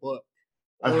read a book.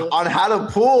 On how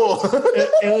to pull.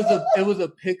 It was a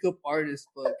pickup artist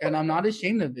book, and I'm not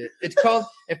ashamed of it. It's called.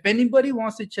 If anybody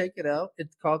wants to check it out,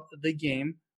 it's called The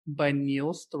Game by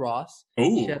Neil Strauss.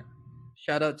 ooh,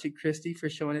 Shout out to Christy for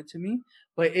showing it to me.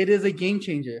 But it is a game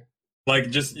changer.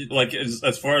 like just like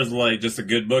as far as like just a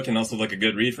good book and also like a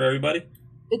good read for everybody.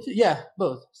 It's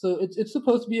both. So it's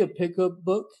supposed to be a pickup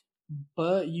book,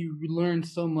 but you learn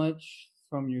so much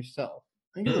from yourself.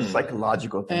 I think it's a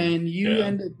psychological thing. And you Yeah.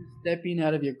 end up stepping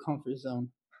out of your comfort zone,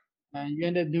 and you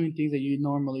end up doing things that you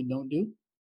normally don't do.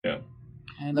 Yeah.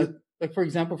 And like for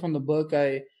example, from the book,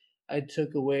 I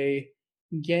took away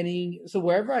getting so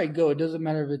wherever I go, it doesn't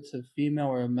matter if it's a female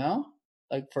or a male.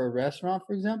 Like for a restaurant,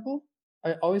 for example,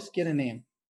 I always get a name,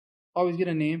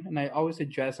 and I always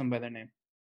address them by their name.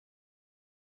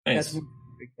 Nice. That's what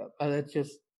I picked up. That's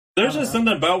just There's just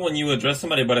something about when you address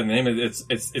somebody by the name,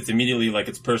 it's immediately like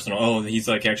it's personal. Oh, he's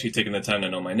like actually taking the time to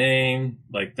know my name,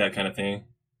 like that kind of thing.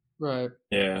 right.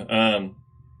 Yeah.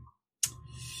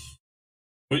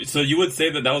 So you would say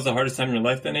that was the hardest time in your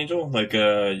life then, Angel? Like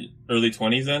early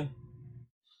 20s then?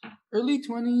 Early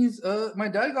 20s. My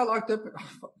dad got locked up. Oh,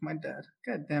 fuck, my dad.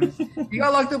 God damn it. He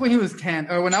got locked up when he was 10,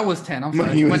 or when I was 10. I'm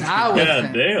sorry. When I was Yeah,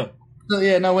 10. damn. So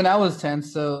yeah, no, when I was 10.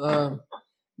 So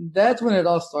that's when it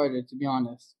all started, to be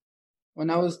honest. When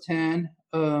I was 10,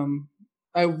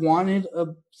 I wanted a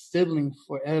sibling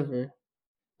forever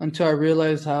until I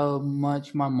realized how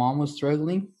much my mom was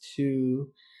struggling to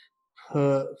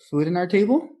put food in our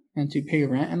table and to pay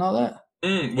rent and all that.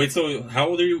 Wait, so how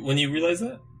old are you when you realized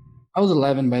that? I was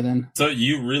 11 by then. So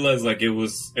you realized like it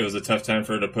was a tough time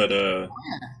for her to put a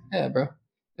Yeah, bro.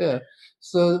 Yeah.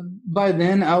 So by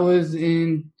then I was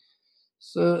in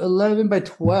 11 by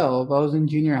 12, I was in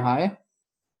junior high,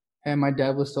 and my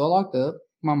dad was still locked up.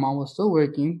 My mom was still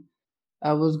working.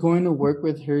 I was going to work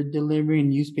with her delivering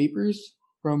newspapers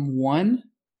from 1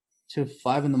 to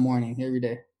 5 in the morning every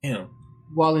day damn.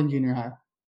 while in junior high.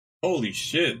 Holy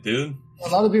shit, dude. A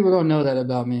lot of people don't know that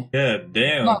about me. Yeah, It's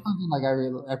damn. not something like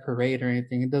I parade or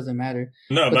anything. It doesn't matter.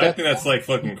 No, but but I that's- think that's like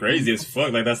fucking crazy as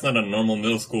fuck. Like that's not a normal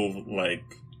middle school like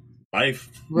life.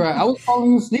 Right. I was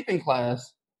falling asleep in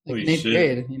class. Like Holy in 8th shit.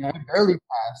 grade. You know,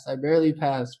 I barely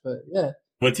passed, but yeah.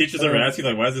 What teachers ever ask you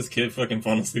like, why is this kid fucking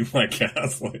falling asleep like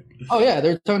gas? Like, Oh yeah,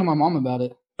 they're talking to my mom about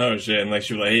it. oh shit, and like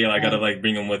she was like, hey, I gotta like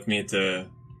bring him with me to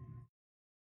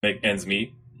make ends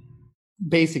meet.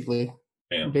 Basically.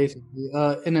 Damn. Basically.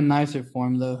 In a nicer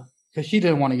form though. Because she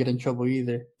didn't want to get in trouble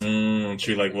either.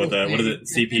 She like what is it,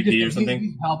 CPP or something?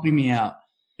 He's helping me out.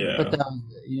 Yeah, But that was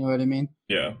it, you know what I mean?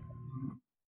 yeah.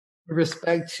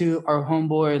 Respect to our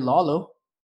homeboy Lalo.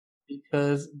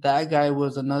 Because that guy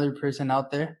was another person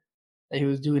out there. That he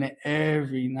was doing it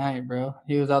every night, bro.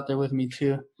 He was out there with me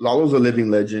too. Lalo's a living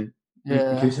legend. In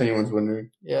Yeah. case anyone's wondering.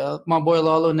 Yeah. My boy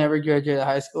Lalo never graduated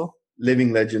high school.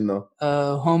 Living legend, though.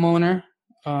 Homeowner.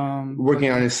 Working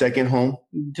on his second home.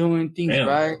 Doing things Damn.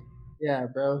 right. Yeah,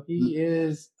 bro. He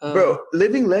is Bro,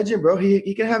 living legend, bro.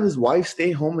 He can have his wife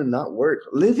stay home and not work.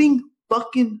 Living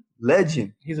fucking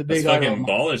legend. He's a That's big idol. fucking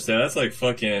baller. That's like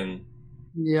fucking.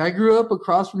 Yeah, I grew up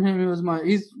across from him.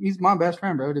 He's my best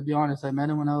friend, bro. To be honest, I met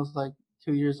him when I was like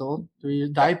 2 years old, 3 years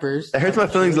diapers. That hurts my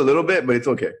feelings a little bit, but it's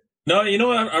okay. No, you know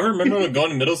what? I remember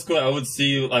going to middle school. I would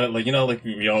see like you know like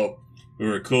we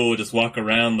were cool. Just walk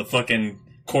around the fucking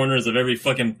corners of every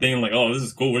fucking thing. Like, oh, this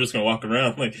is cool. We're just gonna walk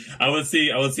around. Like I would see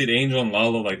the Angel and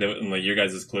Lalo like that in like your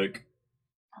guys' clique.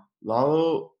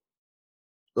 Lalo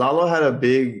had a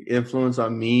big influence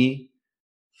on me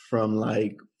from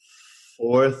like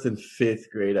 4th and 5th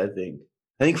grade, I think.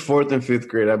 I think 4th and 5th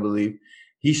grade, I believe.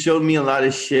 He showed me a lot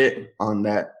of shit on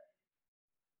that.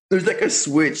 There's like a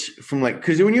switch from like,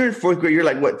 because when you're in 4th grade, you're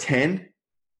like, what, 10?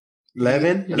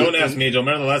 11? Don't ask me, Joe.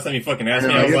 Remember the last time you fucking asked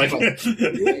me? I I know, was you're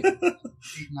like, 8,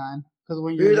 9. Because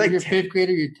when You're you're like you're 10. 5th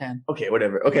grader, you're 10. Okay,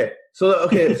 whatever. Okay. So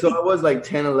I was like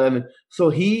 10, 11. So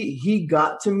he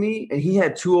got to me, and he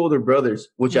had 2 older brothers,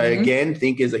 which I Mhm. again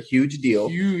think is a huge deal.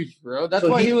 Huge, bro. That's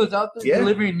So why he- he was out there yeah.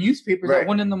 delivering newspapers Right. at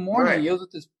 1 in the morning. Right. He was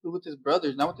with his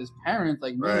brothers, not with his parents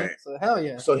like me. Right. So hell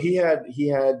yeah. So he had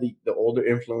the older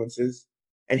influences,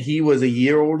 and he was a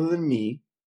year older than me.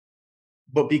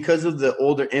 But because of the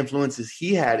older influences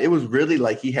he had, it was really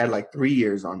like he had like 3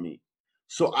 years on me.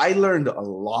 So I learned a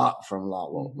lot from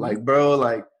Lalo. Mhm. Like, bro,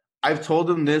 like I've told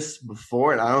him this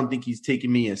before, and I don't think he's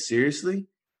taking me as seriously.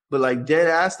 But like dead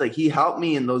ass, like he helped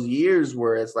me in those years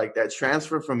where it's like that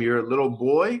transfer from your little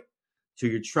boy So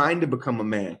you're trying to become a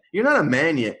man. You're not a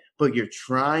man yet, but you're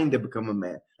trying to become a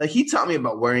man. Like, he taught me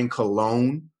about wearing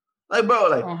cologne. Like, bro,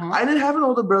 like, I didn't have an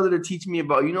older brother to teach me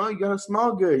about, you gotta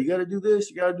smell good. You gotta do this.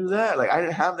 You gotta do that. Like, I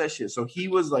didn't have that shit. So he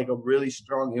was like a really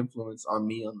strong influence on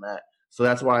me on that. So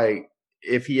that's why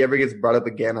if he ever gets brought up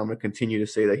again, I'm going to continue to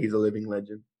say that he's a living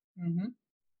legend. Mm-hmm.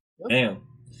 Yep. Damn.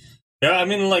 Yeah, I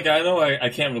mean, like, I know I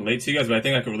can't relate to you guys, but I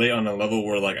think I could relate on a level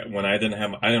where, like, when I didn't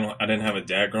have a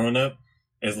dad growing up,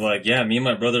 it's like, yeah, me and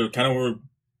my brother kind of were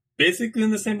basically in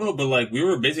the same boat, but, like, we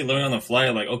were basically learning on the fly,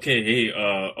 like, okay, hey,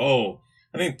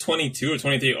 I think 22 or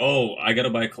 23, I gotta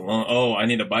buy cologne, I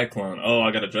need to buy cologne, I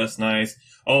gotta dress nice,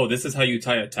 this is how you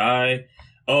tie a tie,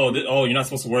 you're not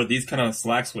supposed to wear these kind of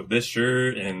slacks with this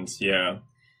shirt, and, yeah.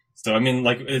 So I mean,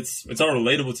 like, it's all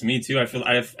relatable to me too. I feel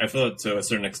it to a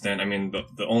certain extent. I mean,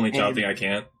 the only child thing I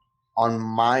can't. On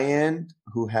my end,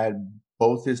 who had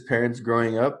both his parents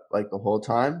growing up like the whole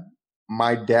time,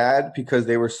 my dad, because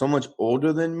they were so much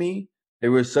older than me,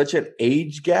 there was such an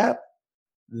age gap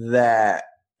that,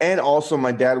 and also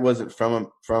my dad wasn't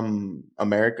from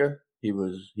America.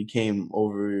 He came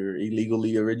over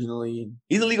illegally originally.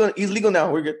 He's legal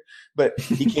now. We're good. But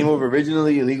he came over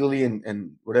originally illegally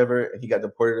and whatever. And he got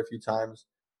deported a few times.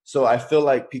 So I feel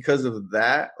like because of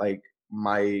that, like,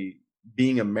 my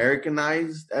being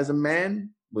Americanized as a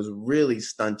man was really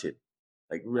stunted.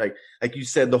 Like you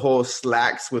said, the whole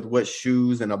slacks with what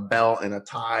shoes and a belt and a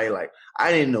tie. Like,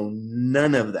 I didn't know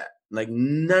none of that. Like,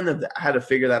 none of that. I had to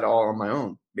figure that all on my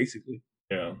own, basically.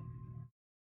 Yeah.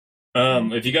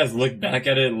 If you guys look back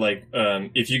at it, like,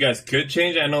 if you guys could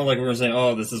change it, I know, like, we were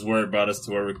saying, this is where it brought us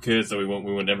to where we could, so we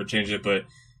would never change it, but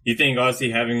you think,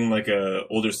 obviously, having, like, a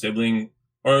older sibling,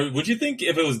 or would you think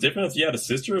if it was different if you had a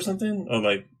sister or something, or,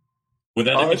 like, would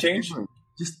that ever change?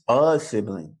 Just a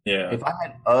sibling. Yeah. If I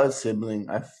had a sibling,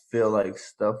 I feel like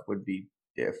stuff would be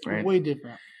different. Way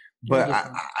different.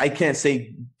 But I can't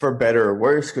say for better or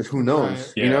worse, because who knows,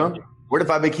 right. Yeah. you know? What if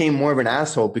I became more of an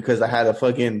asshole because I had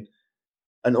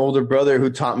an older brother who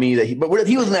taught me that but what if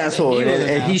he was an asshole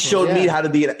and he showed me how to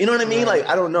be you know what I mean? Right. Like,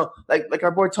 I don't know. Like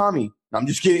our boy Tommy. No, I'm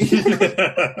just kidding.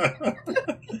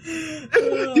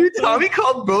 Dude, Tommy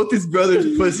called both his brothers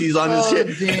pussies on his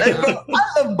shit. Like, bro,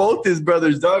 I love both his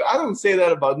brothers, dog. I don't say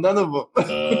that about none of them.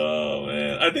 Oh,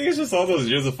 man. I think it's just all those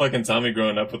years of fucking Tommy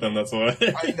growing up with them, that's why.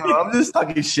 I know, I'm just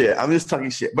talking shit.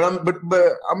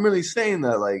 But I'm really saying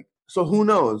that, like, so who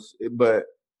knows? But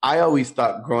I always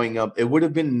thought growing up, it would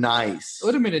have been nice. It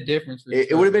would have made a difference.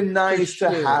 It would have been nice to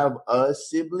have a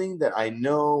sibling that I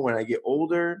know when I get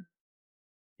older,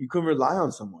 you can rely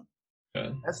on someone.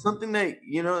 Yeah. That's something that,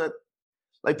 that,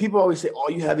 like, people always say,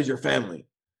 all you have is your family.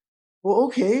 Well,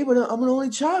 okay, but I'm an only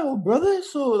child, brother.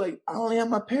 So, like, I only have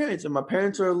my parents, and my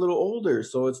parents are a little older.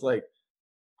 So it's like,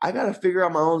 I got to figure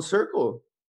out my own circle.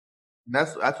 And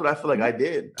that's what I feel like I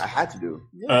did. I had to do.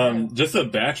 Just to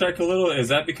backtrack a little, is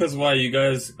that because why you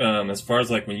guys, as far as,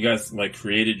 like, when you guys, like,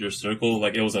 created your circle,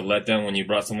 like, it was a letdown when you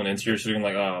brought someone into your circle,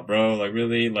 like, oh, bro, like,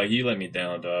 really? Like, you let me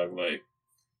down, dog. Like,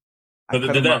 so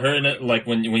did that hurt it? Like,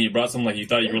 when you brought someone, like, you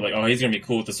thought you were like, oh, he's going to be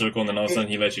cool with the circle, and then all of a sudden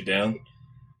he let you down?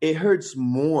 It hurts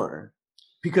more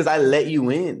because I let you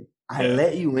in. I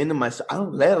let you into my circle. I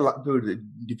don't let a lot, dude.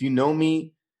 If you know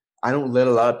me, I don't let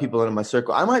a lot of people into my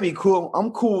circle. I might be cool. I'm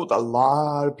cool with a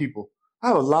lot of people. I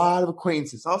have a lot of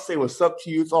acquaintances. I'll say what's up to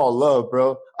you. It's all love,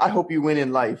 bro. I hope you win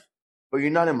in life, but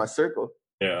you're not in my circle.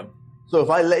 Yeah. So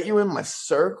if I let you in my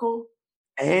circle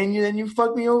and then you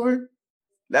fuck me over,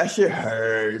 that shit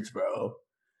hurts, bro.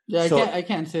 Yeah, I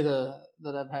can't say that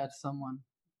I've had someone.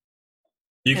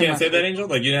 You can't say that, Angel?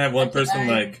 Like, you didn't have one person,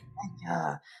 like...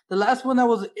 Yeah. The last one I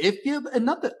was iffy about, and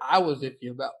not that I was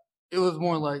iffy about, it was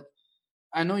more like,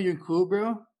 I know you're cool,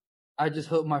 bro. I just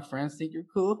hope my friends think you're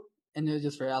cool. And it was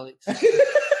just for Alex.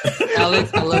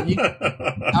 Alex, I love you.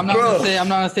 I'm not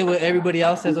gonna say what everybody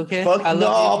else says, okay? I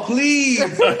love you. Please.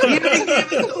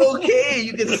 Okay,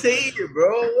 you can say it,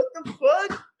 bro. What the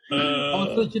fuck? I'm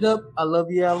gonna switch it up. I love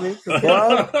you, Alex.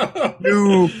 What?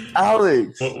 Dude,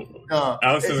 Alex.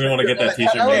 Alex doesn't want to get that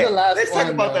t-shirt made. Let's talk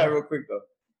about that real quick, though.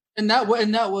 And that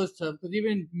was tough because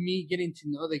even me getting to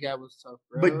know the guy was tough,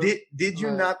 bro. But did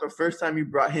you not the first time you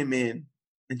brought him in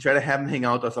and try to have him hang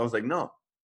out with us? I was like, no,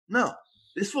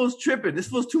 this fool's tripping. This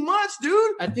fool's too much,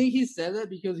 dude. I think he said that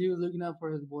because he was looking out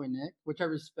for his boy Nick, which I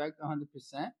respect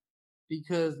 100%.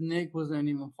 Because Nick wasn't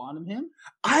even fond of him.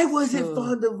 I wasn't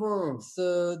fond of him.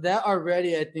 So that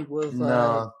already, I think, was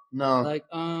no. Like,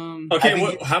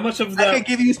 okay, how much of that? I can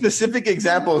give you specific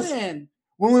examples.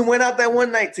 When we went out that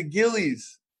one night to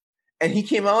Gillies, and he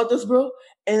came out with us, bro,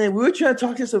 and then we were trying to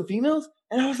talk to some females,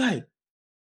 and I was like,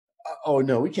 oh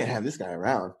no, we can't have this guy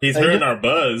around. He's Like, hurting our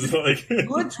buzz. Like,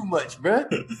 doing too much, bruh.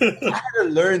 I had to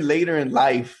learn later in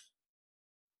life.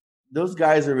 Those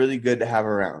guys are really good to have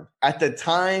around. At the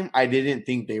time, I didn't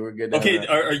think they were good. To okay, have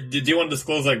around. did you want to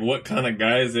disclose like what kind of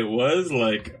guys it was?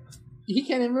 Like, He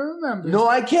can't even remember. No,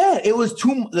 I can't. It was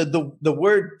the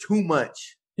word too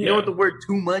much. You know Yeah. what the word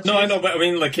too much no, is? I know, but I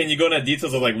mean, like, can you go into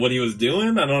details of like what he was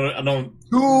doing? I don't.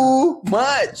 Too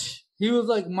much. He was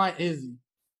like my Izzy.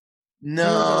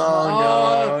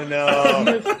 No.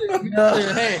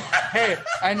 Hey,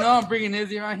 I know I'm bringing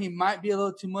Izzy around. He might be a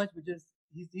little too much, but just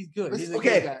he's good. He's a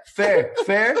good guy. Fair.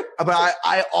 But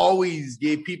I always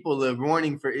gave people a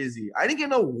warning for Izzy. I didn't get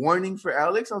no warning for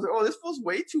Alex. I was like, oh, this feels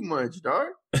way too much, dog.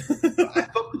 I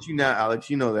fuck with you now,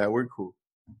 Alex. You know that. We're cool.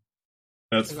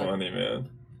 That's funny, man.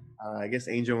 I guess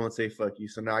Angel won't say fuck you,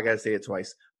 so now I gotta say it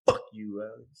twice. Fuck you,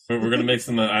 Alex. We're gonna make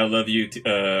some "I love you"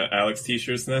 Alex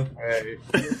t-shirts now. All right.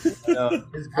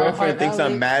 His girlfriend thinks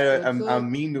I'm mad.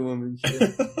 I'm mean to him and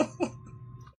shit.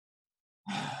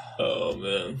 Oh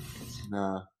man.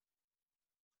 Nah,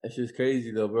 that's just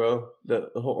crazy though, bro. The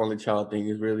whole only child thing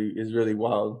is really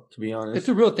wild, to be honest. It's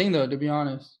a real thing, though. To be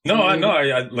honest. No, I know.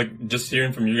 I like just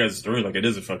hearing from your guys' story. Like, it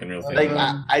is a fucking real thing. Like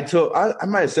I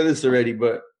might have said this already,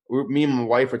 but me and my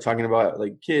wife were talking about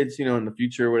like kids, in the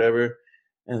future or whatever.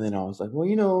 And then I was like,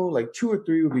 well, like 2 or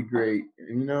 3 would be great,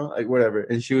 and like whatever.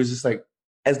 And she was just like,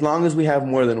 as long as we have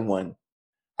more than one.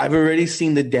 I've already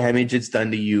seen the damage it's done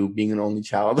to you being an only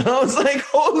child. And I was like,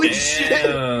 holy shit.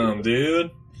 Damn, dude.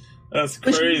 That's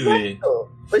crazy.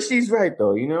 But she's right,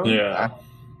 though, Yeah.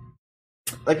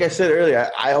 Like I said earlier,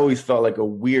 I always felt like a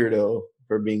weirdo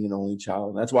for being an only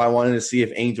child. That's why I wanted to see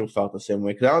if Angel felt the same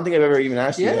way. Because I don't think I've ever even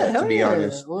asked you that, to be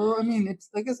honest. Well, I mean, it's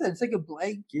like I said, it's like a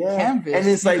blank Yeah. canvas. And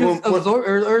it's like, you just absorb,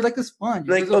 or like a sponge.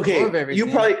 You like, just absorb okay, everything.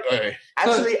 you probably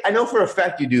actually, I know for a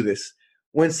fact you do this.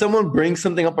 When someone brings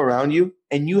something up around you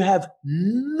and you have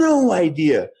no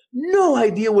idea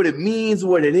what it means,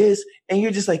 what it is, and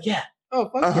you're just like, yeah,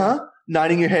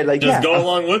 nodding your head like, just go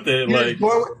along with it, like,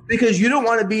 because you don't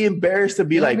want to be embarrassed to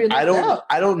be like, I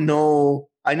don't know,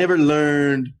 I never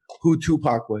learned who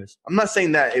Tupac was. I'm not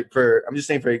saying that I'm just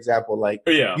saying for example, like,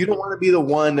 yeah, you don't want to be the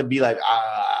one to be like,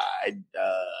 I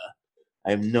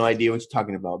have no idea what you're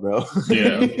talking about, bro.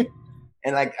 Yeah.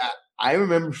 And like, I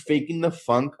remember faking the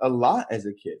funk a lot as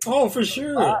a kid. Oh, for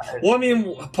sure. Well, I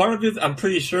mean, part of it, I'm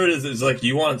pretty sure is like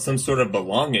you want some sort of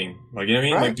belonging. Like, you know what I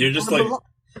mean? Right. Like, you're just like,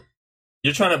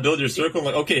 you're trying to build your circle.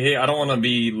 Like, okay, hey, I don't want to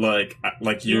be like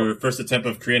your first attempt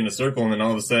of creating a circle, and then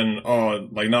all of a sudden,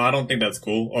 no, I don't think that's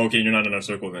cool. Okay, you're not in our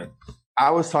circle then. I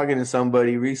was talking to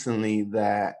somebody recently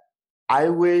that I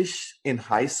wish in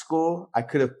high school I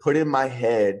could have put in my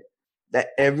head that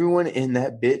everyone in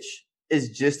that bitch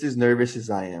is just as nervous as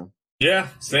I am. Yeah,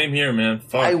 same here, man.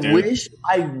 Fuck, I dude.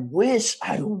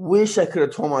 wish I could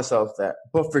have told myself that.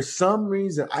 But for some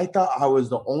reason, I thought I was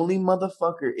the only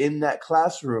motherfucker in that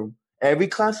classroom. Every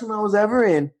classroom I was ever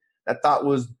in, that thought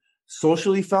was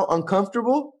socially felt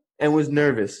uncomfortable and was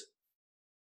nervous.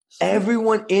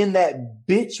 Everyone in that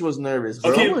bitch was nervous,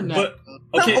 bro. Okay, but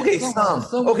okay, some.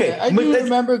 Okay, I do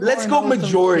remember. Let's go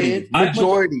majority.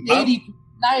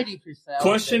 90%.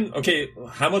 Question, okay,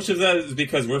 how much of that is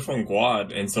because we're from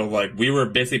Guad, and so, like, we were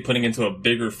basically putting into a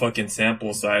bigger fucking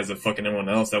sample size of fucking everyone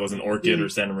else that was an Orchid or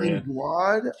Santa Maria? In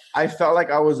Guad, I felt like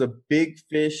I was a big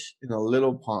fish in a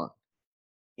little pond.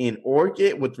 In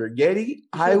Orchid with Rigetti,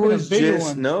 I was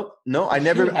just, no,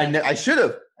 I should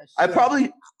have.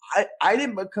 I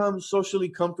didn't become socially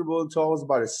comfortable until I was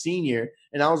about a senior,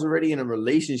 and I was already in a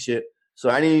relationship,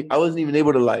 so I wasn't even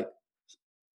able to, like,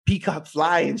 peacock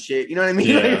fly and shit. You know what I mean?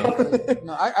 Yeah.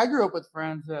 No, I grew up with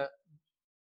friends that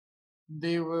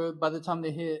they were, by the time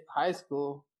they hit high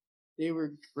school, they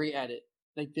were great at it.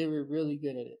 Like, they were really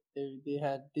good at it.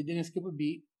 They didn't skip a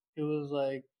beat. It was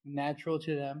like natural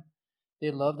to them. They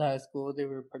loved high school. They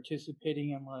were participating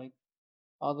in like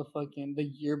all the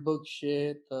yearbook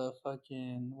shit, the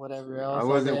fucking whatever else. I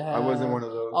wasn't one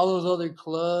of those. All those other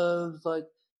clubs, like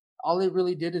all they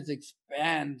really did is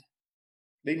expand.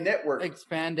 They network.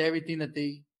 Expand everything that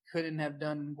they couldn't have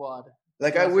done in Guad.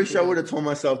 Like, I wish I would have told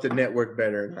myself to network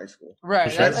better in high school.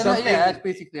 Right. That's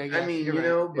basically, I guess. I mean,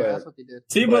 but that's what they did.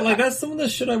 See, but like, that's some of the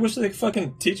shit I wish they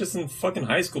fucking teach us in fucking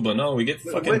high school, but no, we get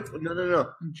fucking...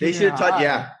 No. They should have taught,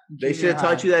 they should have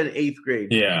taught you that in 8th grade.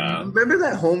 Yeah. Remember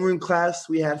that homeroom class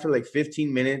we had for like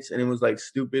 15 minutes and it was like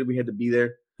stupid? We had to be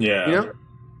there. Yeah.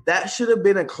 That should have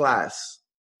been a class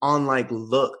on like,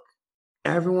 look,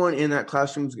 everyone in that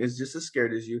classroom is just as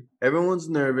scared as you. Everyone's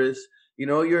nervous.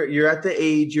 You're at the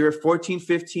age, you're 14,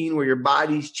 15, where your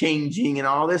body's changing and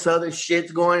all this other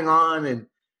shit's going on.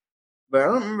 But I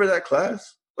don't remember that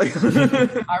class.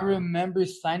 Like, I remember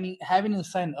having to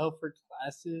sign up for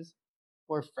classes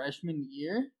for freshman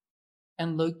year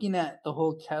and looking at the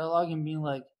whole catalog and being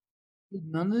like,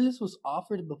 none of this was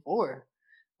offered before.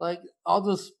 Like all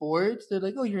the sports, they're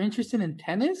like, oh, you're interested in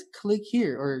tennis? Click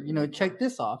here, or check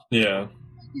this off. Yeah.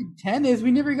 Tennis,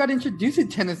 we never got introduced to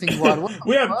tennis in Guad.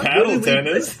 We have paddle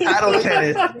tennis. Paddle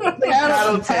tennis.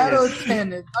 Paddle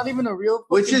tennis. Not even a real.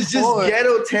 Which is just sport.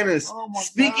 ghetto tennis. Oh my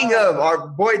Speaking God. of, our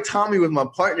boy Tommy was my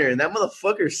partner, and that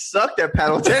motherfucker sucked at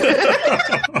paddle tennis.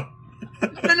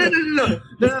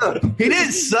 No. He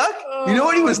didn't suck. You know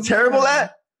what he was terrible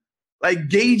at? Like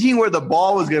gauging where the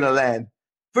ball was gonna land.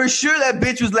 For sure, that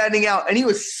bitch was landing out, and he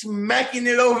was smacking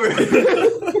it over.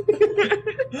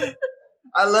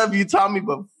 I love you, Tommy,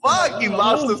 but fuck, you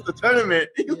lost us the tournament.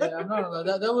 Yeah, no.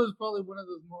 That was probably one of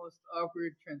the most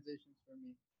awkward transitions for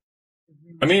me.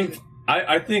 I mean,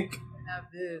 I think I have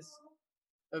this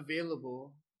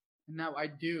available, and now I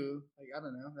do. Like I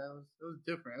don't know. It was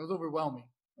different. It was overwhelming.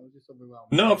 It was just overwhelming.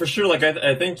 no, for sure. Like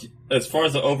I think as far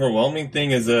as the overwhelming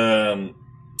thing is,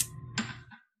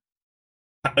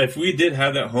 if we did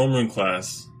have that homeroom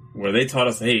class where they taught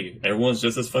us, hey, everyone's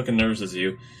just as fucking nervous as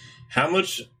you, how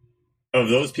much of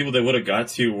those people they would have got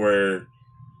to were,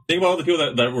 think about all the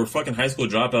people that were fucking high school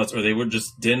dropouts, or they were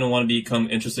just didn't want to become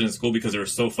interested in school because they were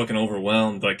so fucking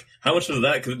overwhelmed. Like, how much of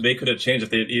that they could have changed if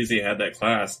they had easily had that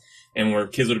class, and where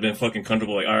kids would have been fucking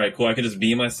comfortable, like, all right, cool, I could just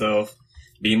be myself,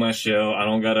 be my shell, I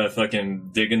don't gotta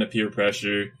fucking dig into peer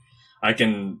pressure, I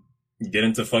can get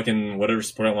into fucking whatever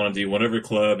sport I want to do, whatever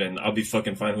club, and I'll be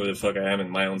fucking fine who the fuck I am in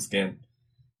my own skin.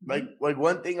 Like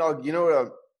one thing I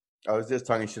was just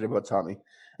talking shit about Tommy.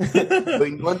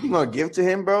 But one thing I'll give to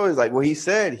him, bro, is like what he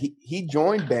said. He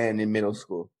joined band in middle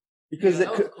school because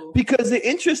because it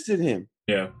interested him.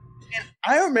 Yeah. And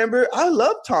I remember I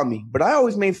loved Tommy, but I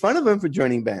always made fun of him for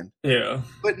joining band. Yeah.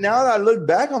 But now that I look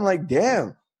back, I'm like,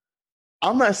 damn.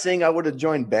 I'm not saying I would have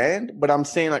joined band, but I'm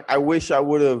saying like I wish I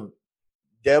would have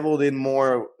deviled in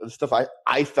more stuff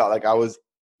I felt like I was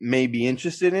maybe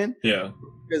interested in. Yeah.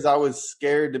 Because I was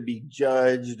scared to be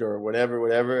judged or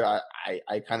whatever.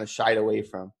 I kind of shied away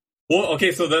from. Well,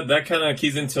 okay, so that kind of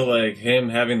keys into like him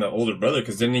having the older brother,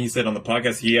 because then he said on the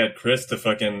podcast he had Chris to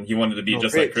fucking, he wanted to be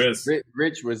just Rich, like Chris.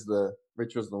 Rich was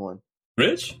the one.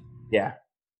 Rich? Yeah.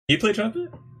 He played trumpet?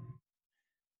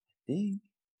 Dang.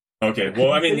 Okay,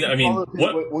 well, I mean,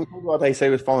 what? When people about they say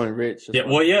was following Rich. Yeah,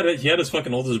 well, he had his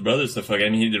fucking oldest brothers to fuck. I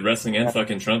mean, he did wrestling and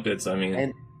fucking trumpets. I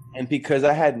mean, and because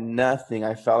I had nothing,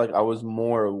 I felt like I was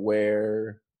more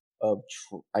aware of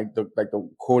the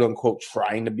quote unquote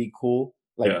trying to be cool,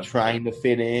 trying to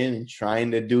fit in and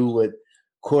trying to do what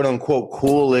quote unquote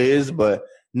cool is. But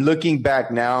looking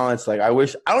back now, it's like I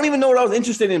don't even know what I was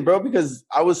interested in, bro, because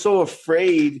I was so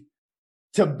afraid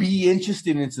to be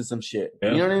interested into some shit.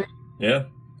 Yeah. You know what I mean? Yeah.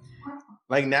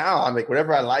 Like now, I'm like,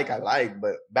 whatever I like.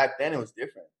 But back then it was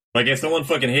different. Like if someone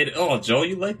fucking hated, oh, Joe,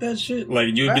 you like that shit? Like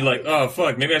you'd be like, oh,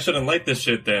 fuck, maybe I shouldn't like this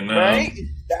shit then. Right?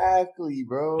 Exactly,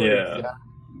 bro. Yeah. Exactly.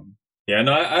 Yeah,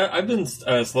 no, I've been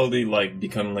slowly like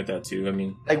becoming like that too. I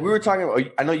mean, like we were talking about,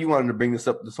 I know you wanted to bring this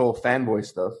up, this whole fanboy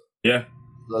stuff. Yeah.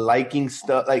 The liking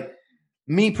stuff. Like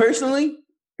me personally,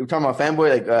 we're talking about fanboy,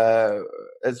 like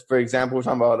as for example, we're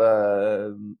talking about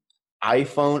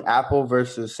iPhone, Apple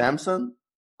versus Samsung.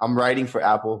 I'm writing for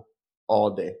Apple all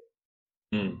day.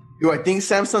 Do I think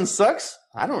Samsung sucks?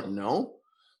 I don't know,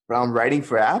 but I'm writing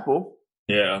for Apple.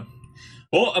 Yeah.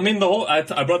 Well, I mean,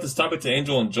 I brought this topic to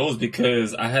Angel and Joel's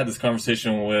because I had this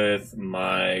conversation with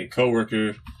my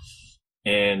coworker,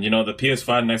 and the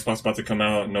PS5 and Xbox about to come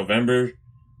out in November.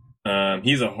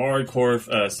 He's a hardcore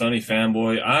Sony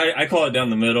fanboy. I call it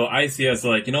down the middle. I see as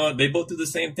like, they both do the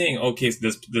same thing. Okay, so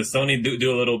does Sony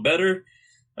do a little better?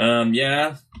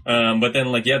 Yeah. But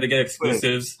then like, yeah, they get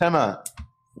exclusives. Wait, time out.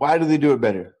 Why do they do it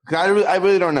better? Because I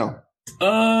really don't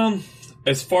know.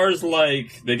 As far as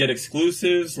like they get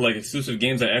exclusives, like exclusive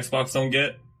games that Xbox don't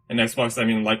get, and Xbox, I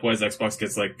mean, likewise, Xbox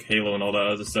gets like Halo and all that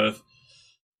other stuff.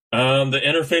 The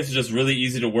interface is just really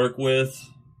easy to work with.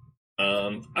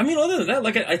 I mean, other than that,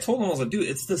 like I told him, I was like, dude,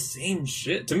 it's the same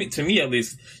shit to me at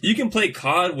least. You can play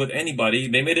COD with anybody.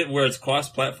 They made it where it's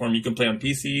cross-platform. You can play on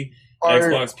PC,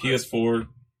 Xbox, PS4.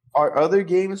 Are other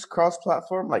games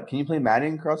cross-platform? Like, can you play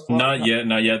Madden cross-platform?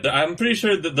 Not yet. I'm pretty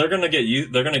sure that they're gonna get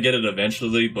it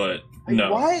eventually, but like,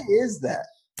 no. Why is that?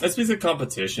 It's because of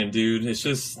competition, dude. It's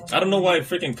just I don't know why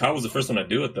freaking COD was the first one to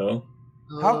do it though.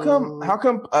 How come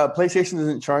PlayStation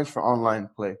doesn't charge for online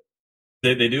play?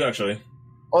 They do actually.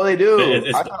 Oh, they do.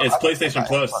 It's PlayStation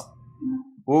Plus.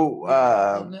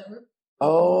 Well,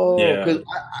 Oh, Yeah. because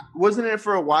wasn't it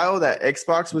for a while that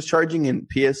Xbox was charging and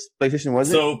PlayStation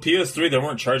wasn't? So PS3 they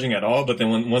weren't charging at all, but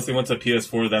then once they went to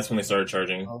PS4, that's when they started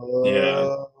charging.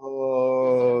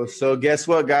 Oh, so guess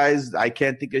what, guys? I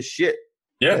can't think of shit.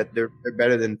 Yeah. That they're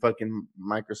better than fucking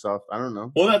Microsoft. I don't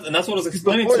know. Well, that's what I was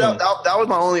explaining Before to him. that was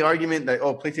my only argument. Like,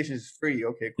 oh, PlayStation is free.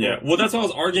 Okay, cool. Yeah, well, that's what I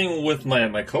was arguing with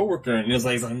my coworker, and he was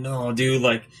like, no, dude,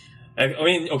 like, I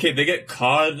mean, okay, they get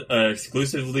COD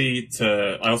exclusively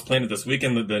to. I was playing it this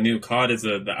weekend. The new COD is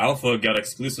the alpha got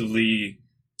exclusively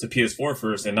to PS4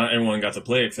 first, and not everyone got to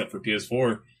play except for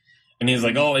PS4. And he's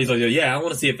like, yeah, I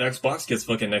want to see if Xbox gets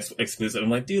fucking exclusive.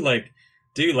 I'm like, dude,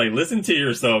 listen to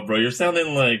yourself, bro. You're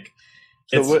sounding like.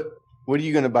 So what are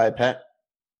you gonna buy, Pat?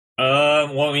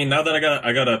 Well, I mean, now that I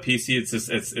got a PC,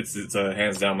 it's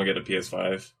hands down. I'm gonna get a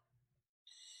PS5.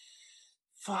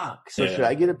 Fuck. So Yeah. should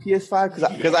I get a PS5?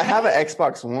 Because I have an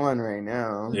Xbox One right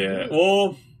now. Yeah.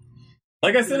 Well,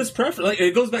 like I said, it's preference. Like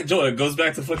it goes back, Joe. It goes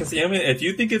back to fucking. I mean, if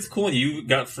you think it's cool and you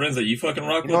got friends that you fucking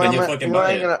rock with, then you fucking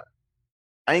buy it.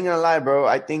 I ain't gonna lie, bro.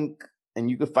 I think, and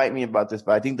you could fight me about this,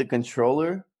 but I think the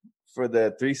controller for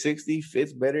the 360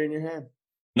 fits better in your hand.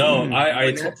 No,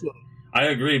 I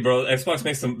agree, bro. Xbox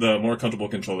makes the more comfortable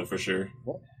controller for sure.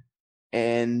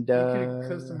 And You can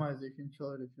customize your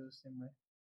controller to feel the same way.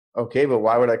 okay, but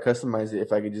why would I customize it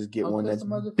if I could just get one that's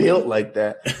customize it for built you. like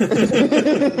that?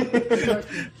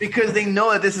 Because they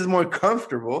know that this is more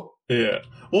comfortable. Yeah.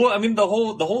 Well, I mean, the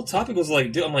whole topic was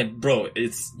like, dude, I'm like, bro,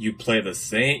 you play the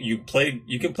same. You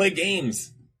can play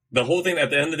games. The whole thing at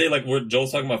the end of the day, like where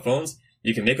Joel's talking about phones,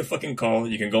 you can make a fucking call.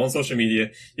 You can go on social media.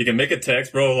 You can make a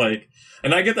text, bro. Like,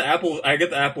 and I get the Apple.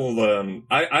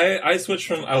 I switched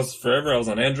from. I was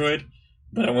on Android,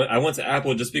 but I went to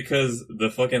Apple just because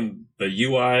the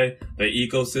UI, the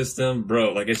ecosystem,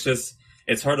 bro. Like,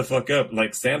 it's hard to fuck up.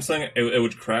 Like Samsung, it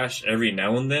would crash every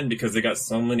now and then because they got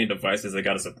so many devices they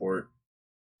got to support.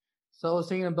 So I was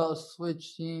thinking about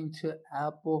switching to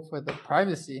Apple for the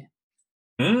privacy.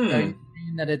 Are Mm. you saying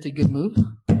that it's a good move?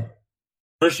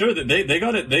 For sure, they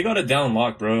got it down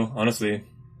locked, bro. Honestly.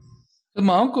 So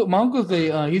my uncle's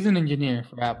he's an engineer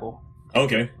for Apple.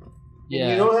 Okay.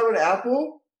 Yeah. You don't have an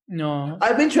Apple? No.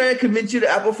 I've been trying to convince you to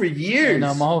Apple for years.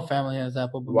 No, my whole family has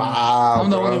Apple. But Wow, I'm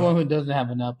the bro. only one who doesn't have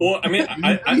an Apple. Well, I mean,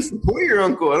 I support your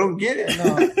uncle. I don't get it.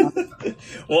 No.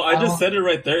 well, I just said it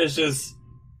right there. It's just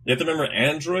you have to remember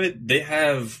Android. They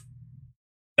have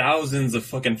thousands of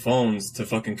fucking phones to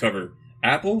fucking cover.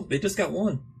 Apple, they just got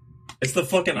one. It's the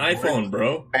fucking iPhone,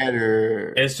 bro.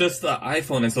 Better. It's just the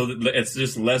iPhone, and so it's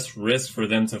just less risk for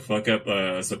them to fuck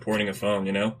up supporting a phone,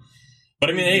 you know. But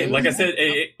I mean, hey, like I said,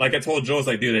 like I told Joe, it's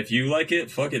like, dude, if you like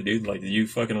it, fuck it, dude. Like, you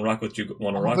fucking rock what you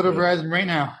want to rock. Go to with. Verizon right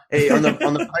now. Hey, on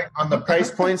the price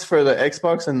points for the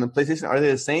Xbox and the PlayStation, are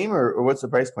they the same or what's the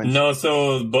price points? No,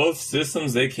 so both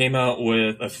systems they came out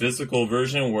with a physical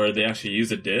version where they actually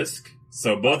use a disc.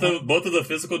 So both of the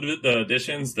physical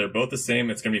editions, they're both the same.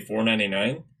 It's gonna be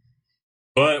 $4.99.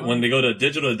 But when they go to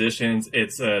digital editions,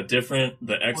 it's different.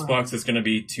 The Xbox is gonna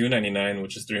be $2.99,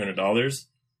 which is $300.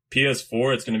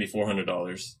 PS4, it's gonna be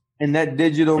 $400. And that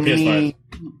digital For PS5. meaning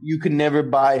you could never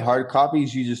buy hard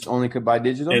copies. You just only could buy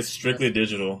digital. It's strictly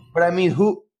digital. But I mean,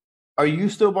 are you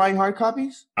still buying hard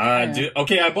copies?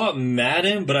 Okay, I bought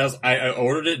Madden, but I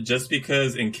ordered it just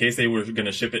because in case they were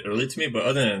gonna ship it early to me. But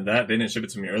other than that, they didn't ship it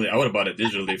to me early. I would have bought it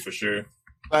digitally for sure.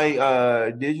 Like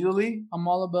digitally? I'm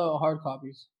all about hard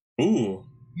copies. Ooh,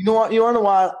 You know what? You wanna know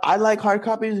why I like hard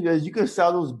copies? Because you can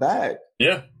sell those back.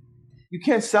 yeah. You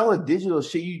can't sell a digital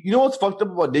shit. You know what's fucked up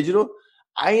about digital?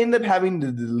 I end up having to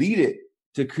delete it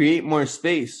to create more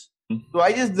space. So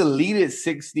I just deleted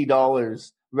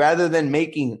 $60 rather than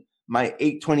making my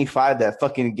 $8.25 that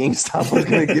fucking GameStop was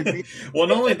gonna give me. Well,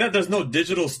 not only that, there's no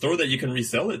digital store that you can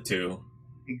resell it to.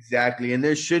 Exactly, and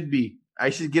there should be. I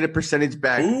should get a percentage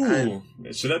back. Ooh,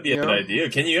 should that be a good idea?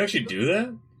 Can you actually do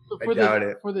that? So I doubt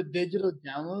it. For the digital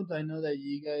downloads, I know that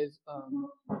you guys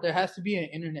there has to be an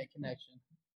internet connection.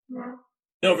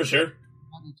 No, for sure.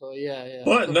 So yeah.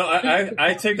 But no,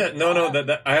 I take that. No,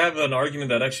 that I have an argument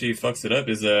that actually fucks it up.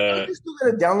 Is You still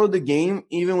gotta download the game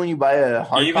even when you buy a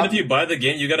hard even copy? if you buy the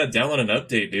game, you gotta download an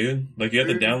update, dude. Like you have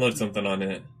to download something on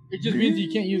it. It just means you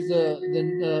can't use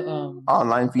the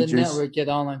online the features, network, the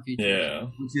online features. Yeah.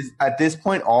 which is at this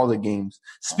point all the games.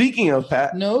 Speaking of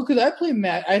Pat, No, because I play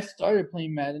I started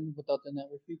playing Madden without the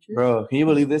network feature. bro, can you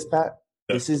believe this, Pat?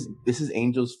 This is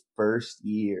Angel's first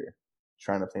year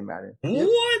trying to play Madden.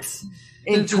 What?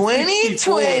 In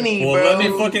 2020, Well, bro. let me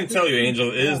fucking tell you, Angel,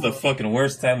 it is the fucking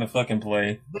worst time to fucking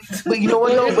play. But you know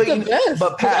what, though? It's the best.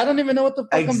 But Pat, I don't even know what the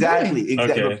fuck exactly. I'm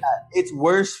doing. Okay. But Pat, it's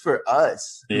worse for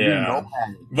us. Yeah. We know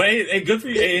Madden. But hey, good for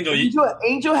you, Angel.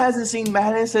 Angel hasn't seen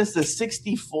Madden since the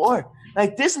 64.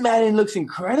 Like, this Madden looks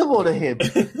incredible to him.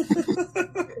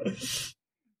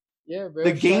 Yeah, bro.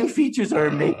 The game features are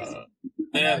amazing.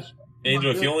 Yeah,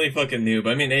 Angel, if you only fucking knew.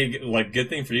 But I mean, hey, like, good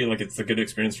thing for you. Like, it's a good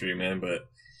experience for you, man. But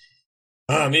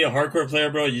me, a hardcore player,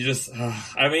 bro. You just,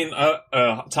 I mean,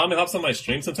 Tommy hops on my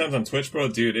stream sometimes on Twitch, bro.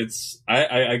 Dude,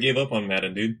 I gave up on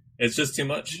Madden, dude. It's just too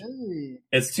much. Really?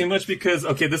 It's too much because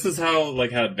this is how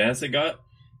advanced it got.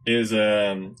 Is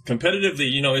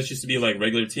competitively, you know, it used to be like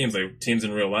regular teams, like teams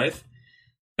in real life.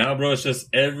 Now, bro, it's just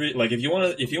if you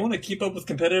want to keep up with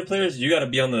competitive players, you got to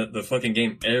be on the fucking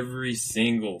game every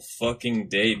single fucking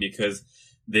day because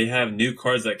they have new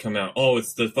cards that come out. Oh,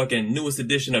 it's the fucking newest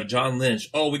edition of John Lynch.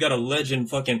 Oh, we got a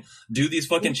legend. Fucking do these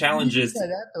fucking challenges. What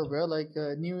that though, bro? Like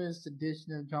newest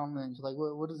edition of John Lynch. Like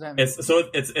what does that mean? It's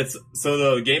so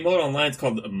the game mode online is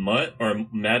called MUT or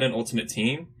Madden Ultimate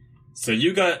Team. So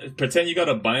pretend you got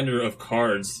a binder of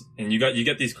cards, and you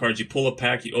get these cards. You pull a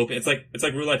pack, you open. It's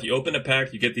like roulette. You open a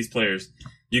pack, you get these players.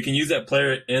 You can use that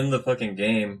player in the fucking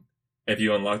game if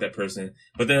you unlock that person.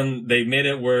 But then they made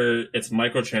it where it's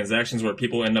microtransactions where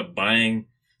people end up buying.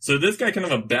 So this guy kind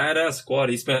of a badass squad.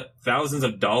 He spent thousands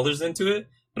of dollars into it,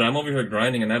 but I'm over here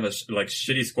grinding and I have a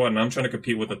shitty squad, and I'm trying to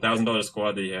compete with $1,000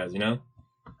 squad that he has. You know?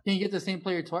 Can you get the same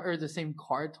player twice or the same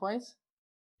card twice?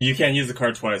 You can't use the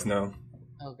card twice, no.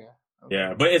 Okay.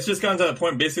 Yeah, but it's just gotten to that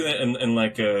point. Basically, in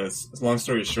like long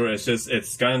story short,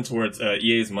 it's gotten towards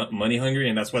EA's money hungry,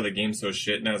 and that's why the game's so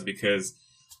shit now. Is because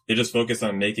they just focus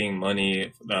on making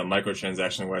money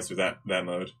microtransaction wise through that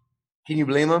mode. Can you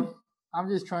blame them? I'm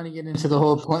just trying to get into the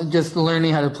whole point, just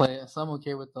learning how to play it. So I'm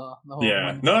okay with the whole. Yeah,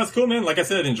 money. No, that's cool, man. Like I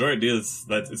said, enjoy it, dude.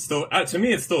 It's still to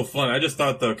me, it's still fun. I just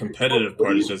thought the competitive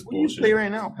part is just bullshit. What do you play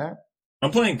right now, Pat? I'm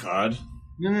playing COD.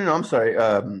 No. I'm sorry.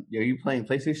 Are you playing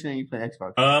PlayStation or are you playing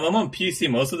Xbox? I'm on PC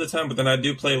most of the time, but then I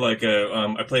do play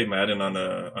I play Madden on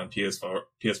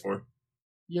PS4.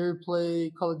 You ever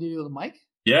play Call of Duty with Mike?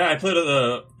 Yeah, I played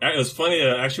it was funny.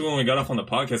 Actually, when we got off on the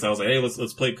podcast, I was like, "Hey,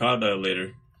 let's play COD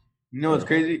later." You know what's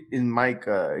crazy? And Mike,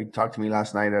 he talked to me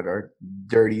last night at our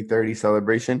Dirty 30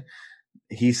 celebration.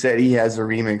 He said he has a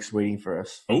remix waiting for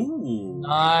us. Ooh,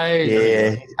 nice.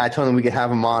 Yeah, I told him we could have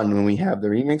him on when we have the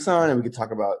remix on, and we could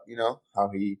talk about how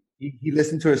he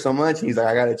listened to it so much. And he's like,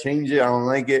 I gotta change it. I don't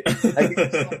like it. Like,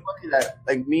 it's so funny that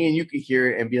like me and you could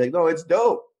hear it and be like, no, it's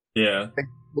dope. Yeah.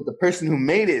 But the person who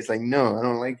made it is like, no, I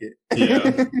don't like it.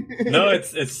 Yeah. No,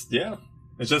 it's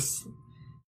just.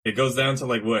 It goes down to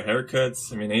like what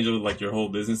haircuts. I mean, Angel, like your whole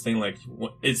business thing, like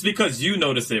it's because you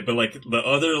notice it, but like the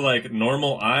other like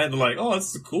normal eye, they're like, oh,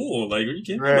 this is cool. Like, are you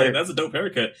kidding me? Like, that's a dope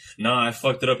haircut. Nah, I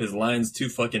fucked it up. His line's too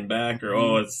fucking back,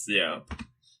 or it's yeah.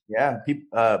 Yeah,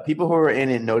 people who are in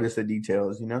it notice the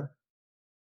details, you know.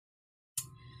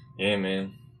 Yeah,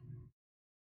 man.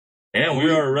 And we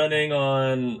are running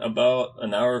on about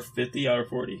an hour 50, hour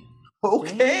 40.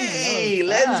 Okay,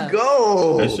 let's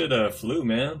go. That shit flew,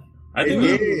 man. I think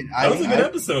that was a good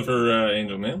episode for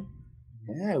Angel, man.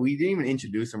 Yeah, we didn't even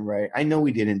introduce him right. I know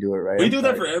we didn't do it right. We do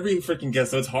that for every freaking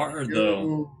guest, so it's hard,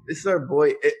 though. This is our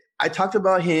boy. I talked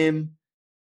about him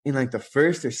in like the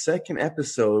first or second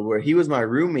episode where he was my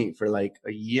roommate for like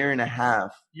a year and a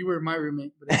half. You were my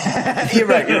roommate. You're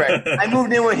right. I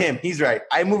moved in with him. He's right.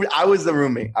 I was the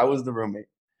roommate.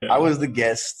 Yeah. I was the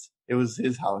guest. It was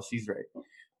his house. He's right.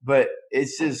 But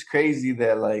it's just crazy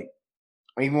that like,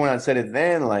 even when I said it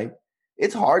then, like,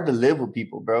 it's hard to live with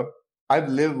people, bro. I've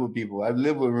lived with people. I've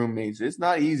lived with roommates. It's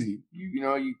not easy.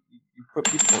 You put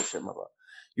people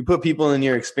You put people in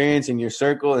your experience, in your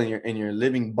circle, in your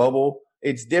living bubble.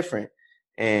 It's different.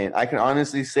 And I can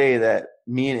honestly say that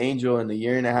me and Angel in the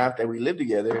year and a half that we lived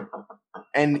together,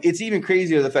 and it's even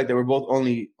crazier the fact that we're both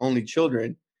only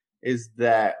children, is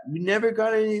that we never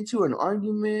got into an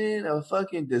argument, a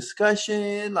fucking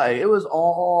discussion. Like, it was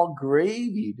all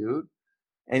gravy, dude.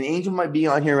 And Angel might be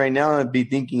on here right now and be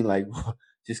thinking like,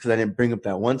 just because I didn't bring up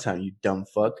that one time, you dumb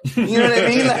fuck. You know what I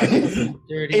mean? Like,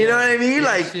 you know what I mean?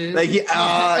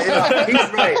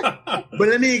 He's right. But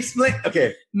let me explain.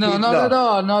 Okay. No, not at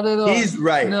all. He's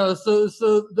right. No, so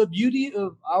the beauty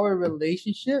of our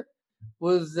relationship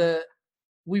was that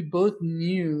we both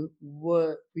knew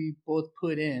what we both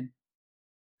put in.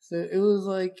 So it was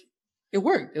like, it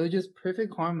worked. It was just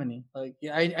perfect harmony. Like,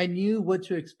 I knew what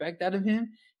to expect out of him.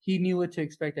 He knew what to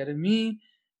expect out of me,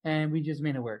 and we just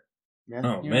made it work. Yeah. Oh You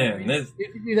know what I man, mean? this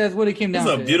Basically, that's what it came is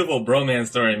down a to. beautiful bromance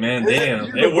story, man. It's a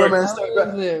Damn, beautiful it worked. bromance That story, was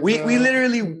bro. it, We bro.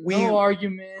 literally No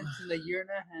arguments in a year and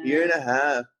a half. year and a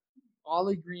half. All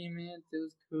agreements. It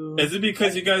was cool. Is it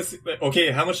because you guys?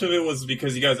 Okay, how much of it was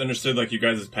because you guys understood like you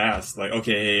guys' past? Like,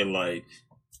 okay, like,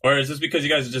 or is this because you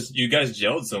guys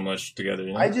gelled so much together?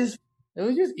 You know? It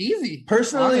was just easy.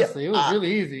 Personally, Honestly, it was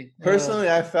really easy. Personally,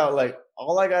 I felt like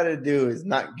all I got to do is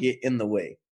not get in the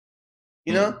way.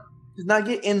 You know, just not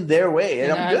get in their way,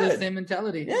 and I I'm had good. the same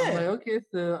mentality. Yeah. I'm like, okay,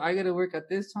 so I got to work at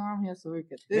this time. He has to work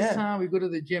at this Yeah. time. We go to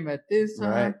the gym at this time.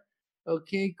 Right.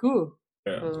 Okay, cool.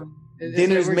 Yeah.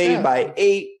 Dinner's worked made out. by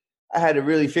 8. I had to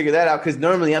really figure that out because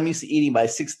normally I'm used to eating by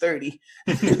 6:30.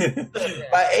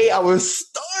 By 8, I was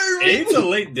starving. 8's a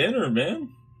late dinner, man.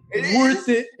 Worth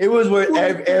it. It was worth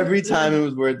every time. It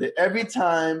was worth it. Every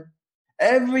time,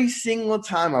 every single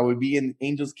time I would be in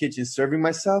Angel's kitchen serving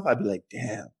myself, I'd be like,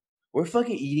 damn, we're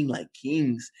fucking eating like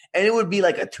kings. And it would be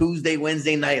like a Tuesday,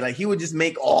 Wednesday night. Like he would just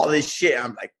make all this shit.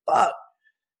 I'm like, fuck.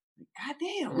 God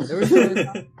damn. Yeah, those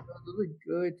were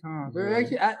good times. They were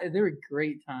actually, they were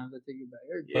great times. I take it back.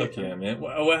 They were great Fuck yeah, times. man.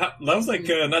 Well, that was like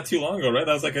not too long ago, right?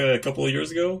 That was like a couple of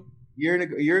years ago. Year and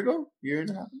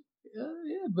a half. Yeah,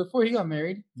 before he got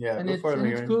married. Yeah, And it's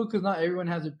cool because not everyone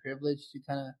has a privilege to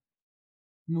kind of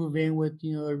move in with,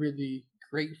 a really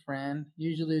great friend.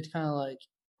 Usually it's kind of like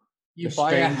you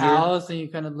buy a house and you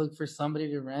kind of look for somebody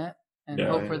to rent and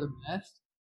hope for the best.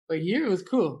 But here it was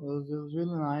cool. It was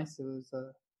really nice. It was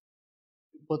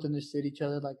both understood each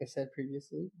other, like I said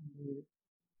previously.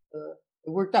 It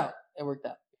worked out.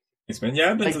 Thanks, man.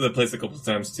 Yeah, I've been to the place a couple of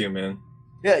times too, man.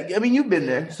 Yeah, I mean, you've been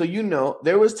there, so you know.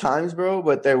 There was times, bro,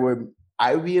 but I would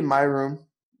be in my room,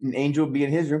 and Angel would be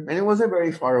in his room, and it wasn't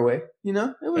very far away, you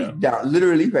know? It was down,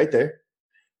 literally right there.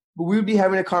 But we would be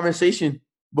having a conversation,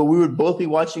 but we would both be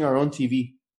watching our own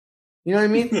TV. You know what I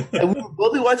mean? And we would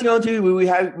both be watching our own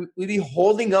TV. We'd be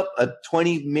holding up a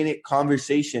 20-minute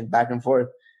conversation back and forth.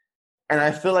 And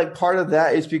I feel like part of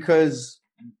that is because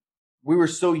we were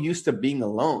so used to being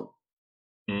alone.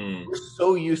 We're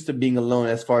so used to being alone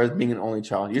as far as being an only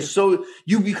child.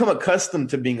 You become accustomed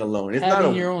to being alone. It's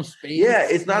having not your own space. Yeah,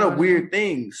 it's not a weird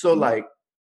thing. So like,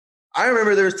 I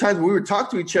remember there was times when we would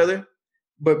talk to each other,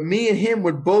 but me and him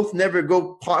would both never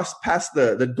go past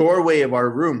the doorway of our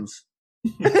rooms.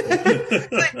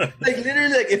 like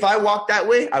literally, like if I walked that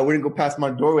way, I wouldn't go past my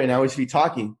doorway and I would just be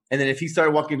talking. And then if he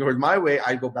started walking towards my way,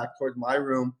 I'd go back towards my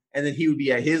room, and then he would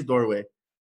be at his doorway.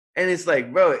 And it's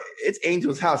like, bro, it's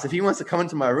Angel's house. If he wants to come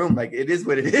into my room, like it is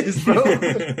what it is, bro.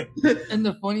 And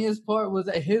the funniest part was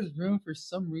that his room, for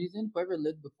some reason, whoever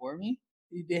lived before me,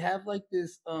 they have like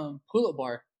this pull-up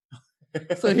bar.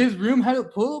 So his room had a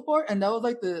pull-up bar, and that was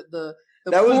like the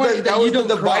that was the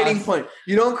dividing point.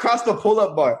 You don't cross the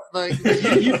pull-up bar. Like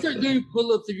you start doing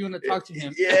pull-ups if you want to talk to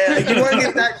him. Yeah, if you want to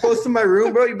get that close to my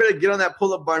room, bro, you better get on that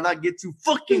pull-up bar, not get too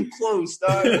fucking close,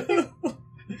 dog.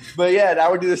 But yeah,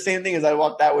 I would do the same thing as I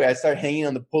walk that way. I'd start hanging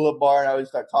on the pull-up bar and I would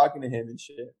start talking to him and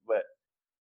shit. But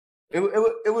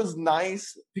it was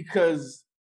nice because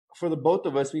for the both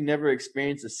of us, we never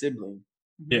experienced a sibling.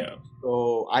 Yeah.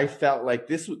 So I felt like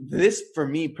this for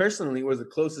me personally was the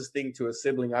closest thing to a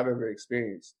sibling I've ever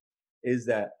experienced. Is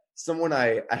that someone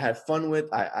I had fun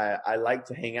with, I like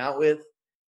to hang out with,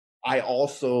 I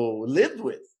also lived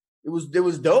with. It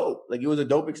was dope. Like it was a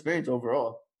dope experience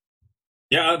overall.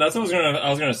 Yeah, that's what I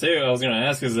was gonna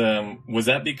ask is was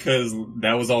that because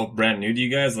that was all brand new to you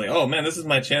guys? Like, oh man, this is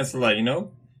my chance to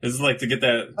this is like to get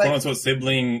that quote unquote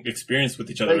sibling experience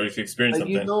with each other, or if you experience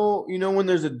something. You know when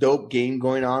there's a dope game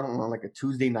going on like a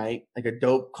Tuesday night, like a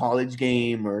dope college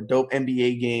game or a dope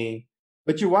NBA game,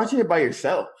 but you're watching it by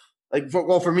yourself. Like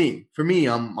for me,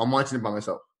 I'm watching it by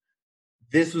myself.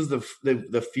 This was the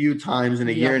few times in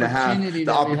a year and a half, the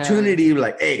opportunity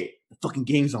like, hey, the fucking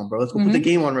game's on, bro. Let's go put the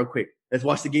game on real quick. Let's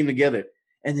watch the game together.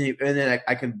 And then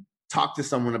I can talk to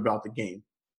someone about the game.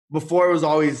 Before it was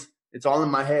always, it's all in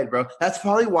my head, bro. That's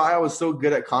probably why I was so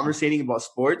good at conversating about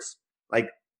sports, like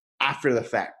after the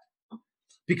fact.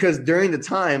 Because during the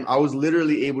time, I was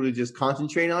literally able to just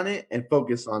concentrate on it and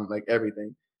focus on like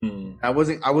everything. I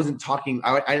wasn't talking,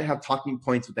 I didn't have talking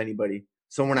points with anybody.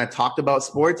 So when I talked about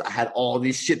sports, I had all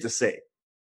this shit to say.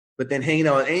 But then hanging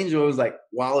out with Angel was like,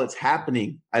 while it's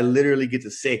happening, I literally get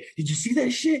to say, did you see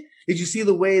that shit? Did you see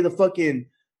the way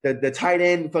the tight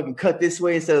end fucking cut this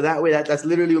way instead of that way? That's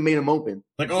literally what made him open.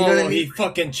 Like, you know what I mean? He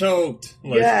fucking choked.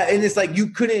 Like, yeah, and it's like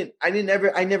I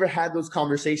never had those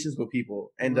conversations with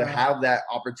people. And to have that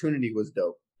opportunity was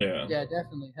dope. Yeah. Yeah,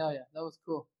 definitely. Hell yeah. That was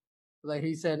cool. Like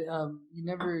he said, you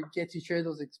never get to share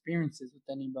those experiences with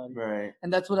anybody. Right.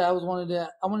 And that's what I wanted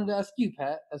to ask you,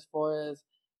 Pat, as far as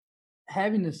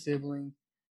having a sibling.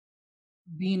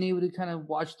 being able to kind of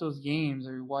watch those games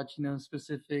or watch,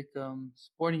 specific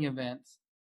sporting events,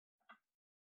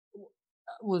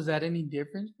 was that any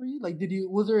different for you? Like,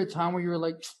 was there a time where you were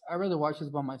like, I'd rather watch this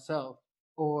by myself,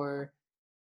 or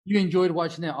you enjoyed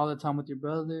watching it all the time with your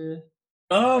brother?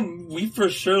 We for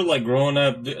sure, like, growing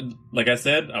up, like I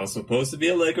said, I was supposed to be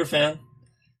a Laker fan.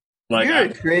 Like, You're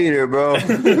a traitor, bro. but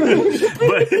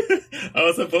I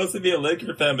was supposed to be a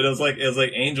Laker fan, but it was like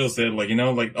Angel said, like,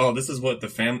 like, oh, this is what the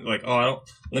family, like, oh,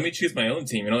 let me choose my own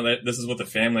team. This is what the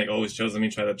family, like, always chose. Let me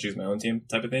try to choose my own team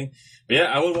type of thing. But yeah,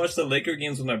 I would watch the Laker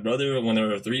games with my brother when they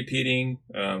were three-peating,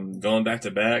 going back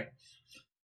to back.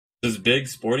 Just big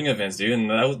sporting events, dude, and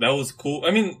that was cool.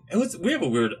 I mean, we have a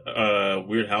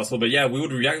weird household, but yeah, we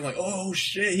would react like, oh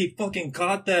shit, he fucking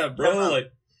caught that, bro.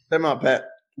 Like, Time out, Pat.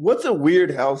 What's a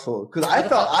weird household? Because I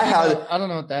thought I had. I don't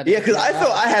know what that is. Yeah, because I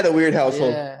thought I had a weird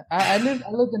household. Yeah, I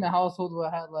lived in a household where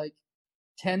I had like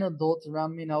 10 adults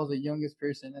around me, and I was the youngest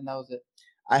person, and that was it.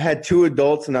 I had 2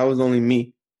 adults, and I was only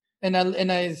me. And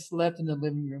I slept in the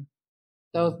living room.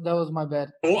 That was my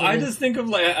bed. Well, I just think of,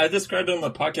 like, I described it on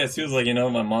the podcast too, as like,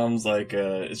 my mom's like,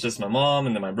 it's just my mom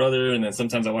and then my brother, and then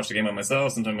sometimes I watch the game by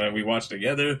myself, sometimes we watch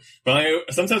together. But like,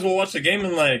 sometimes we'll watch the game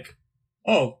and like,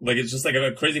 oh, like, it's just like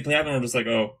a crazy play happening. We're just like,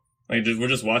 oh, like, we're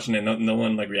just watching it. No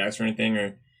one like reacts or anything,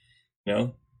 or,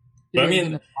 But I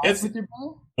mean, it's with your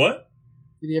brother? What?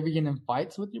 Did you ever get in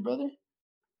fights with your brother?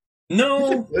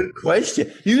 No. Good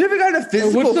question. You never got in a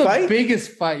physical What's the fight?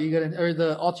 biggest fight you got in, or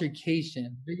the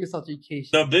altercation? Biggest altercation.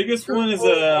 The biggest one is,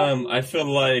 I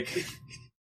feel like,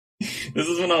 this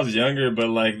is when I was younger, but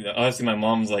like, obviously my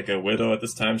mom's like a widow at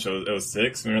this time, so it was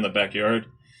 6. We were in the backyard,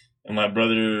 and my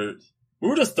brother, we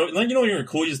were just throwing, like, when you're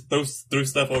cool, you just threw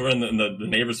stuff over in the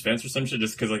neighbor's fence or some shit,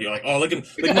 just because, like, you're like, oh, look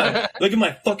at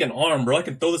my fucking arm, bro. I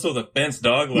can throw this over the fence,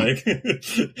 dog. Like,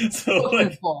 so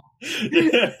like,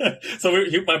 yeah. So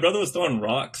my brother was throwing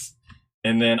rocks,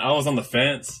 and then I was on the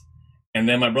fence, and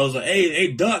then my brother's like,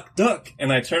 hey, duck,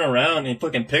 and I turn around and he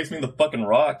fucking picks me the fucking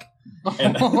rock.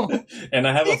 And, and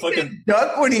I have a fucking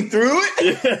duck when he threw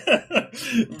it. Yeah,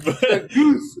 but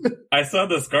I saw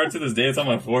the scar to this day. It's on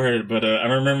my forehead. But I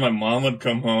remember my mom would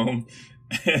come home,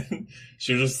 and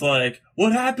she was just like,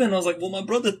 "What happened?" I was like, "Well, my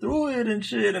brother threw it and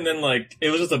shit." And then like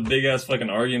it was just a big ass fucking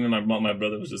argument. My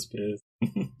brother was just pissed.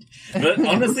 But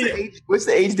honestly, what's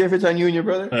the age difference on you and your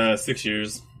brother? 6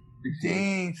 years.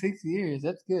 Dang, 6 years.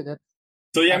 That's good.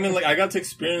 So yeah, I mean, like, I got to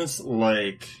experience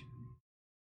like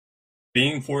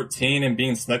being 14 and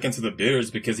being snuck into the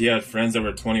billiards because he had friends that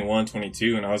were 21,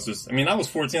 22, and I was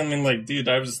 14. I mean, like, dude,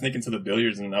 I was just sneaking to the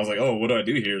billiards, and I was like, oh, what do I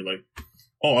do here? Like,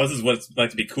 oh, this is what it's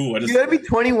like to be cool. You gotta be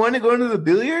 21 to go into the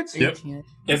billiards? Yep.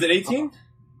 Is it 18?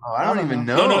 Oh, I don't even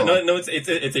know. No, it's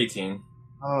 18.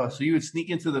 Oh, so you would sneak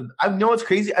into the... I know it's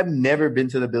crazy. I've never been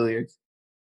to the billiards.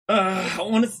 I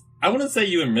wouldn't say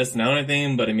you were missing out on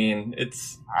anything, but I mean,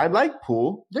 I like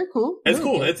pool. They're cool. It's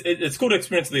cool. It's cool to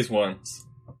experience at least once.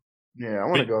 Yeah, I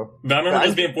want to go. But I remember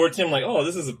just being 14. I'm like, oh,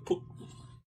 this is a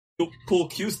cool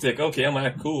cue stick. Okay, I'm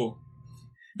like, cool.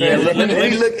 Yeah, let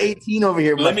me look 18 over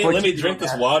here. Let me drink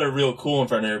this water real cool in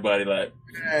front of everybody, like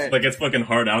it's fucking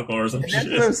hard alcohol or some shit. That's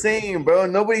what I'm saying, bro.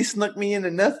 Nobody snuck me into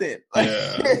nothing. Like,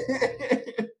 yeah.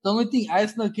 The only thing I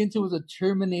snuck into was a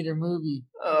Terminator movie.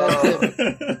 Oh.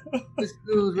 This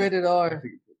was rated R.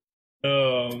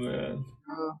 Oh man.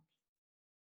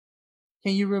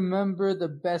 Can you remember the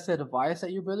best advice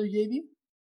that your brother gave you?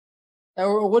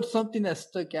 Or what's something that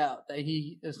stuck out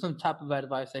that some type of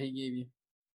advice that he gave you?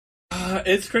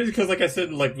 It's crazy because, like I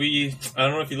said, like I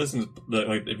don't know if you listen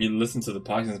to the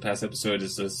podcast in the past episode,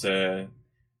 it's just me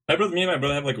and my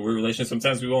brother have like a weird relationship.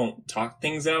 Sometimes we won't talk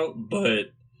things out,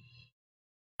 but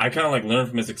I kind of like learn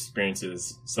from his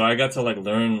experiences. So I got to like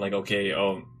learn like, okay,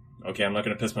 I'm not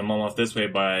gonna piss my mom off this way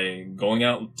by going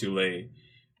out too late,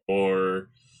 or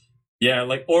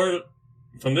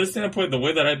from this standpoint, the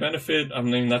way that I benefit, I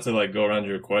mean, not to like go around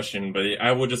your question, but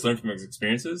I would just learn from his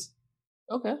experiences.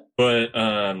 Okay. But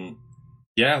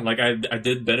like I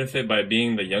did benefit by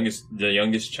being the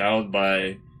youngest child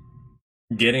by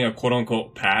getting a quote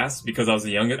unquote pass because I was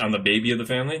I'm the baby of the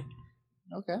family.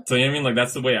 Okay. So you know what I mean? Like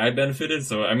that's the way I benefited.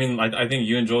 So I mean, I think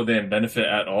you and Joel didn't benefit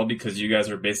at all because you guys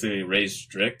were basically raised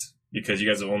strict because you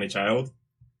guys are the only child.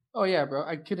 Oh yeah, bro.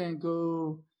 I couldn't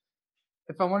go.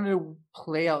 If I wanted to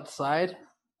play outside,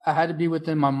 I had to be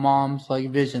within my mom's like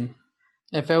vision.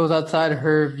 If I was outside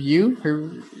her view,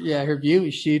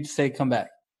 she'd say, "Come back."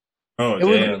 Oh,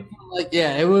 damn!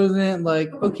 It wasn't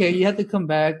like, okay, you have to come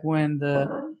back when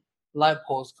the light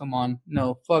poles come on.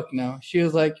 No, fuck no. She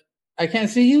was like, "I can't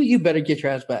see you. You better get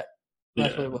your ass back."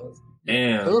 That's what it was.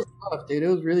 Damn. It was tough, dude. It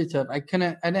was really tough. I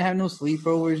didn't have no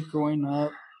sleepovers growing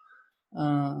up.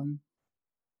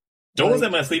 Joel was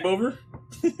at my sleepover.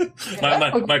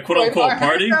 my quote unquote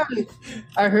party.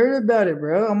 I heard about it,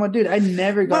 bro. I'm like, dude, I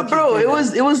never got. But bro, it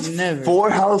was never. 4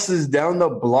 houses down the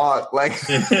block. Like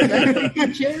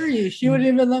Cherry, she wouldn't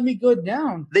even let me go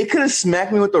down. they could have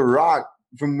smacked me with a rock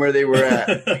from where they were at.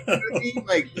 You know what I mean?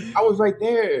 Like I was right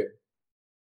there.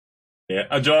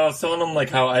 Yeah, Joel, I was telling him like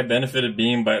how I benefited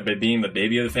by being the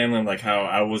baby of the family, and like how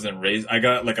I wasn't raised. I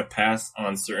got like a pass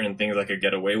on certain things I could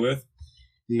get away with.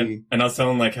 And I was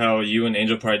telling like how you and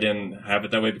Angel probably didn't have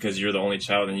it that way because you're the only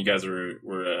child and you guys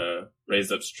were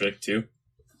raised up strict too.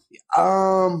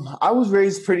 I was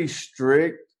raised pretty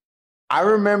strict. I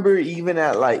remember even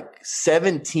at like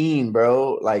 17,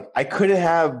 bro, like I couldn't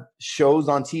have shows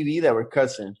on TV that were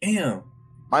cussing. Damn.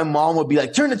 My mom would be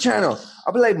like, turn the channel.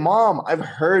 I'll be like, Mom, I've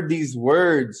heard these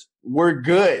words. We're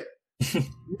good.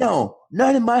 No,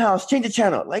 not in my house. Change the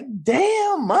channel. Like,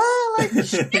 damn, Mom. Like,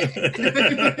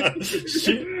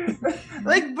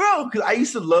 like, bro, because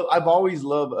I've always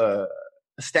loved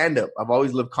stand-up. I've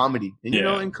always loved comedy. And, you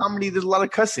know, in comedy, there's a lot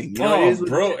of cussing. You know,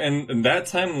 bro, and that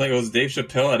time, like, it was Dave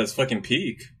Chappelle at his fucking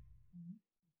peak.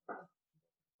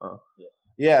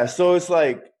 Yeah, so it's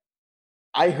like,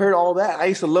 I heard all that. I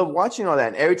used to love watching all that.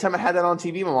 And every time I had that on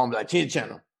TV, my mom would be like, change the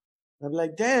channel. I'd be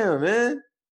like, damn, man.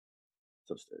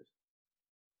 It's upstairs.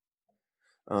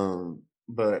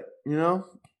 But, you know,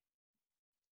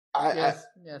 yeah,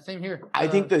 same here. I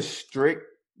think the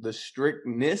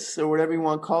strictness or whatever you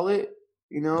want to call it,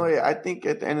 you know, I think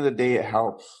at the end of the day, it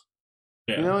helps.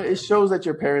 Yeah. You know, it shows that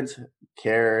your parents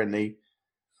care and they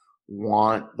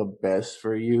want the best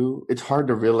for you. It's hard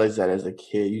to realize that as a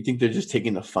kid. You think they're just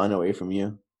taking the fun away from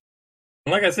you.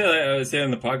 Like I said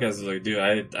in the podcast, like, dude,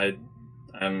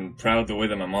 I'm proud the way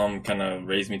that my mom kind of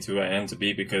raised me to who I am to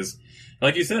be because,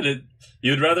 like you said,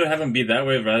 you'd rather have them be that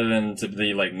way rather than to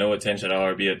be like no attention at all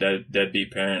or be a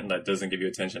deadbeat parent that doesn't give you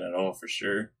attention at all for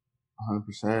sure.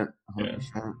 100%.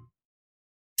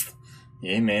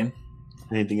 Yeah, man.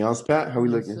 Anything else, Pat? How are we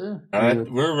looking?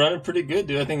 We're running pretty good,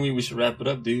 dude. I think we should wrap it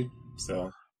up, dude.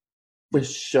 So, for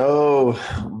sure,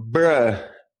 bruh.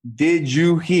 Did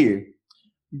you hear?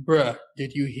 Bruh,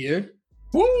 did you hear?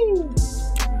 Woo!